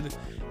arrested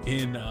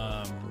he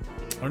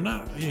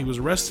was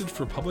arrested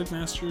for public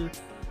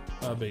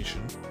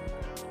masturbation.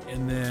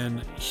 And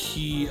then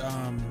he,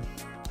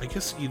 I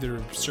guess, either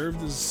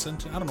served his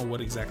sentence. I don't know what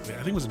exactly. I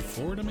think it was in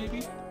Florida,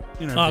 maybe.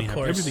 You know,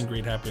 everything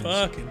great happens.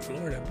 Fucking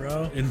Florida,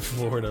 bro. In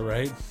Florida,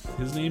 right?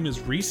 His name is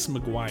Reese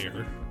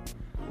McGuire.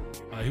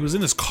 He was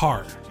in his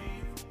car.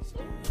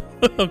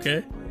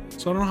 Okay.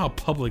 So I don't know how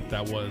public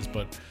that was,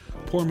 but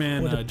poor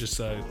man just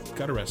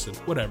got arrested.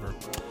 Whatever.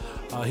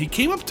 He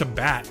came up to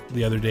bat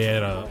the other day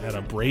at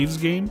a Braves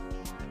game.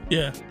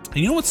 Yeah. And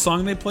you know what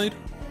song they played?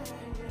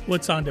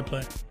 What song they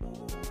play?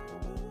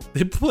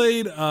 They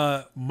played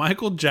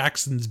Michael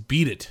Jackson's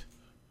 "Beat It."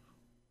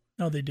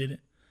 No, they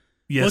didn't.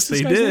 Yes,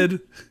 they did.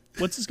 Name?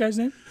 What's this guy's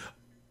name?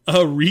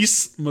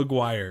 Reese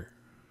McGuire.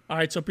 All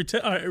right, so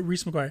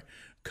Reese McGuire.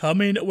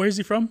 Where is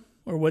he from?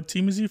 Or what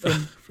team is he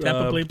from?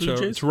 Tampa Bay Blue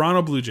Jays?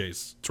 Toronto Blue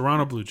Jays.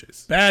 Toronto Blue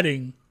Jays.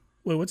 Batting.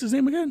 Wait, what's his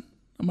name again?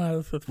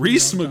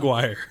 Reese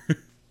McGuire.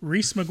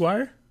 Reese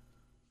McGuire?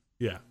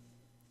 Yeah.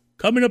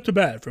 Coming up to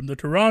bat from the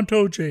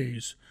Toronto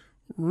Jays,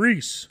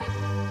 Reese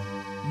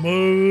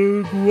McGuire.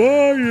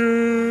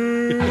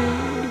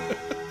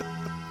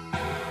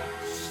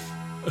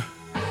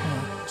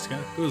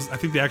 I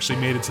think they actually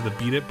made it to the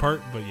 "Beat It"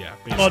 part, but yeah.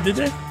 Basically. Oh, did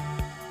they?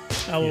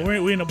 Well,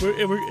 yeah.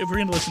 If we're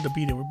gonna listen to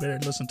 "Beat It," we better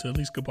listen to at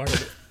least a good part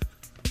of it.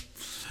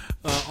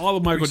 All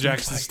of Michael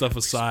Jackson stuff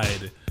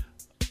aside,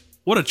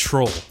 what a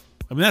troll!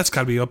 I mean, that's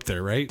got to be up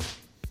there, right?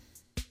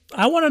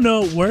 I want to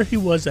know where he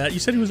was at. You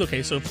said he was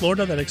okay, so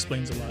Florida, that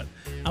explains a lot.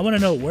 I want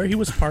to know where he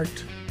was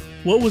parked.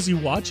 What was he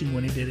watching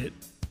when he did it?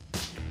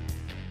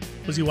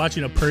 Was he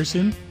watching a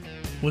person?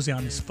 Was he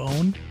on his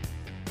phone?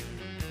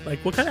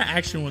 Like, what kind of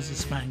action was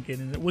this man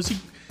getting? Was he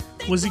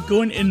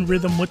going in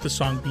rhythm with the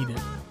song "Beat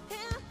It"?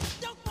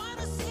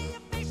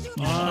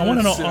 I want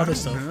to know all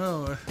this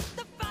stuff.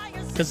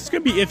 Because it's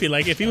going to be iffy.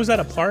 Like, if he was at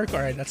a park,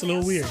 all right, that's a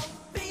little weird.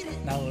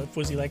 Now,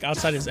 was he, like,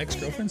 outside his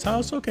ex-girlfriend's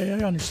house? Okay,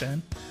 I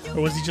understand. Or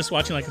was he just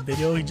watching, like, a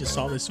video? He just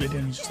saw this video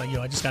and he's just like,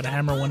 yo, I just got to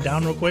hammer one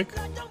down real quick.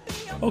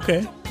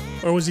 Okay.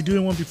 Or was he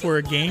doing one before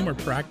a game or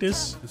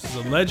practice? This is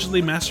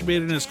allegedly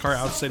masturbated in his car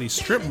outside a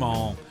strip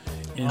mall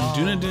in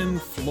Dunedin,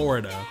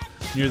 Florida,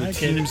 near the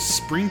team's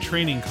spring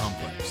training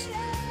complex.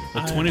 The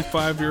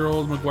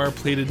 25-year-old McGuire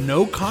pleaded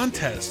no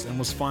contest and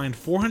was fined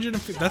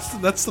 $450.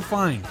 That's the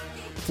fine.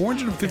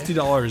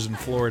 $450 in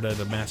Florida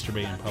to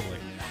masturbate in public,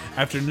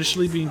 after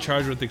initially being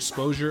charged with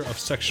exposure of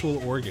sexual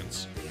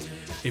organs.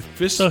 A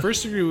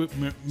first-degree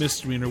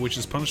misdemeanor, which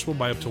is punishable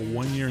by up to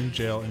 1 year in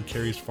jail and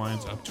carries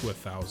fines up to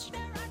 $1,000.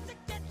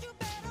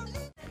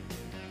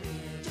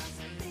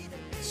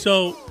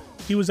 So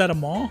he was at a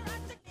mall?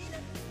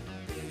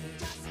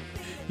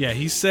 Yeah,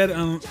 he said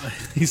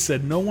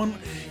no one.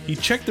 He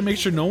checked to make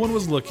sure no one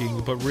was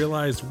looking, but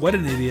realized what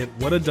an idiot,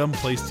 what a dumb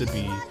place to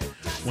be,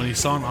 when he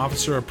saw an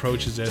officer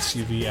approach his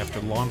SUV after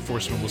law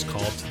enforcement was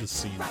called to the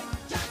scene.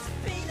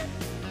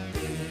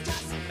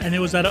 And it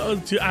was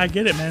I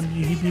get it, man.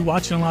 He'd be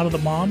watching a lot of the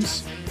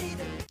moms.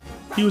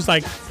 He was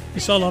like, he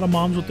saw a lot of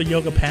moms with the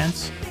yoga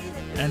pants,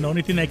 and the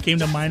only thing that came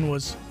to mind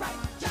was,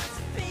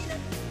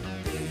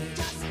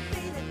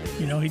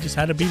 he just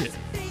had to beat it.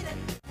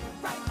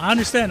 I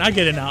understand. I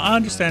get it now. I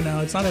understand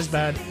now. It's not as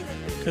bad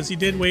because he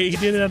did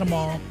it at a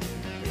mall.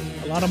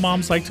 A lot of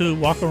moms like to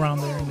walk around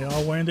there, and they're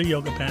all wearing their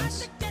yoga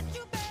pants.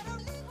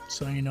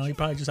 So he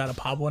probably just had to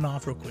pop one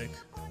off real quick.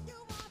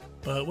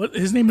 But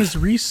his name is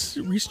Reese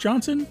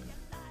Johnson.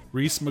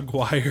 Reese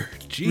McGuire.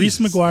 Jeez. Reese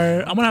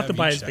McGuire. I'm gonna have to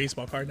buy his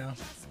baseball card now.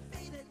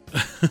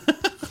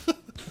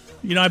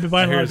 You know, I've been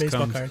buying a lot of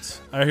baseball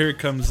cards. I hear it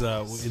comes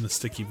in the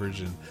sticky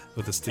version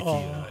with a sticky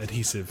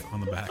adhesive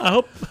on the back. I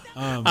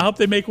hope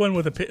they make one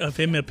with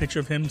a picture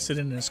of him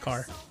sitting in his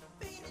car.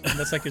 And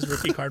that's like his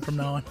rookie card from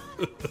now on.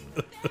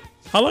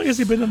 How long has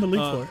he been in the league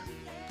for?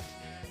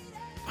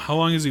 How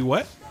long is he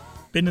what?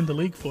 Been in the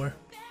league for?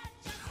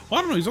 Well,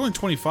 I don't know. He's only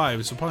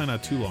 25, so probably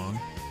not too long.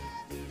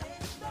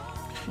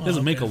 He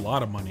doesn't make a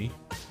lot of money.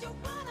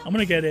 I'm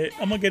gonna get it.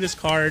 I'm gonna get his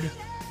card.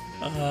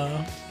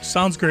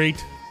 Sounds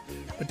great.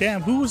 But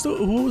damn, who was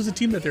the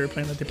team that they were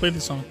playing that they played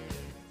this song?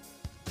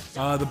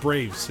 The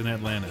Braves in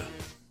Atlanta.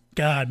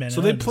 God, man.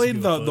 So they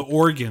played the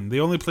organ. They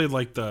only played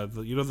like the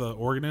the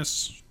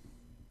organists.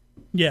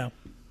 Yeah.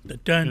 The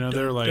dun. You know,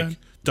 they're like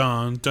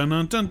dun dun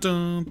dun dun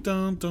dun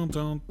dun dun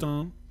dun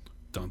dun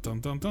dun dun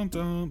dun dun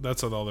dun.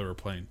 That's all they were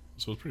playing.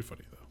 So it was pretty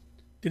funny though.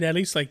 Did at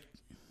least like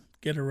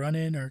get a run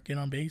in or get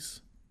on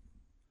base?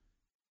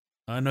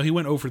 No, he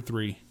went 0 for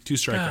 3, 2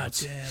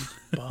 strikeouts. God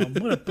damn,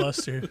 bum! What a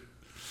buster!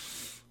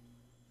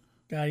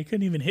 God, he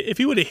couldn't even hit. If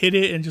he would have hit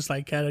it and just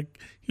like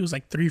he was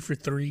like 3 for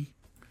 3, it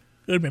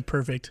would have been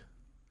perfect.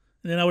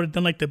 And then I would have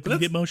done like the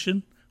beat it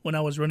motion when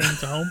I was running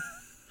into home.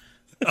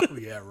 Oh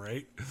yeah,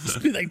 right.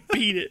 Just be like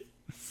beat it.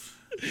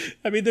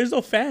 I mean, there's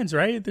no fans,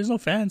 right? There's no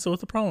fans, so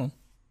what's the problem?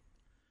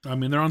 I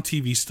mean, they're on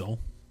TV still.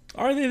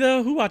 Are they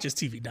though? Who watches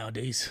TV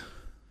nowadays?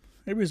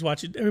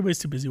 Everybody's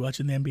too busy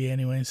watching the NBA,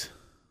 anyways.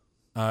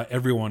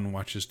 Everyone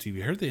watches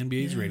TV. I heard the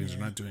NBA's ratings are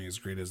not doing as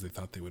great as they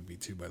thought they would be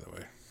too. By the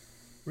way.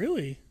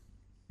 Really?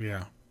 Yeah.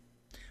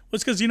 Well,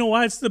 it's because you know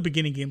why? It's the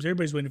beginning games.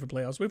 Everybody's waiting for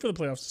playoffs. Wait for the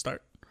playoffs to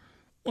start.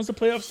 Once the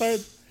playoffs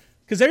start,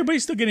 because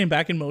everybody's still getting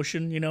back in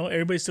motion. You know,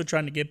 everybody's still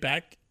trying to get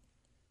back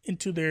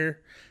into their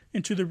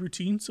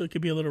routine, so it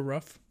could be a little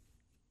rough.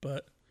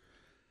 But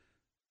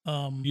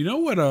you know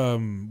what?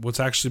 What's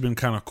actually been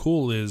kind of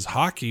cool is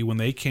hockey. When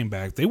they came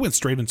back, they went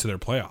straight into their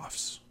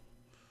playoffs.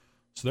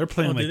 So they're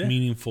playing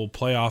meaningful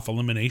playoff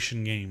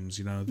elimination games.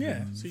 You know,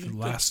 yeah.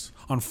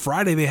 On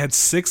Friday they had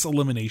 6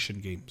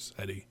 elimination games.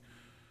 Eddie,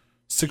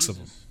 6 of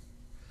them.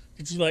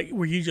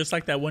 Were you just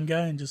like that one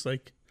guy and just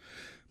like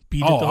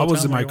beat it? Oh, I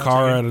was in my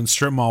car at a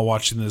strip mall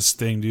watching this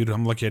thing, dude.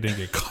 I'm lucky I didn't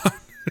get caught.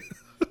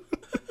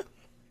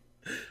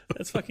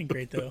 That's fucking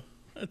great, though.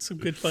 That's some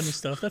good, funny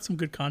stuff. That's some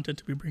good content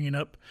to be bringing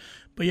up.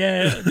 But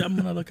yeah, I'm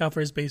going to look out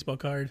for his baseball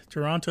card.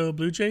 Toronto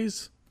Blue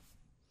Jays.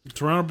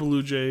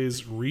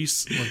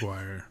 Reese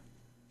McGuire.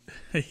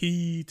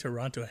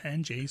 Toronto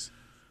Hand Jays.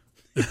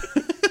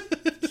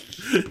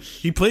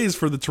 He plays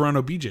for the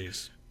Toronto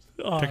BJs.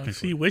 Oh,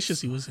 he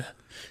wishes he was.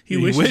 He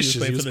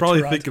wishes he was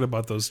probably thinking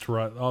about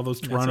all those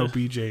Toronto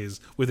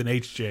BJs with an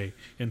HJ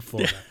in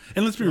Florida.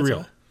 And let's be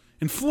real.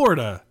 In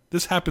Florida,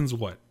 this happens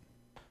what?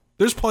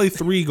 There's probably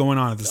 3 going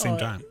on at the same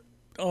time.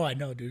 Oh, I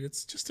know, dude.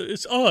 It's just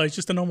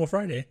a normal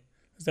Friday.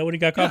 Is that what he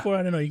got caught for?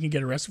 I don't know. You can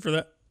get arrested for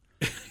that.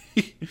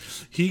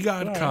 He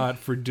got caught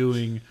for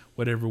doing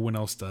what everyone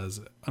else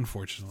does,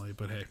 unfortunately.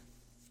 But hey.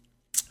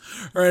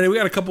 All right, we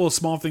got a couple of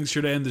small things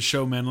here to end the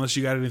show, man. Unless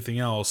you got anything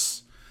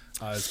else.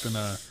 It's been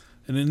an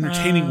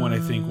entertaining one, I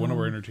think. One of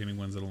our entertaining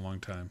ones in a long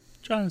time.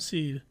 Trying to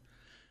see.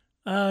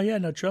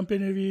 Trump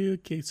interview,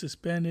 Kate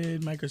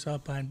suspended,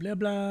 Microsoft behind blah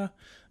blah,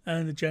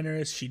 and the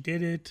generous, she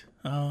did it.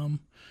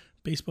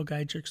 Baseball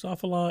guy jerks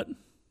off a lot.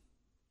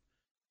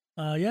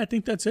 I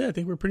think that's it. I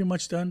think we're pretty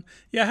much done.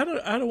 Yeah, I had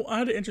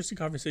an interesting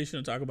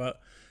conversation to talk about.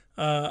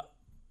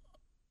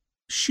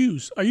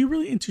 Shoes. Are you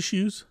really into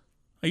shoes?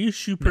 Are you a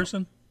shoe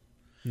person?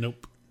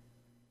 Nope.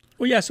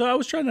 Well, yeah. So I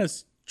was trying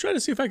to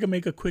see if I could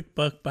make a quick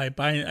buck by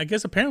buying. I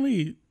guess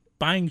apparently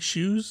buying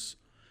shoes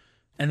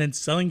and then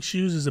selling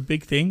shoes is a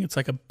big thing. It's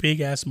like a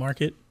big ass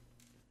market.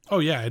 Oh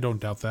yeah, I don't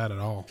doubt that at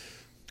all.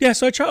 Yeah,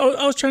 so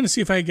I was trying to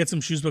see if I could get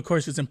some shoes, but of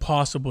course it's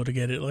impossible to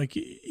get it. Like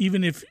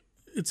even if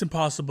it's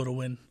impossible to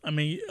win. I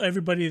mean,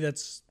 everybody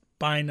that's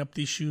buying up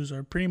these shoes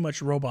are pretty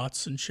much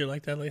robots and shit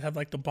like that. They have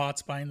like the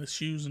bots buying the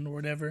shoes and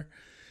whatever.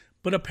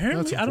 But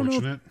apparently, I don't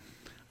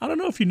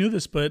know if you knew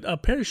this, but a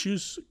pair of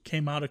shoes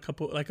came out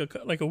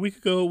a week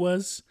ago. It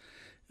was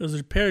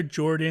a pair of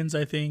Jordans,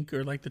 I think,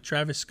 or like the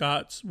Travis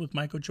Scotts with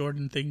Michael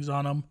Jordan things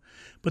on them.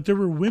 But there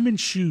were women's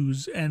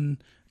shoes,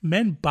 and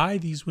men buy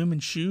these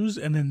women's shoes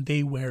and then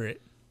they wear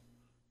it.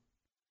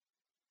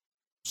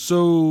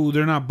 So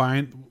they're not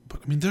buying,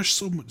 but I mean, they're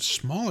so much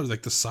smaller.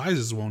 Like the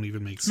sizes won't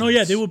even make sense. No,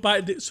 yeah, they would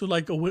buy. So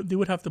like they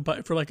would have to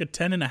buy for like a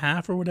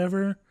 10.5 or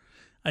whatever.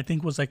 I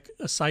think was like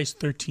a size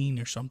 13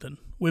 or something.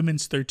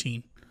 Women's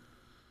 13.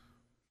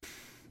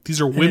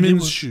 These are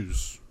women's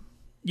shoes.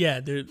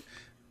 Yeah,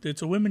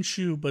 it's a women's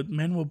shoe, but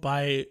men will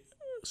buy it.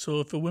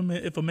 So if a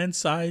man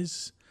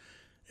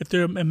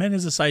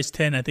is a size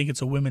 10, I think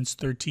it's a women's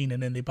 13,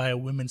 and then they buy a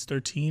women's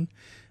 13,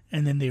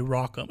 and then they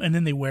rock them, and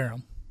then they wear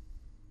them.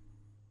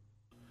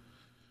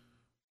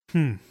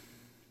 And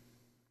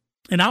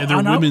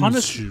they're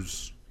women's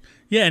shoes.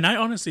 Yeah, and I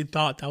honestly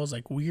thought that was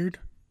like weird.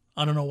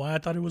 I don't know why I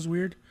thought it was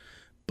weird,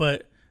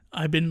 but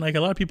I've been like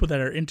a lot of people that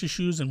are into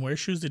shoes and wear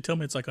shoes. They tell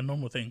me it's like a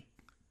normal thing,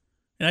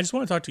 and I just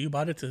want to talk to you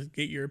about it to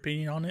get your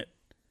opinion on it.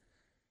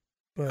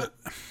 But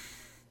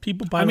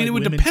people buy. I mean, it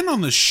would depend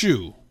on the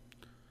shoe.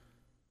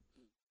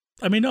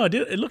 I mean, no,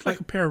 it looked like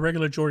a pair of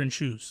regular Jordan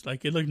shoes.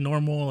 Like it looked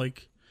normal.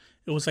 Like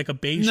it was like a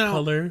beige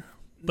color,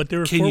 but they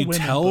were for women. Can you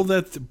tell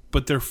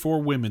but they're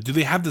for women? Do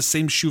they have the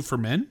same shoe for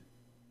men?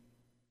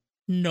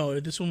 No,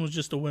 this one was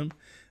just a women.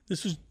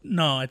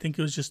 I think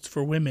it was just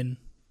for women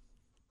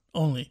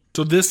only.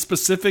 So this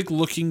specific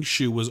looking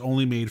shoe was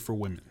only made for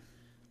women.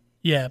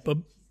 Yeah,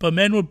 but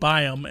men would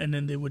buy them, and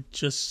then they would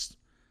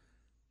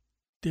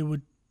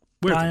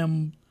buy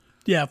them.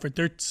 Yeah, for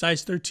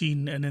size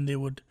 13, and then they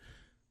would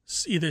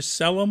either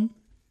sell them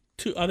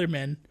to other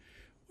men,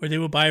 or they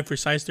would buy it for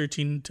size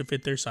 13 to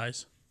fit their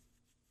size.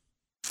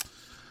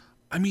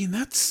 I mean,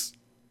 that's.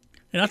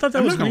 And I thought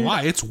that was. I'm not gonna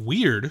lie, it's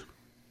weird.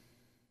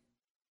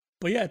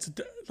 But yeah, it's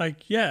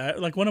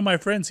like one of my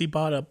friends, he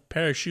bought a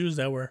pair of shoes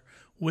that were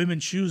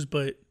women's shoes,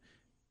 but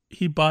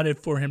he bought it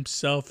for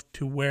himself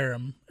to wear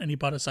them, and he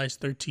bought a size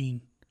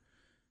 13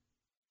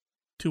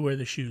 to wear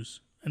the shoes,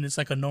 and it's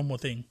like a normal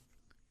thing.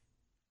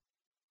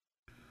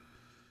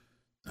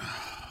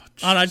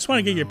 I just want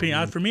to get your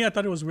opinion. For me, I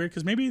thought it was weird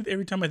because maybe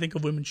every time I think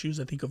of women's shoes,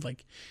 I think of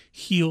like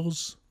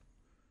heels,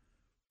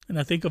 and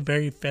I think of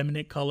very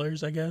feminine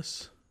colors, I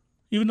guess.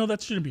 Even though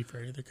that shouldn't be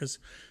fair either, because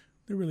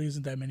there really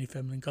isn't that many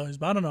feminine colors.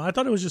 But I don't know. I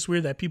thought it was just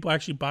weird that people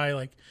actually buy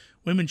like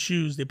women's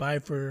shoes. They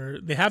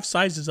have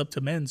sizes up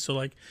to men. So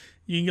like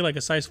you can get like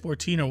a size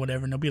 14 or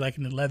whatever, and they'll be like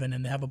an 11,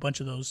 and they have a bunch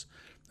of those.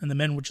 And the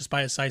men would just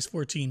buy a size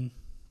 14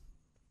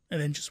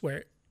 and then just wear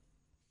it.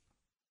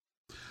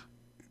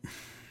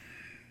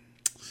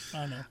 I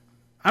don't know.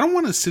 I don't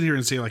want to sit here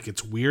and say like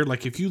it's weird.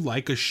 Like if you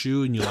like a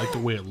shoe and you like the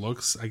way it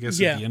looks, I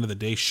guess at the end of the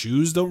day,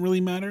 shoes don't really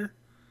matter.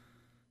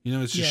 You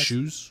know, it's just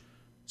shoes.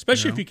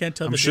 Especially if you can't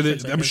tell the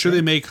difference. I'm sure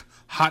they make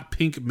hot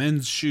pink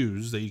men's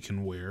shoes that you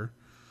can wear.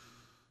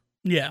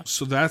 Yeah.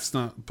 So that's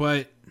not,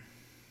 but.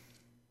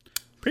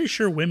 Pretty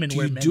sure women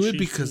wear men's shoes. Do you do it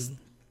because. Too.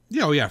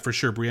 Yeah, oh yeah, for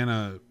sure.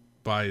 Brianna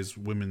buys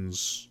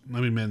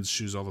men's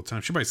shoes all the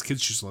time. She buys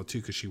kids' shoes a lot too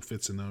because she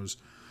fits in those.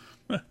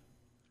 I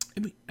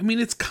mean,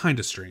 it's kind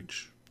of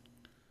strange.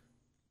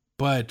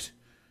 But.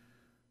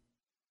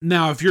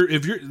 Now, if you're,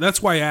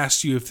 that's why I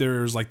asked you if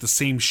there's like the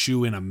same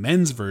shoe in a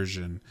men's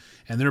version,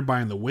 and they're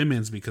buying the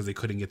women's because they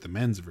couldn't get the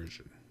men's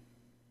version.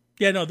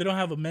 Yeah, no, they don't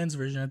have a men's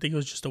version. I think it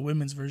was just a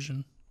women's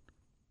version,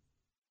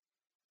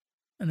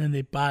 and then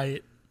they buy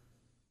it,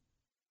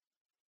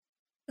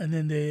 and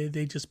then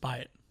they just buy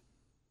it.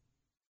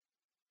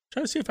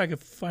 Try to see if I could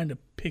find a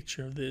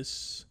picture of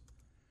this.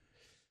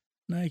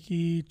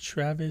 Nike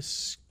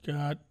Travis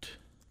Scott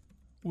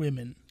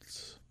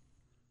women's.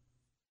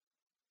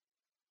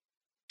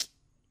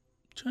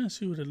 Trying to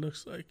see what it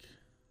looks like.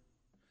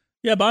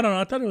 Yeah, but I don't know.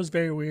 I thought it was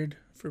very weird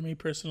for me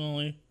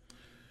personally.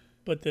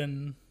 But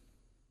then,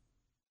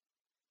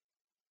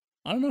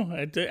 I don't know.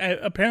 I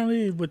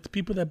apparently, with the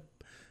people that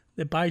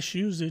buy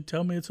shoes, they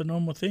tell me it's a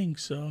normal thing.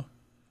 So,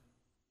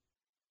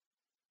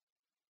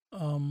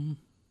 would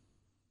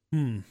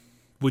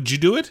you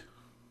do it?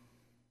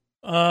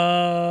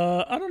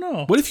 I don't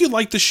know. What if you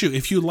like the shoe?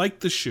 If you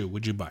like the shoe,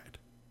 would you buy it?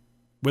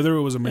 Whether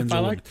it was a men's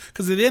or women's.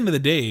 Because at the end of the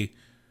day,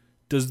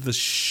 does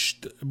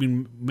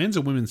men's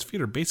and women's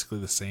feet are basically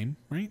the same,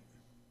 right?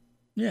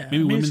 Yeah.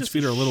 Maybe women's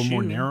feet are a little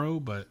more narrow,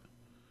 but.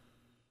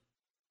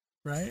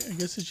 Right? I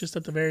guess it's just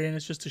at the very end,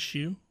 it's just a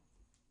shoe.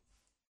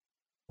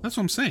 That's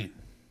what I'm saying.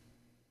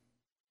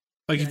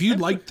 Like, if you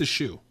liked the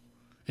shoe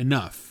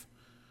enough,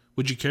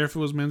 would you care if it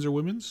was men's or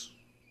women's?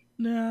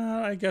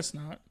 No, I guess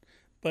not.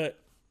 But,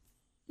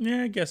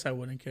 yeah, I guess I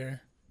wouldn't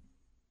care.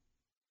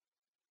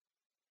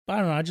 But I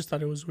don't know. I just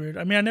thought it was weird.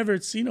 I mean, I never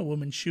had seen a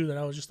woman's shoe that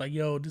I was just like,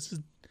 yo, this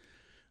is.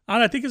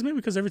 I think it's maybe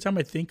because every time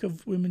I think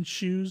of women's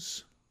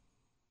shoes,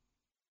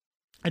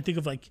 I think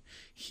of like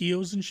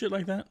heels and shit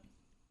like that.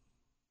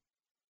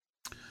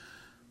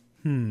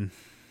 I'm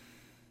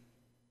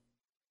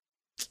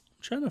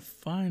trying to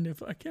find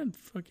if I can't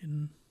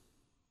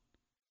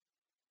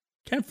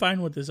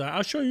find what this is.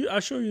 I'll show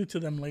you to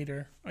them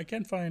later. I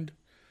can't find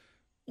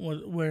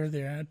where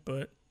they're at,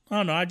 but I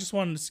don't know. I just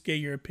wanted to get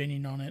your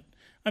opinion on it.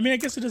 I mean, I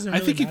guess it doesn't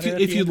really matter. I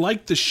think if you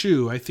like the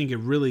shoe, I think it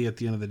really at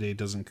the end of the day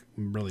doesn't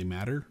really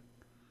matter.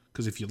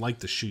 Because if you like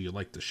the shoe, you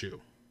like the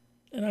shoe.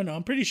 And I know,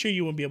 I'm pretty sure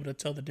you won't be able to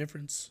tell the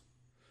difference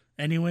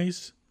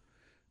anyways.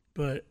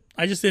 But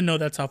I just didn't know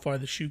that's how far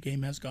the shoe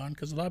game has gone.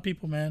 Because a lot of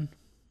people, man,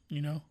 you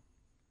know,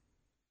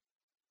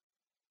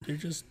 they're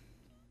just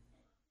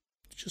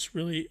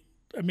really,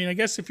 I mean, I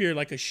guess if you're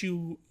like a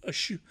shoe, what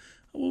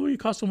would you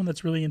call someone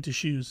that's really into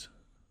shoes?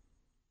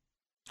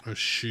 A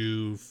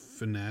shoe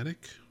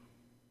fanatic?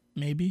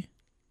 Maybe.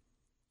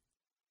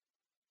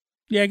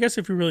 Yeah, I guess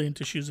if you're really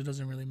into shoes, it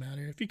doesn't really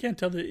matter. If you can't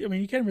tell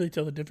you can't really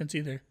tell the difference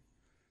either.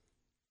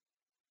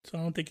 So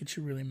I don't think it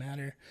should really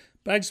matter.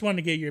 But I just wanted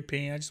to get your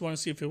opinion. I just want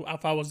to see if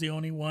I was the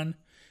only one.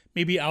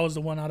 Maybe I was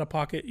the one out of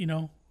pocket, you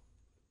know?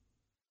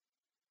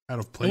 Out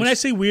of place? And when I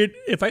say weird,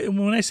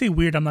 when I say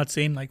weird, I'm not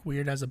saying like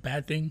weird as a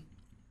bad thing.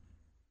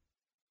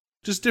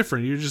 Just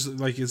different. You're just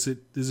like, is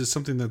it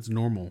something that's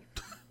normal?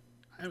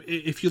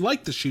 If you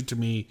like the shoe, to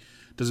me,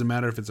 doesn't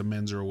matter if it's a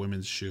men's or a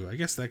women's shoe. I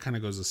guess that kind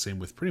of goes the same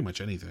with pretty much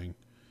anything.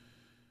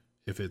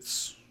 If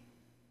it's,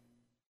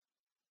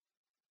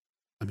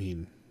 I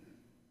mean,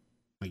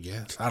 I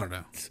guess. I don't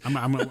know.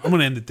 I'm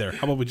gonna end it there.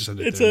 How about we just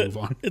end it there and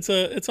move on? It's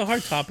a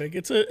hard topic.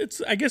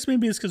 It's I guess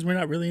maybe it's because we're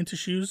not really into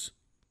shoes.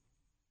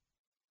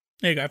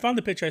 There you go. I found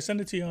the picture. I sent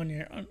it to you on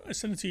your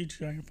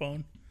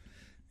phone.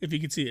 If you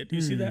can see it. Do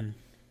you see that?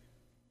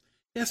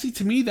 Yeah, see,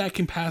 to me that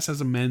can pass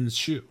as a men's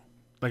shoe.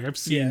 Like I've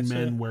seen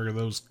men wear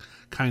those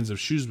kinds of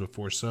shoes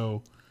before.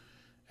 So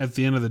at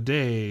the end of the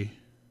day,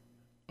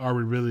 are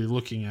we really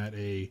looking at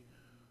a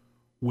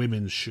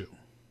women's shoe?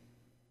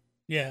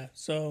 Yeah.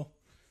 So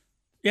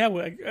yeah,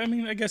 well, I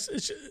mean, I guess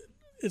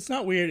it's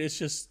not weird. It's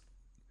just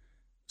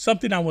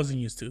something I wasn't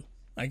used to.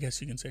 I guess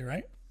you can say,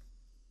 right?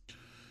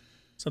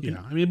 Something.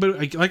 Yeah, I mean,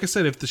 but like I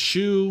said, if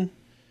you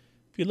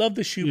love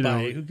the shoe,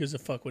 buy it. Who gives a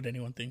fuck what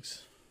anyone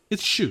thinks?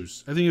 It's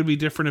shoes. I think it'd be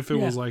different if it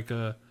was like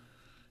a,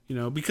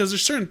 because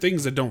there's certain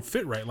things that don't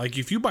fit right. Like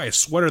if you buy a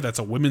sweater that's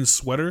a women's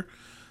sweater,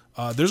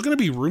 there's gonna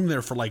be room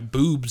there for like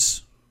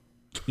boobs,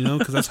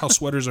 because that's how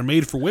sweaters are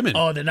made for women.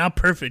 Oh, they're not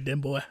perfect,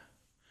 then, boy.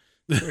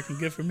 Working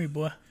good for me,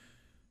 boy.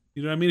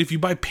 You know what I mean? If you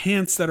buy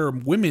pants that are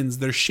women's,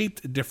 they're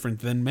shaped different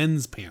than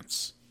men's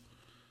pants.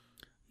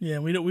 Yeah,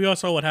 we all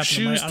saw what happened.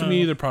 Shoes to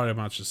me, they're probably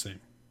much the same.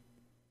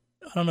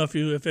 I don't know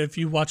if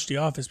you watched The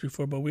Office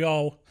before, but we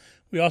all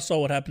saw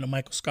what happened to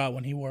Michael Scott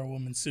when he wore a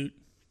woman's suit.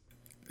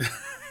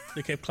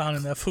 They kept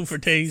clowning that fool for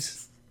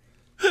days.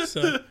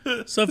 So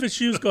if it's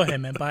shoes, go ahead,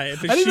 man, buy it.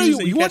 If it's I didn't shoes,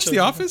 know you watched The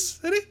Office,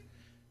 Eddie?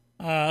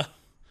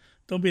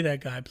 Don't be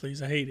that guy,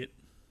 please. I hate it.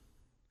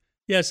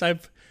 Yes, I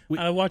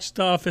watched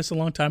The Office a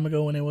long time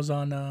ago when it was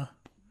on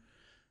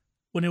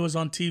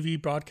TV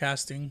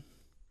broadcasting.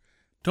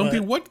 Don't be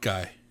what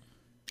guy?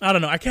 I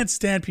don't know. I can't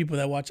stand people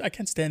that watch. I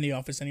can't stand The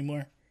Office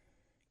anymore.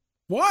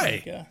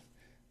 Why? Like,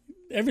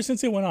 ever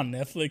since it went on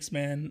Netflix,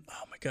 man.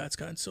 Oh my god, it's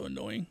gotten so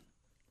annoying.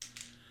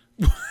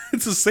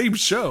 It's the same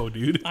show,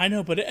 dude. I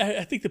know, but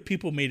I think the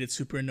people made it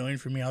super annoying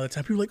for me all the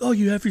time. People were like, "Oh,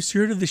 you ever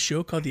heard of this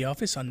show called The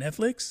Office on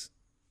Netflix?"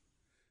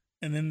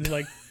 And then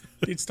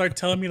they'd start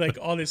telling me like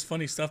all this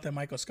funny stuff that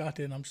Michael Scott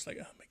did, and I'm just like,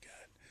 "Oh my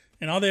god!"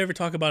 And all they ever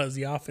talk about is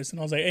The Office, and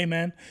I was like, "Hey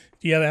man,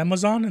 do you have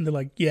Amazon?" And they're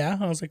like, "Yeah."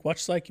 And I was like,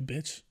 "Watch Psyche,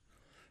 bitch."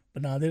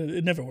 But no,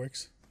 it never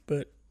works.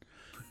 But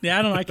yeah,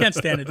 I don't know. I can't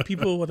stand it. The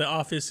people with The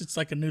Office, it's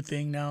like a new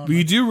thing now. But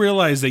you do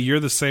realize that you're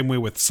the same way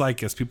with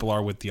Psych as people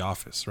are with The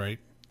Office, right?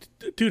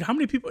 Dude, how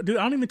many people? Dude,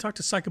 I don't even talk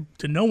to Psych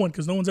to no one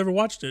because no one's ever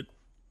watched it.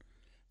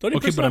 The only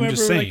Okay, person but I'm I'm ever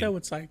just saying. like that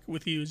with Psych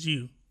with you is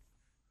you.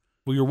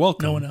 Well, you're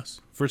welcome. No one else.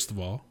 First of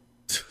all.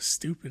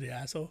 Stupid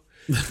asshole.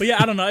 But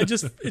yeah, I don't know. It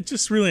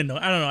just really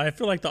annoying. I don't know. I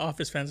feel like The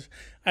Office fans.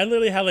 I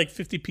literally had like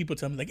 50 people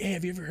tell me like, "Hey,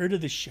 have you ever heard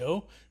of this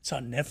show? It's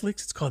on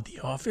Netflix. It's called The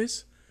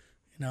Office."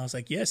 And I was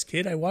like, "Yes,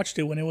 kid. I watched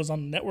it when it was on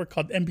a network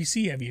called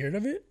NBC. Have you heard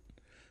of it?"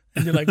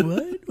 And they're like,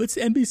 "What? What's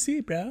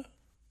NBC, bro?"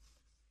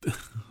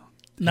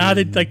 Now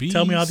they like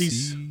tell me all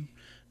these.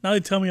 Now they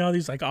tell me all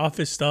these like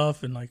Office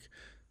stuff and like,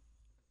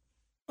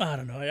 I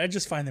don't know. I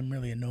just find them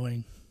really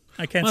annoying.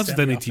 I can't. Well, that's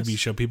stand with The any TV Office.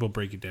 show. People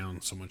break it down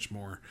so much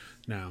more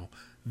now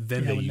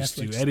than they with used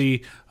Netflix. to.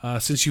 Eddie,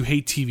 since you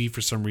hate TV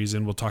for some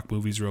reason, we'll talk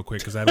movies real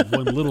quick because I have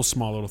one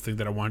small thing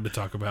that I wanted to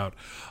talk about.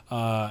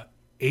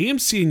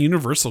 AMC and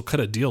Universal cut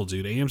a deal,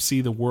 dude.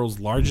 AMC, the world's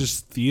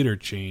largest theater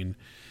chain,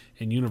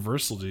 and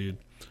Universal, dude.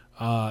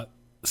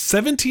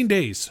 17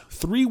 days,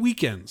 3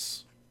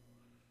 weekends.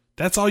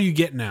 That's all you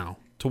get now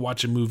to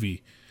watch a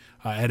movie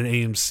at an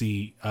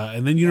AMC.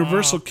 And then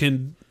Universal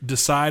can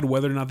decide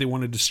whether or not they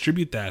want to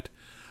distribute that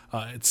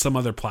at some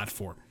other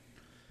platform.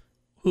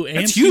 Who, AMC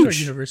That's huge.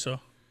 or Universal?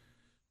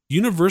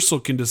 Universal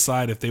can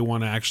decide if they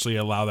want to actually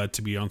allow that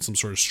to be on some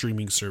sort of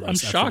streaming service. I'm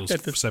shocked after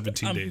at those the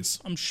 17 days.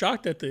 I'm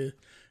shocked that the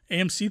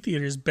AMC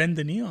theaters bend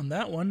the knee on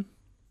that one.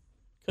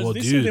 Well,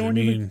 they said dude, they I weren't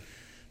mean,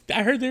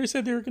 I heard they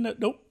said they were gonna.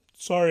 Nope.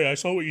 Sorry, I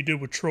saw what you did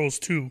with Trolls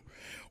 2.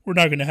 We're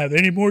not gonna have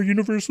any more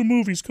Universal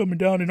movies coming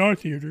down in our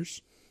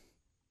theaters.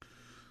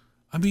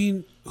 I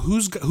mean,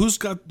 who's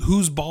got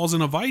whose balls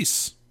in a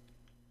vice?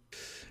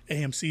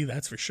 AMC,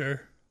 that's for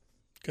sure.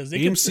 Because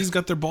AMC's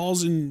got their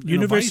balls in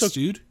a vice,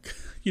 dude.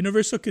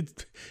 Universal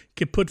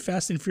could put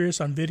Fast and Furious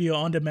on video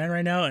on demand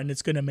right now, and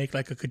it's gonna make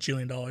like $1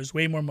 gajillion,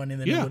 way more money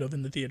than it would have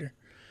in the theater.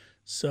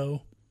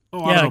 So, I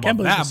don't know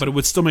about that, but it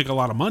would still make a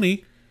lot of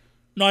money.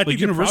 No, I think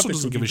Universal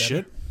doesn't give a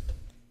shit.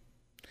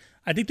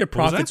 I think their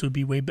profits would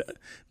be way better.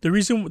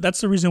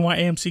 That's the reason why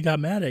AMC got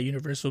mad at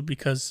Universal,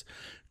 because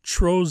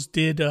Trolls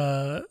did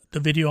the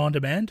video on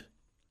demand,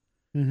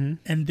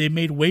 and they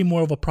made way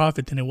more of a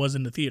profit than it was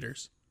in the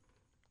theaters.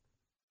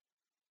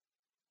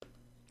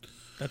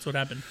 That's what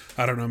happened.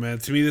 I don't know, man.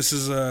 To me, this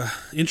is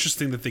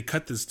interesting that they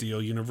cut this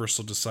deal.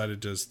 Universal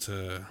decided just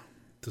to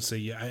say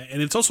yeah,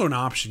 and it's also an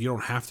option. You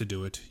don't have to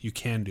do it. You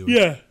can do it.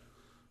 Yeah.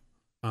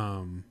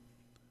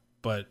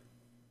 But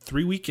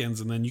 3 weekends,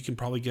 and then you can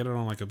probably get it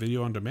on like a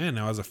video on demand.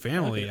 Now, as a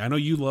family, I know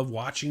you love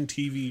watching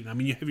TV. I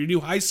mean, you have your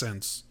new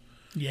Hisense.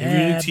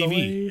 Yeah, your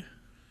new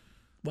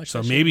TV.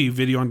 So maybe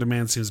video on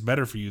demand seems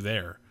better for you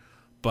there.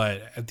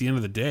 But at the end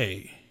of the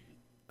day,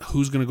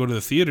 who's going to go to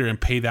the theater and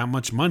pay that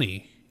much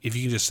money if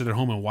you can just sit at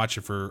home and watch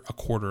it for a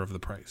quarter of the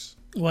price?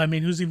 Well, I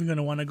mean, who's even going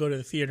to want to go to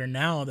the theater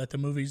now that the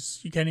movies,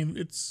 you can't even,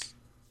 it's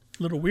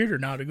a little weirder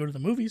now to go to the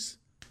movies.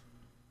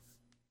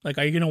 Like,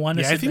 are you going to want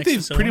to? Yeah, I think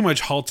they've pretty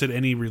much halted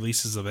any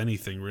releases of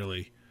anything,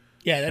 really.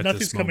 Yeah,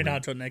 nothing's coming out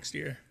until next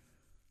year,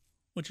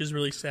 which is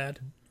really sad.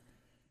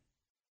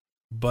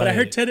 But I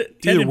heard Ted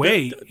either and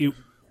way,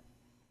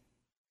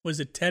 was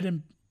it Ted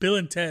and Bill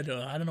and Ted?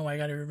 I don't know why I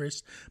got it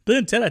reversed. Bill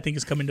and Ted, I think,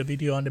 is coming to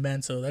video on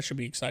demand, so that should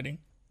be exciting.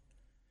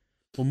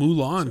 Well,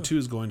 Mulan too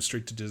is going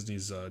straight to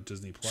Disney's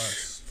Disney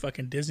Plus.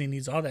 Fucking Disney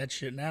needs all that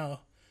shit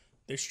now.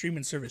 Their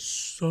streaming service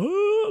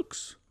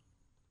sucks.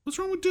 What's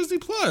wrong with Disney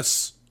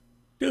Plus?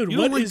 Dude, you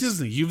don't like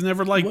Disney. You've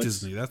never liked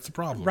Disney. That's the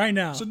problem. Right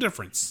now. What's the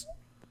difference?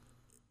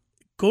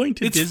 Going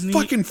to it's Disney. It's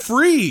fucking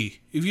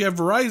free. If you have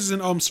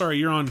Verizon, I'm sorry,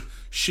 you're on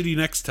shitty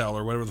Nextel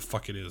or whatever the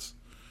fuck it is.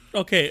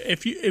 Okay,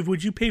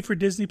 would you pay for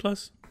Disney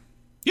Plus?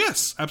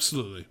 Yes,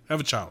 absolutely. I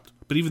have a child.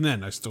 But even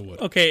then, I still would.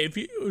 Okay, if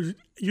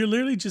you're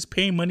literally just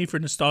paying money for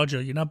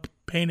nostalgia. You're not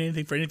paying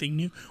anything for anything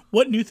new.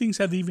 What new things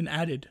have they even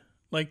added?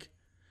 Like,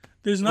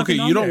 there's nothing.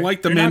 Okay, you don't there.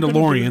 like The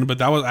Mandalorian,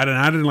 but I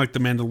didn't like The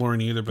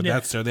Mandalorian either. But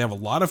that's there. They have a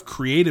lot of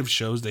creative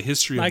shows, the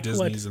history of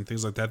Disney's and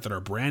things like that are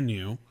brand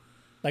new.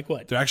 Like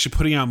what? They're actually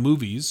putting out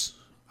movies.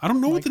 I don't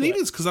know what the name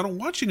is because I don't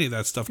watch any of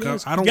that stuff.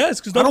 Yes, I'm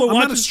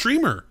not a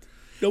streamer.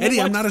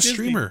 Eddie, I'm not a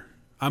streamer.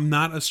 I'm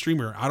not a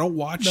streamer. I don't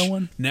watch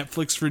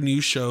Netflix for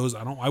new shows.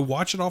 I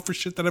watch it all for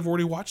shit that I've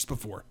already watched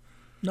before.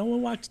 No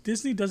one watches.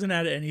 Disney doesn't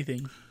add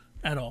anything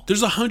at all.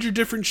 There's 100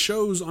 different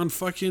shows on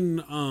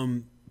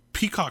fucking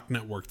Peacock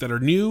Network that are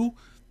new.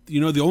 You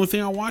know, the only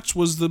thing I watched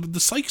was the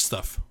Psych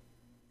stuff.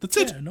 That's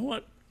it. Yeah, you know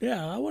what?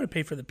 Yeah, I want to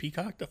pay for the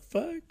Peacock. The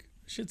fuck?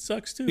 Shit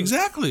sucks too.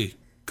 Exactly.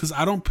 Because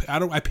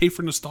I pay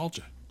for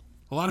nostalgia.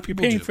 A lot of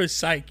people You're paying for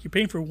Psych. You're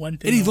paying for one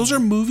thing. Eddie, those are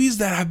movies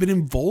that have been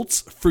in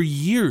vaults for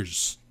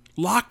years.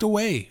 Locked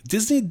away.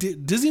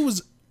 Disney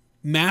was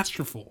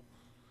masterful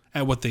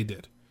at what they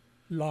did.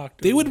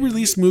 They would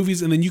release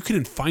movies and then you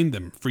couldn't find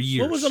them for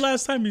years. What was the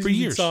last time you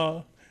even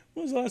saw?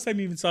 When was the last time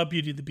you even saw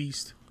Beauty and the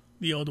Beast,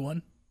 the old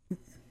one?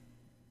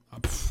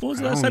 What was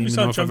the last time you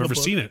saw Jungle Book? I've ever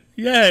seen it.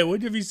 Yeah,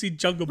 when have you seen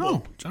Jungle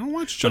Book? No, I don't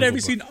watch Jungle Book. But have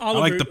you seen Oliver?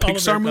 I like the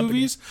Pixar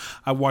movies.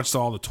 I watched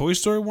all the Toy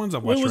Story ones. I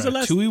watched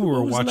Ratatouille. We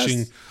were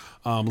watching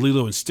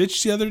Lilo and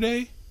Stitch the other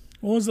day.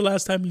 When was the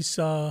last time you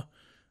saw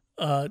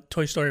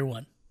Toy Story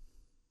 1?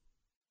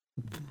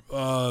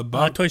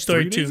 About Toy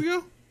Story 2 days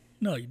ago?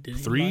 No, you didn't.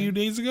 3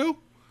 days ago?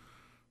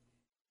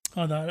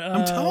 Hold on.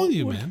 I'm telling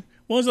you, man.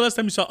 When was the last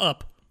time you saw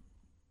Up?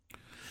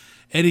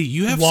 Eddie,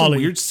 you have some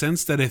weird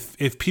sense that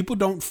if people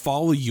don't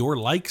follow your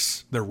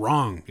likes, they're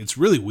wrong. It's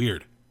really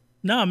weird.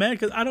 No, man,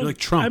 because I don't. You're like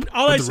Trump.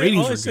 All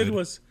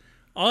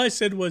I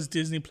said was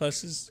Disney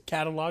Plus's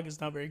catalog is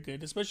not very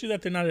good, especially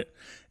that they're not.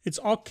 It's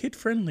all kid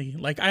friendly.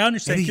 Like I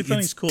understand, kid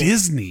friendly is cool.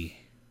 Disney.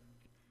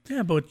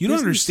 Yeah, but you don't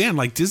understand.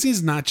 Like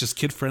Disney's not just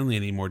kid friendly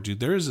anymore, dude.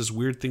 There is this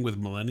weird thing with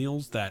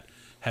millennials that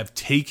have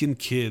taken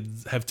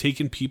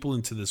people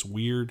into this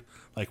weird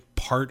like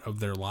part of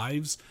their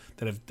lives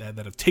that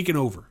have taken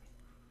over.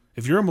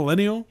 If you're a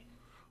millennial,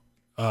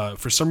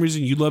 for some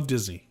reason you love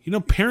Disney. You know,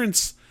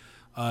 parents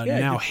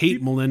now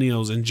hate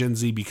millennials and Gen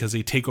Z because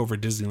they take over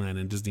Disneyland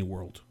and Disney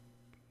World.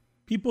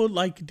 People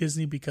like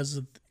Disney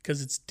because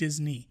it's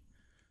Disney,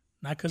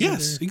 not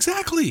because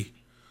exactly.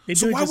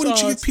 So why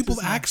wouldn't you give people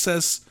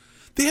access?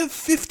 They have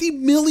 50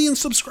 million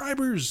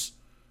subscribers.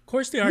 Of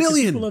course they are.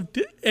 People love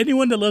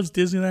anyone that loves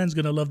Disneyland is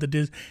gonna love the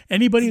Disney.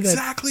 Anybody that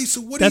exactly.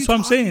 So what are you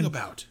talking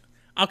about?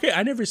 Okay,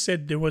 I never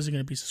said there wasn't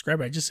going to be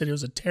subscriber. I just said it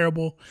was a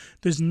terrible.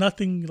 There's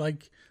nothing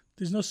like.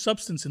 There's no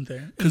substance in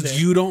there.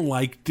 Because you don't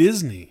like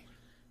Disney.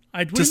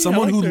 To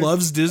someone who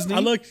loves Disney, I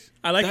like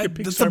the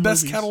Pixar. That's the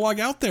best movies. catalog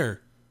out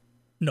there.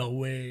 No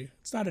way,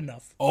 it's not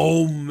enough.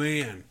 Oh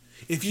man,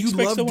 if you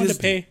love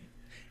Disney,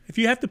 if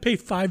you have to pay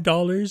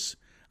 $5,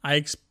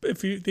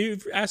 if they're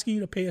asking you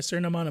to pay a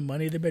certain amount of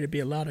money, there better be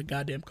a lot of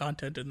goddamn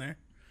content in there,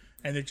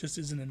 and there just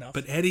isn't enough.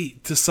 But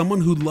Eddie, to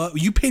someone who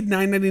you paid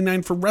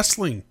 $9.99 for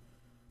wrestling.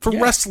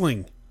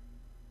 Wrestling.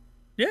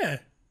 Yeah.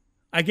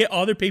 I get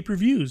all their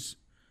pay-per-views.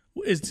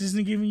 Is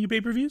Disney giving you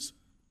pay-per-views?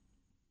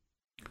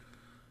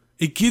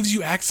 It gives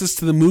you access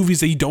to the movies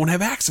that you don't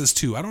have access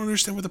to. I don't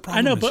understand what the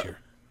problem is here.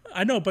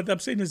 I know, but I'm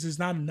saying is it's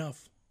not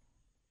enough.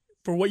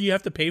 For what you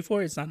have to pay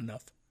for, it's not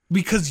enough.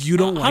 Because you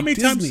don't like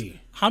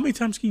Disney. How many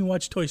times can you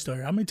watch Toy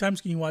Story? How many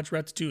times can you watch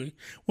Ratatouille?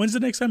 When's the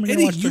next time you're going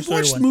to watch Toy Story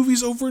 1? You've watched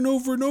movies over and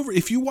over and over.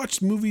 If you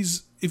watched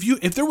movies...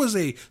 If there was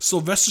a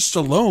Sylvester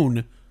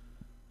Stallone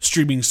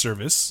streaming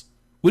service,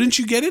 wouldn't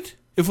you get it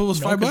if it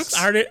was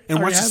 $5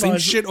 and watch the same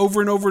shit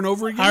over and over and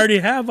over again? I already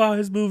have all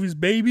his movies,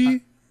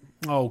 baby.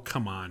 Oh,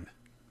 come on.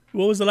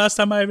 What was the last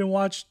time I even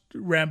watched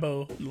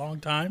Rambo? A long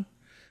time.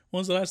 When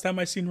was the last time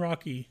I seen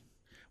Rocky?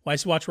 Well,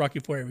 I watch Rocky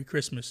 4 every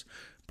Christmas.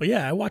 But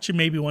yeah, I watch it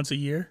maybe once a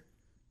year.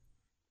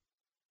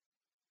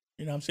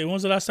 You know what I'm saying? When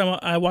was the last time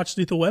I watched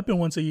Lethal Weapon?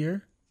 Once a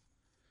year.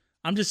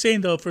 I'm just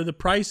saying, though, for the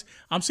price,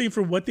 I'm saying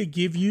for what they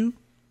give you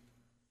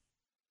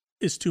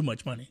is too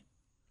much money.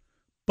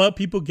 But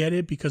people get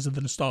it because of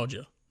the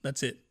nostalgia.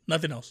 That's it.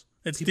 Nothing else.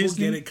 It's people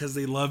Disney. Get it because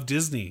they love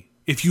Disney.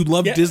 If you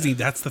love Disney,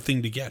 that's the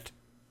thing to get.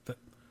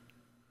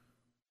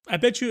 I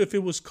bet you if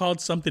it was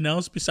called something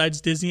else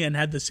besides Disney and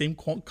had the same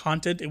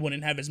content, it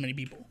wouldn't have as many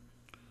people.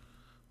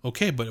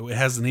 Okay, but it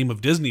has the name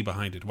of Disney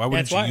behind it. Why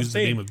wouldn't you use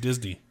the name of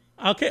Disney?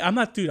 Okay, I'm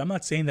not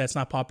saying that it's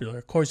not popular.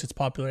 Of course, it's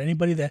popular.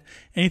 Anything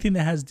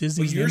that has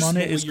Disney's name on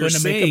it is going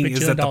to make a bajillion dollars.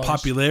 Is that the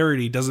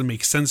popularity doesn't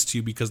make sense to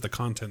you because the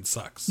content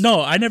sucks?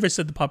 No, I never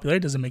said the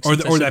popularity doesn't make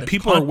sense. Or that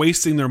people are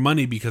wasting their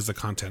money because the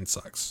content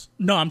sucks.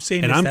 No, I'm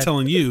saying, and I'm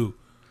telling you,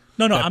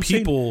 I'm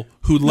people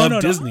who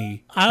love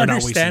Disney are not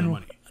wasting their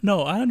money.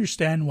 No, I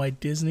understand why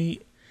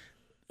Disney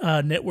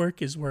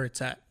Network is where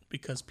it's at,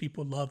 because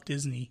people love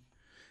Disney.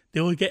 They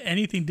will get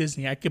anything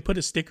Disney. I could put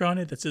a sticker on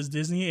it that says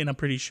Disney, and I'm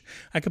pretty sure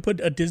I could put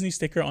a Disney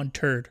sticker on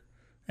Turd,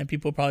 and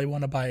people probably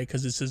want to buy it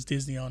because it says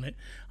Disney on it.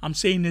 I'm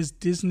saying is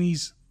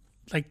Disney's,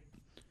 like,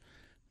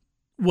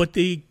 what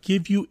they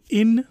give you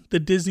in the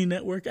Disney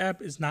Network app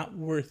is not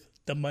worth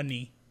the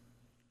money.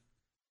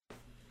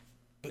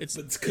 It's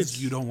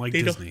because you don't like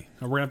Disney.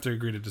 We're going to have to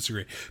agree to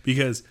disagree.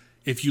 Because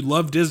if you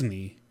love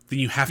Disney, then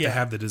you have to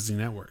have the Disney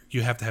Network.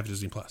 You have to have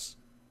Disney Plus.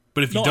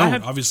 But if you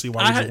don't, obviously,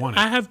 why would you want it?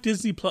 I have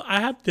Disney Plus. I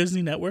have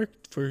Disney Network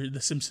for The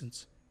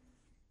Simpsons.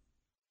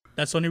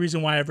 That's the only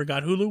reason why I ever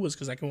got Hulu, was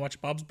because I can watch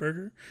Bob's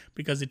Burger,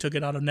 because they took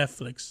it out of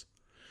Netflix.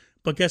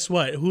 But guess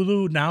what?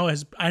 Hulu now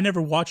I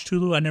never watched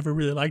Hulu. I never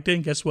really liked it.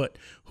 And guess what?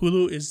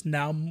 Hulu is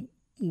now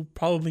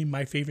probably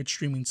my favorite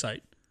streaming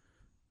site.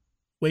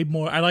 Way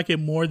more. I like it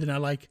more than I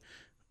like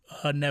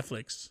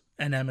Netflix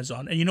and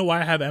Amazon. And you know why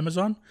I have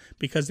Amazon?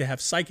 Because they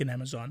have Psych in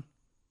Amazon.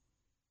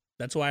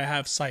 That's why I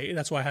have Psych.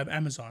 That's why I have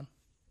Amazon.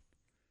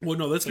 Well,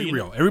 no, let's be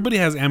real. Everybody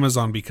has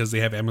Amazon because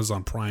they have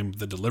Amazon Prime,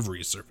 the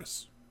delivery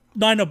service.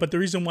 No, I know, but the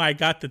reason why I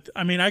got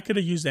I could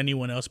have used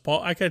anyone else.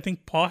 I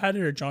think Paul had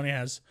it, or Johnny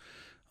has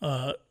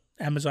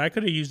Amazon. I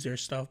could have used their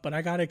stuff, but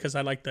I got it because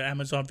I like the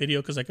Amazon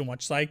Video, because I can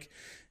watch Psych,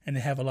 and they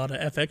have a lot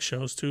of FX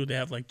shows too. They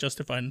have like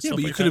Justified and stuff like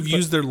that. Yeah, but you could have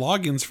used their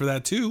logins for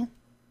that too.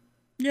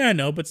 Yeah, I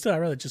know, but still, I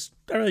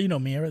rather, you know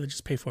me, I rather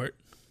just pay for it.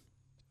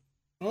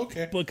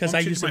 Okay. Because I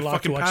use my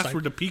fucking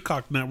password to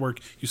Peacock Network,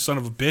 you son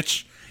of a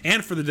bitch,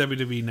 and for the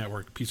WWE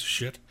Network, piece of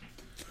shit.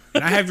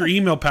 And I have your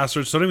email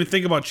password, so don't even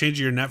think about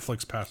changing your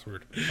Netflix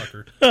password,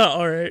 fucker.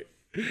 All right.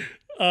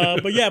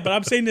 But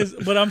I'm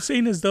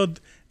saying is though,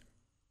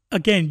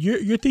 again,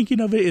 you're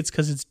thinking of it's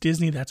because it's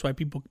Disney, that's why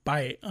people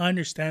buy it. I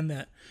understand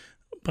that,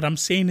 but I'm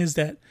saying is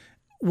that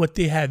what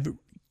they have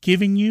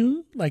given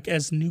you, like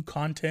as new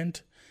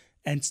content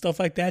and stuff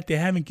like that, they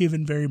haven't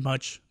given very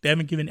much. They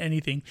haven't given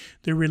anything.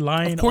 They're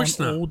relying on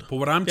old. But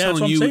what I'm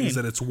telling you is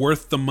that it's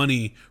worth the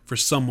money for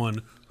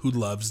someone who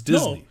loves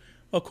Disney.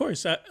 No, of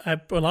course. A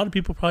lot of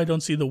people probably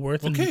don't see the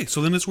worth. Okay,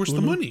 so then it's worth the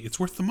money. It's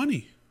worth the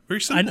money. Very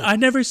simple. I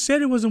never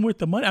said it wasn't worth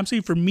the money. I'm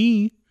saying for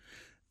me,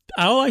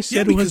 all I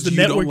said was the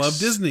network. You don't love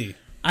Disney.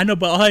 I know,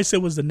 but all I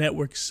said was the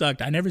network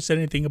sucked. I never said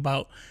anything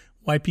about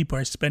why people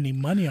are spending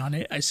money on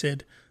it. I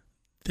said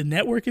the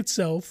network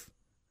itself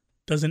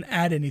doesn't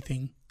add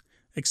anything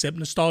except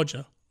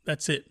nostalgia.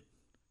 That's it.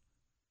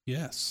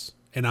 Yes.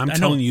 And I'm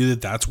telling you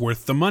that that's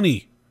worth the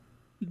money.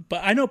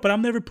 But I know, but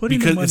I'm never putting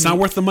because the money. It's not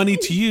worth the money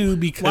to you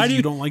because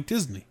you don't like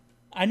Disney.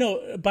 I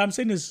know, but I'm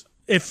saying is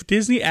if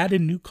Disney added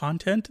new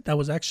content that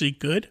was actually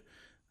good,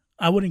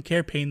 I wouldn't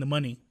care paying the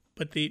money.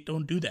 But they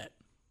don't do that.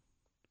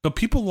 But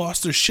people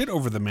lost their shit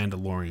over The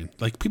Mandalorian.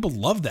 Like, people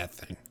love that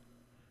thing.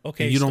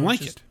 Okay. And you don't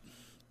like it.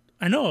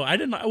 I know. I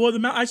didn't.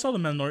 Well, I saw The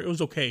Mandalorian. It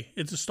was okay.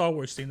 It's a Star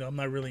Wars thing, though. I'm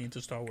not really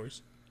into Star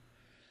Wars.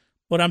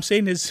 What I'm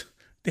saying is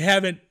they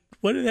haven't,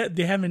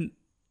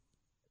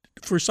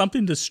 for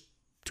something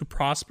to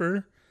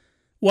prosper.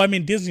 Well, I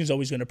mean, Disney's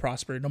always going to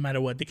prosper no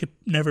matter what. They could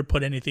never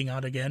put anything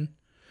out again,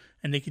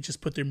 and they could just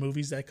put their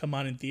movies that come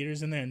out in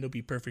theaters in there, and they'll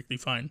be perfectly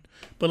fine.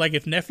 But like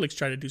if Netflix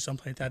tried to do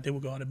something like that, they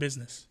would go out of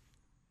business.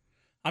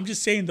 I'm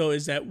just saying, though,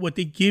 is that what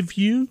they give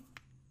you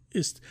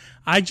is,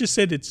 I just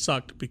said it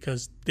sucked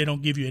because they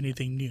don't give you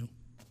anything new,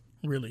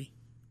 really.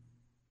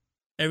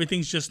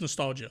 Everything's just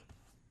nostalgia.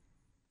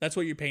 That's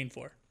what you're paying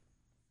for.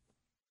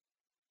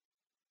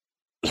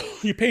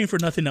 You're paying for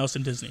nothing else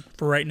in Disney,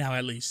 for right now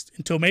at least.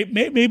 Until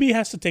maybe it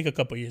has to take a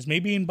couple years.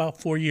 Maybe in about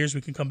 4 years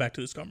we can come back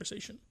to this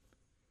conversation.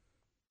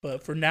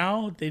 But for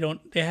now, they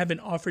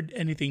haven't offered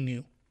anything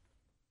new.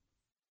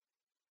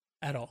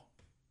 At all.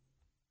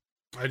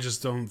 I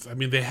just don't. I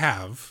mean, they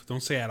have.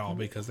 Don't say at all,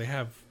 because they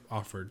have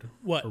offered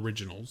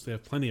originals. They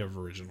have plenty of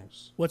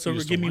originals. What's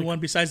over? Give me one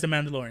besides The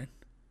Mandalorian.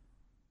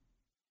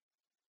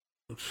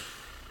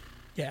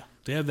 Yeah.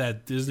 They have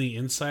that Disney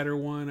Insider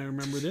one. I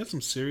remember they have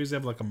some series. They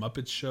have like a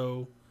Muppet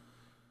Show.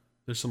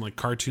 There's some like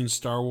cartoon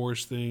Star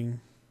Wars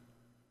thing.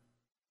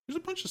 There's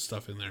a bunch of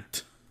stuff in there.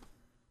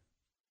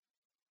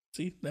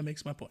 See, that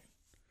makes my point.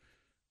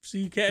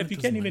 See, if you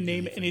can't even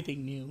name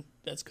anything new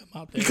that's come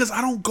out there. Because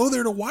I don't go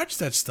there to watch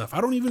that stuff. I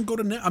don't even go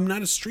to I'm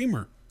not a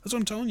streamer. That's what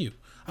I'm telling you.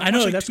 I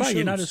know, that's why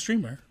you're not a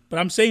streamer. But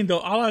I'm saying though,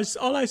 all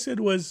I said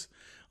was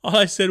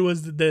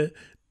the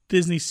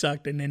Disney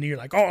sucked, and then you're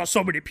like, oh,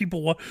 so many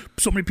people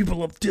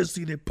love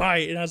Disney, they buy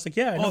it, and I was like,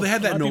 yeah. I know. They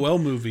had that Noelle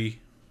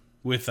movie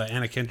with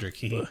Anna Kendrick.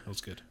 That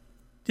was good.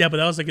 Yeah, but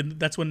that was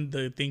that's when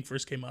the thing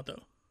first came out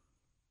though.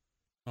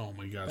 Oh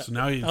my god! So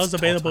now that was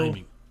available.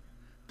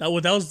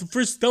 That was the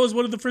first. That was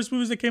one of the first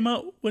movies that came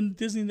out when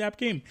Disney app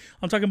came.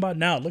 I'm talking about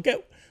now. Look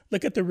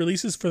at the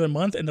releases for the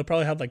month, and they'll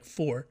probably have like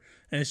 4,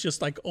 and it's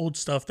just like old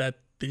stuff that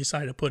they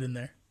decided to put in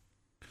there.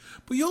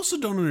 But you also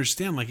don't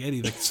understand, like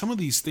Eddie, like some of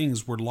these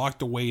things were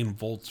locked away in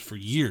vaults for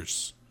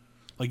years.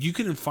 Like you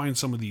couldn't find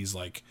some of these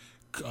like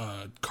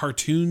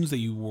cartoons that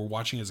you were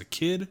watching as a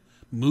kid,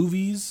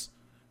 movies.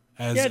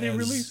 As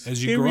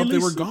you grew up, they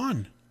were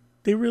gone.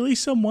 They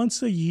release them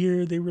once a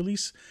year.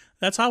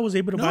 That's how I was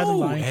able to buy the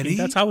Lion King.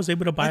 That's how I was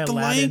able to buy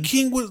Aladdin.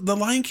 The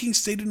Lion King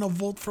stayed in a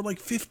vault for like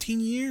 15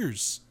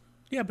 years.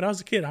 Yeah, but I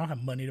was a kid. I don't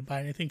have money to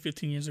buy anything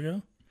 15 years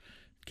ago.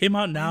 Came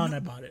out now and I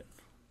bought it.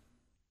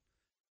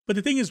 But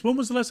the thing is, when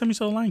was the last time you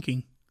saw The Lion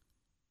King?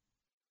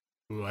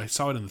 Ooh, I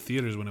saw it in the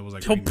theaters when it was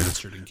like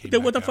remastered and came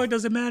then what the out. fuck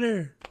does it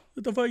matter?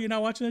 What the fuck? You're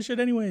not watching that shit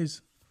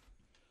anyways.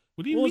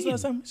 What do you mean?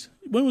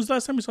 When was the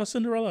last time you saw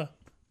Cinderella?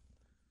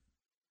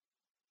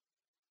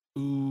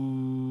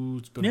 Ooh,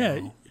 it's been a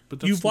while.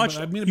 But you've watched.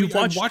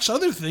 I've watched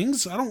other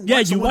things. I don't. Yeah,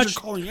 watch you the ones watch.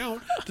 you're calling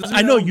out.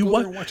 I know you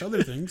watch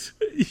other things.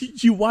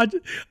 You watch.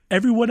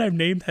 Everyone I've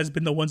named has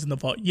been the ones in the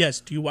vault.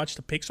 Yes. Do you watch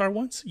the Pixar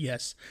ones?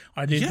 Yes.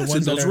 Are they the ones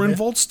and those were in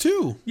vaults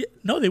too? Yeah.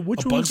 No,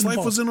 which one? Bug's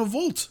Life was in a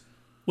vault.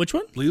 Which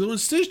one? Lilo and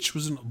Stitch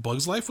was in.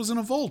 Bug's Life was in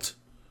a vault.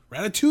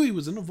 Ratatouille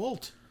was in a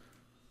vault.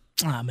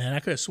 Ah man,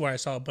 I could have swore I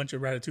saw a bunch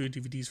of Ratatouille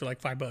DVDs for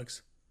like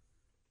 $5.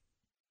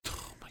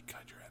 Oh my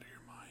god, you're out of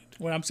your mind.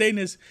 What I'm saying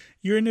is,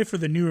 you're in it for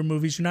the newer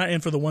movies. You're not in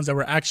for the ones that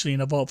were actually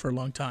in a vault for a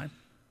long time.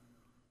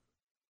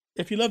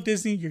 If you love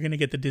Disney, you're gonna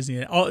get the Disney.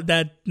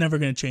 That never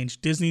gonna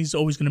change. Disney's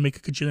always gonna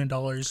make $1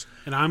 gajillion.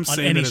 And I'm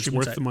saying that it's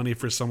worth the money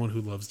for someone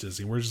who loves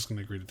Disney. We're just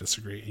gonna agree to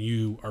disagree, and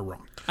you are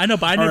wrong. I know,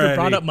 but I never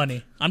brought up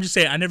money. I'm just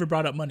saying I never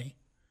brought up money.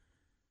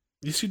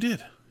 Yes, you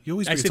did. You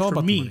always. It's all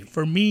about the money.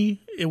 For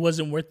me, it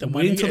wasn't worth the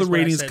money. Wait until the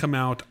ratings come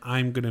out.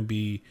 I'm gonna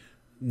be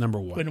number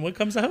one. When what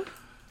comes out?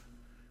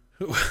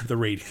 The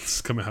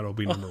ratings come out. It'll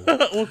be number one.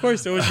 Well, of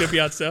course, they're always gonna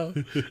be on sale.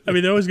 I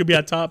mean, they're always gonna be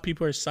on top.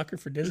 People are a sucker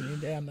for Disney.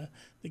 Damn,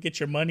 they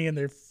get your money and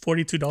they're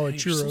 $42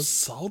 churros. So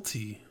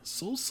salty,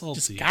 so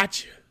salty. Just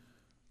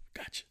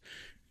gotcha.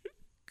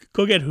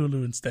 Go get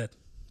Hulu instead.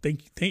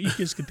 Thank you. You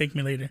guys can thank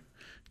me later.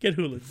 Get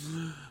Hulu.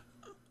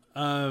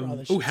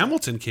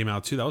 Hamilton came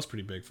out too. That was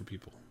pretty big for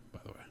people, by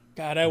the way.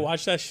 God, I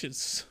watched that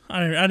shit.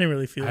 I didn't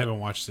really feel it. I haven't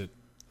watched it.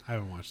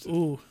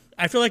 Ooh,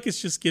 I feel like it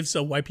just gives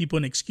white people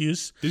an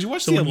excuse. Did you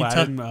watch the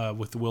Aladdin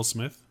with Will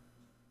Smith?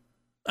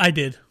 I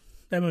did.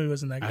 That movie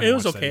wasn't that good. It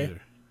was okay.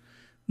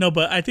 No,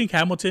 but I think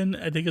Hamilton,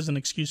 is an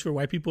excuse for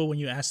white people when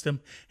you ask them,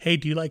 hey,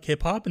 do you like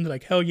hip hop? And they're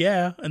like, hell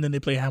yeah. And then they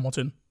play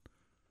Hamilton.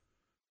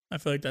 I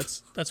feel like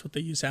that's what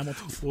they use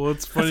Hamilton for. Well,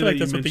 it's funny that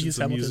you mentioned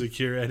some music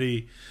here,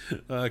 Eddie,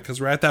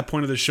 because we're at that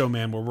point of the show,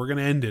 man, where we're going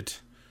to end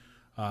it.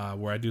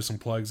 Where I do some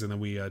plugs and then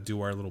we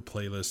do our little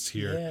playlist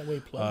here. Yeah,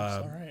 wait,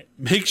 plugs. All right.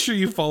 Make sure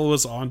you follow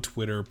us on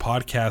Twitter,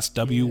 podcast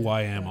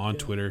WYM on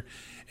Twitter.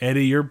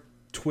 Eddie, your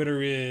Twitter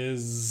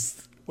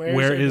is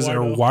where is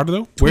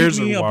Eduardo? Where's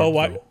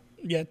Eduardo?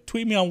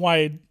 Tweet me on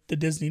why the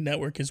Disney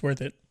Network is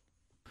worth it.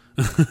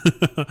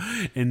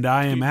 And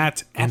I am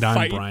I'm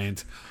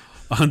Bryant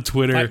on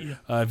Twitter.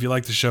 If you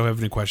like the show, have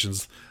any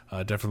questions,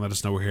 definitely let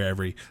us know. We're here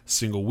every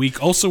single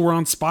week. Also, we're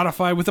on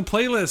Spotify with a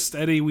playlist.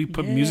 Eddie, we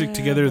put music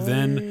together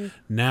then,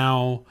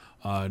 now,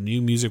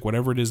 new music,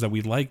 whatever it is that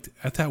we liked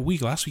at that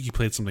week. Last week you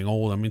played something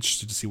old. I'm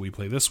interested to see what you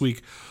play this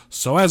week.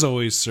 So as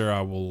always, sir,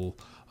 I will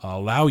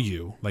allow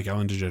you, like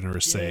Ellen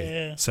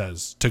DeGeneres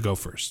says, to go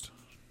first.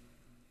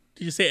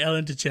 Did you say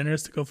Ellen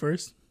DeGeneres to go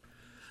first?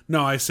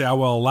 No, I say I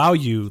will allow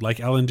you, like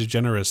Ellen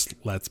DeGeneres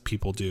lets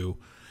people do,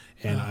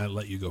 and I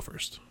let you go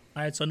first.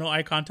 All right, so no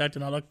eye contact,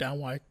 and I'll look down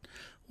while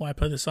I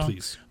play this song.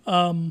 Please. Stop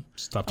talking.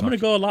 I'm going to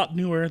go a lot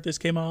newer. This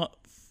came out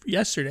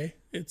yesterday.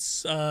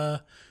 It's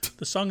the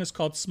song is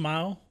called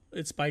Smile.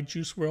 It's by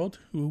Juice WRLD,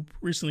 who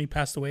recently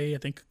passed away, I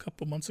think a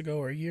couple months ago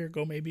or a year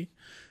ago maybe.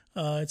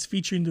 It's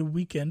featuring The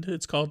Weeknd.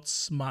 It's called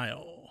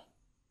Smile.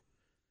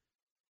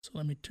 So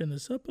let me turn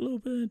this up a little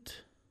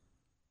bit.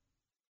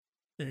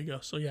 There you go.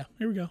 So yeah,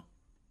 here we go.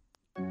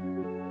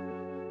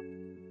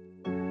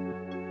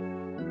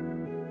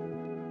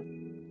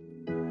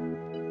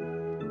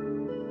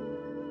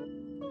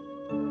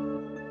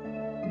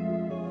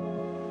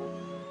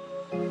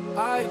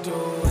 I do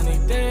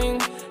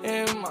anything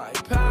in my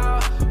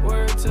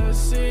power to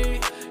see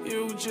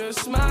you just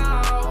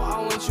smile. I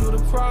want you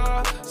to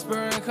prosper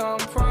and come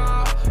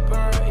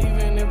proper,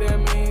 even if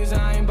that means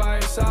I ain't by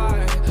your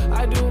side.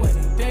 I do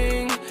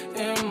anything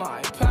in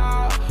my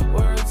power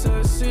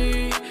to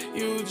see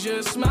you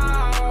just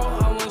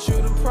smile. I want you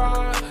to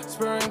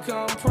prosper and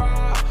come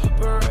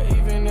proper,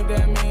 even if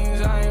that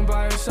means I ain't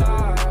by your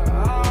side.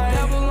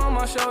 Devil on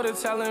my shoulder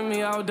telling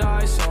me I'll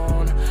die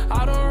soon.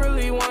 I don't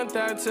really want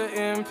that to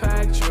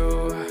impact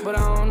you, but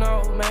I don't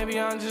know, maybe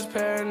I'm just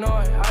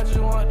paranoid. I just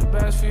want the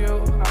best for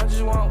you, I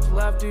just want what's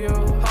left of you.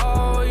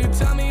 Oh, you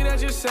tell me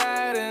that you're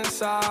sad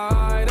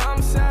inside.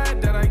 I'm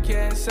sad that I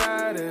can't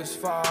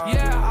satisfy.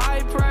 Yeah,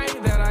 I pray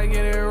that I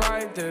get it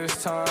right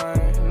this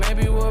time.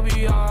 Maybe we'll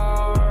be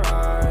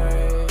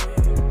alright.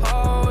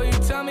 Oh, you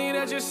tell me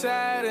that you're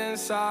sad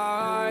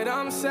inside.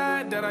 I'm sad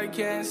that I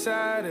can't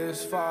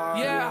satisfy.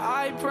 Yeah,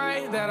 I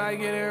pray that I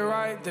get it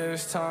right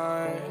this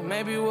time.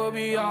 Maybe we'll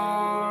be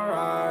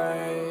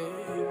alright.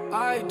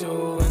 I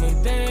do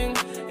anything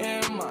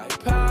in my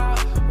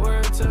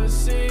power to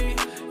see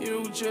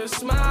you just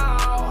smile.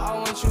 I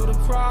want you to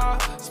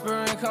prosper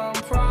and come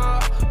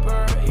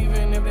proper,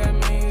 even if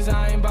that means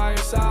I ain't by your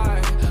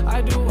side.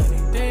 I do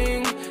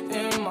anything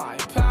in my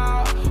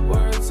power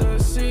to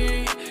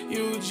see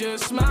you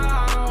just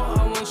smile.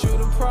 I want you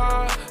to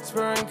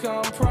prosper and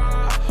come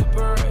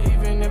proper,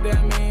 even if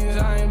that means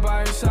I ain't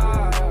by your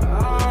side.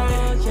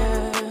 Oh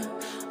yeah,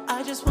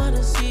 I just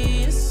wanna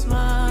see you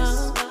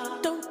smile.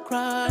 Don't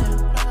cry,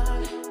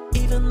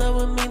 even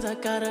though it means I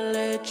gotta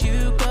let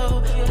you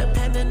go.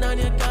 Depending on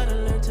you, gotta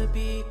learn to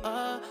be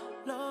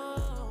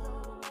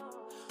alone.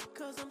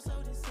 'Cause I'm so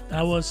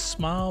That was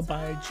Smile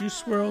by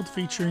Juice WRLD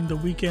featuring The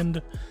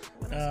Weeknd.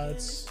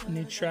 It's a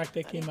new track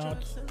that came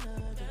out,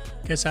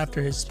 I guess,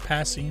 after his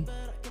passing.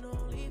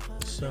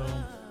 So,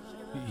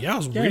 yeah, I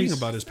was reading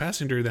about his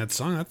passing during that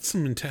song. That's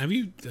some.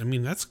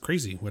 That's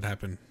crazy. What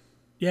happened?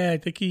 Yeah, I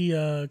think he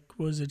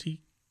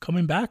he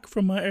coming back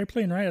from an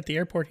airplane, right? At the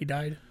airport, he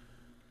died.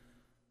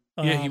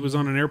 Yeah, he was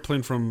on an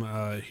airplane from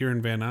here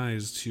in Van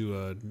Nuys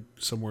to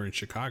somewhere in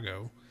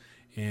Chicago,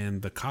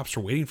 and the cops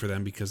were waiting for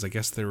them because I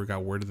guess they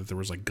got word that there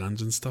was like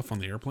guns and stuff on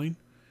the airplane.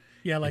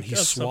 Yeah, like and he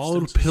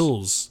swallowed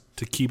pills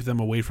to keep them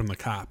away from the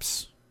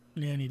cops.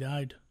 Yeah, and he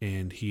died.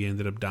 And he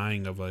ended up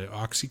dying of a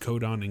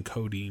oxycodone and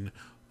codeine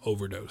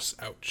overdose.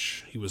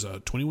 Ouch. He was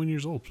 21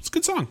 years old. It's a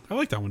good song. I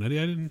like that one, Eddie.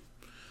 I'm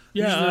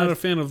not a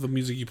fan of the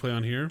music you play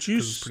on here.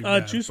 Juice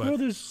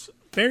WRLD is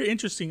very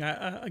interesting.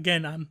 I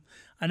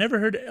never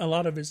heard a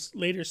lot of his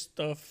later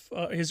stuff,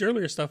 his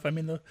earlier stuff. I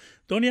mean, the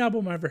only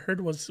album I ever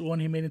heard was one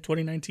he made in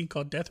 2019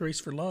 called Death Race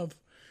for Love,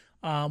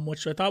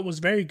 which I thought was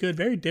very good,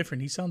 very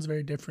different. He sounds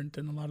very different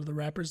than a lot of the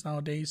rappers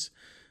nowadays.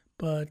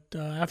 But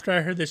after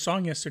I heard this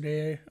song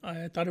yesterday,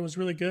 I thought it was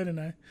really good, and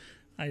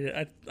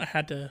I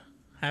had to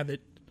have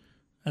it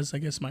as, I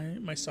guess,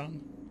 my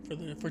song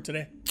for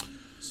today.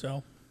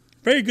 So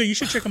very good. You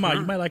should check him out.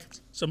 You might like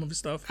some of his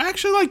stuff. I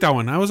actually like that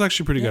one. I was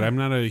actually pretty good. I'm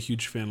not a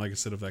huge fan, like I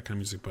said, of that kind of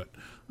music, but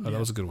that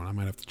was a good one. I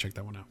might have to check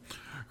that one out.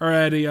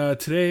 Alrighty,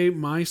 today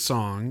my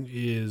song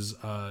is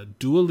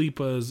Dua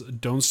Lipa's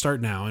 "Don't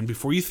Start Now." And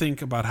before you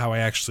think about how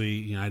I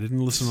didn't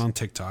listen on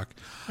TikTok,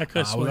 I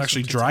was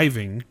actually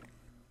driving.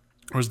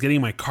 I was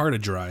getting my car to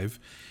drive,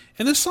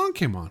 and this song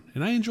came on,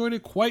 and I enjoyed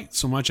it quite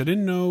so much. I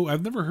didn't know.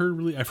 I've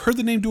heard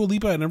the name Dua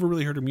Lipa. I never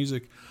really heard her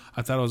music.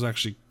 I thought it was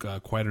actually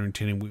quite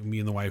entertaining. Me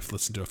and the wife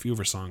listened to a few of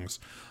her songs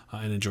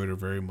and enjoyed her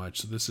very much.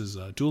 So this is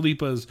Dua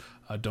Lipa's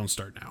 "Don't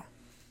Start Now."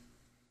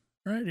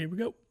 All right, here we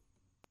go.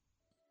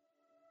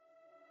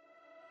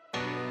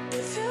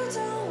 If you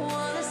don't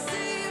wanna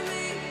see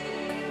me,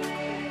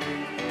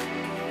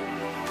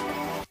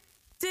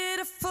 did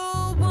a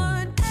full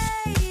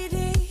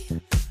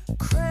 180,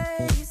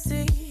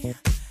 crazy,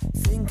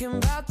 thinking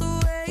about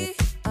the way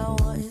I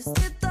was.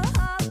 Did the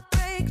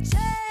heartbreak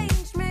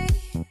change me?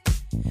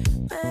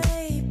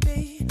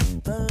 Maybe,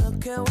 but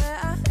look at where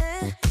I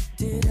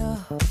ended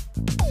up.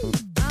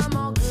 I'm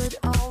all good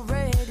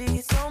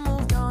already, so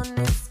moved on.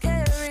 It's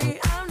scary.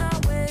 I'm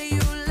not where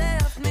you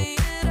left me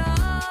at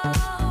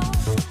all.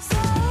 So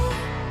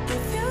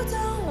if you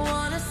don't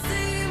wanna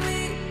see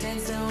me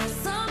dancing with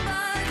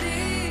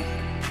somebody,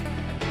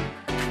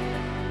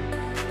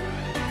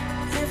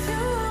 if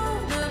you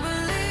wanna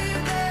believe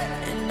that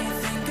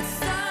anything could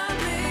stop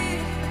me,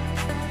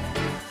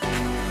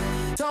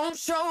 don't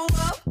show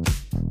up,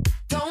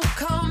 don't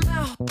come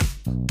out,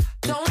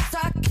 don't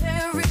start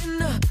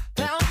caring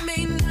about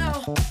me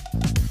now.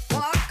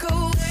 Walk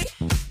away,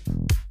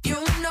 you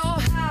know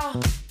how.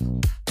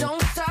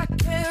 Don't start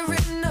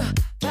caring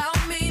about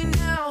me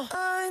now.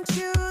 Aren't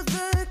you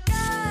the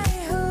guy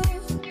who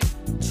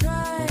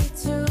tried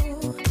to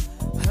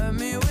hurt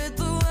me with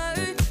the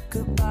word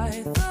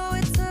goodbye? Though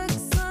it took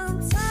some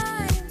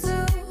time to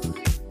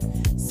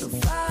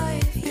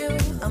survive you,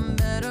 I'm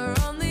better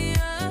on the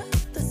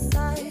other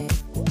side.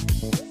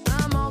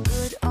 I'm all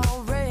good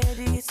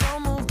already, so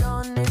moved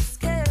on. It's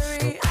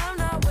scary. I'm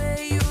not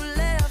where you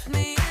left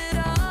me at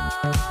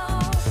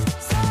all.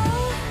 So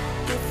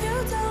if you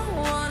don't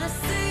wanna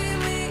see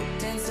me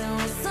dancing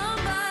with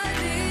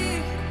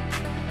somebody,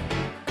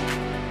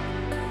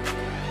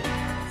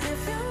 if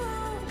you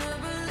wanna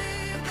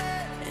believe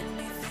that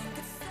anything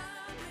could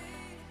stop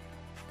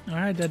me. All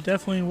right, that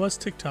definitely was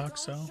TikTok.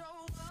 So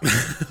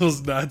It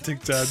was not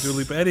TikTok, Dua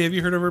Lipa. Eddie, have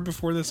you heard of her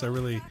before this? I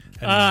really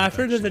had not, I've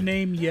heard of the actually.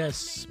 name,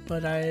 yes,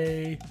 but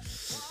I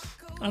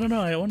don't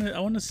know. I want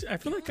to. I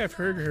feel like I've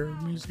heard her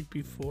music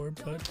before,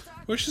 but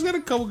Well, she's got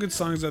a couple good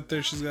songs out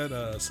there. She's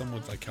got some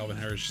with like Calvin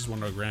Harris. She's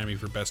won a Grammy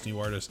for Best New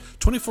Artist.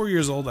 24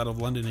 years old, out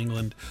of London,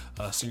 England,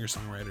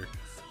 singer-songwriter.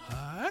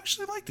 I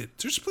actually liked it.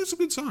 She plays some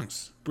good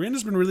songs.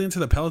 Brianna's been really into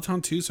the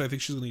Peloton too, so I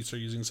think she's going to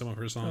start using some of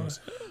her songs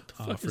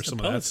for some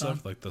of that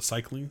stuff, like the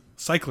cycling.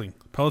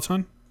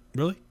 Peloton?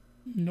 Really?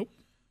 nope.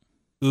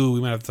 Ooh,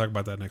 we might have to talk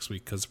about that next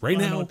week because right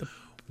I don't know now what the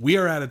We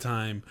are out of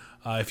time.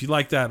 If you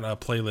like that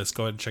playlist,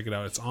 go ahead and check it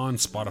out. It's on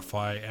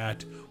Spotify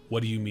at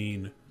What Do You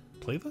Mean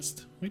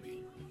playlist,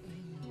 maybe?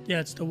 Yeah,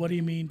 it's the What Do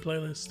You Mean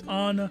playlist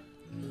on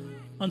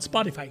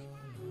Spotify.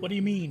 What do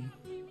you mean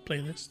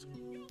playlist?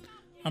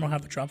 I don't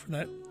have a drop for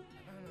that.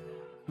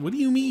 What do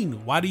you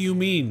mean? Why do you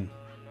mean?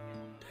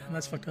 Damn,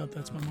 that's fucked up.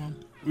 That's my mom.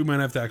 We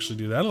might have to actually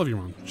do that. I love your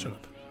mom. Shut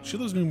up. She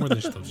loves me more than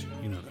she loves you.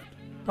 You know that.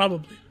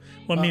 Probably.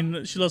 Well, I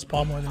mean, she loves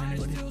Paul more than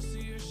anybody.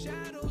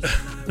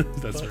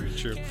 That's very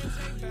true.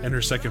 And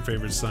her second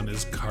favorite son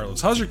is Carlos.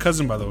 How's your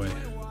cousin, by the way?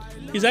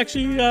 He's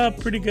actually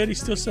pretty good. He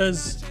still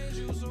says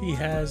he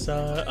has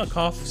a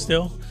cough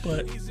still,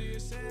 but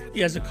he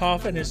has a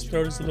cough and his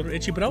throat is a little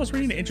itchy. But I was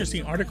reading an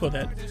interesting article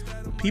that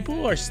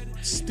people are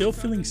still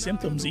feeling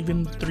symptoms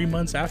even 3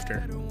 months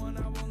after.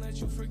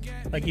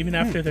 Like even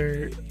after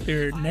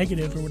they're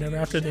negative or whatever,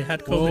 after they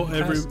had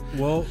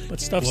COVID. But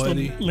stuff still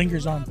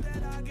lingers on.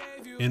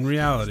 In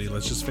reality,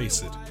 let's just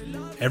face it,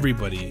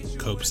 everybody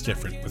copes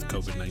different with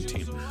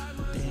COVID-19.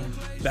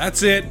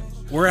 That's it.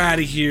 We're out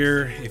of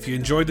here. If you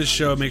enjoyed the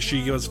show, make sure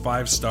you give us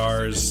 5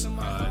 stars.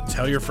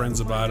 Tell your friends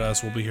about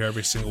us. We'll be here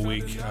every single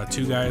week.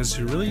 2 guys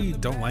who really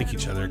don't like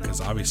each other, because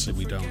obviously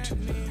we don't.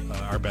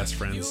 Our best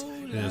friends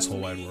in this whole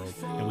wide world.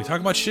 And we talk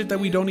about shit that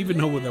we don't even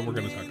know that we're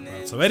going to talk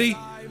about. So Eddie,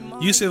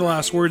 you say the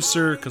last word,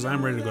 sir, because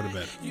I'm ready to go to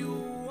bed.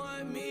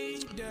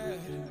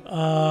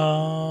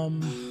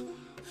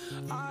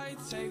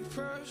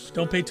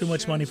 Don't pay too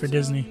much money for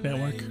Disney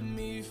Network.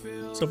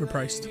 It's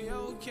overpriced.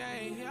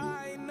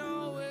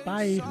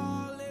 Bye.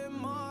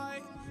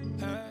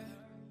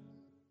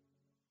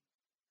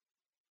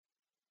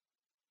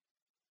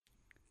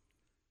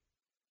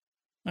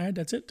 All right,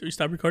 that's it. Do we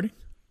stop recording?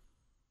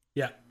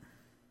 Yeah.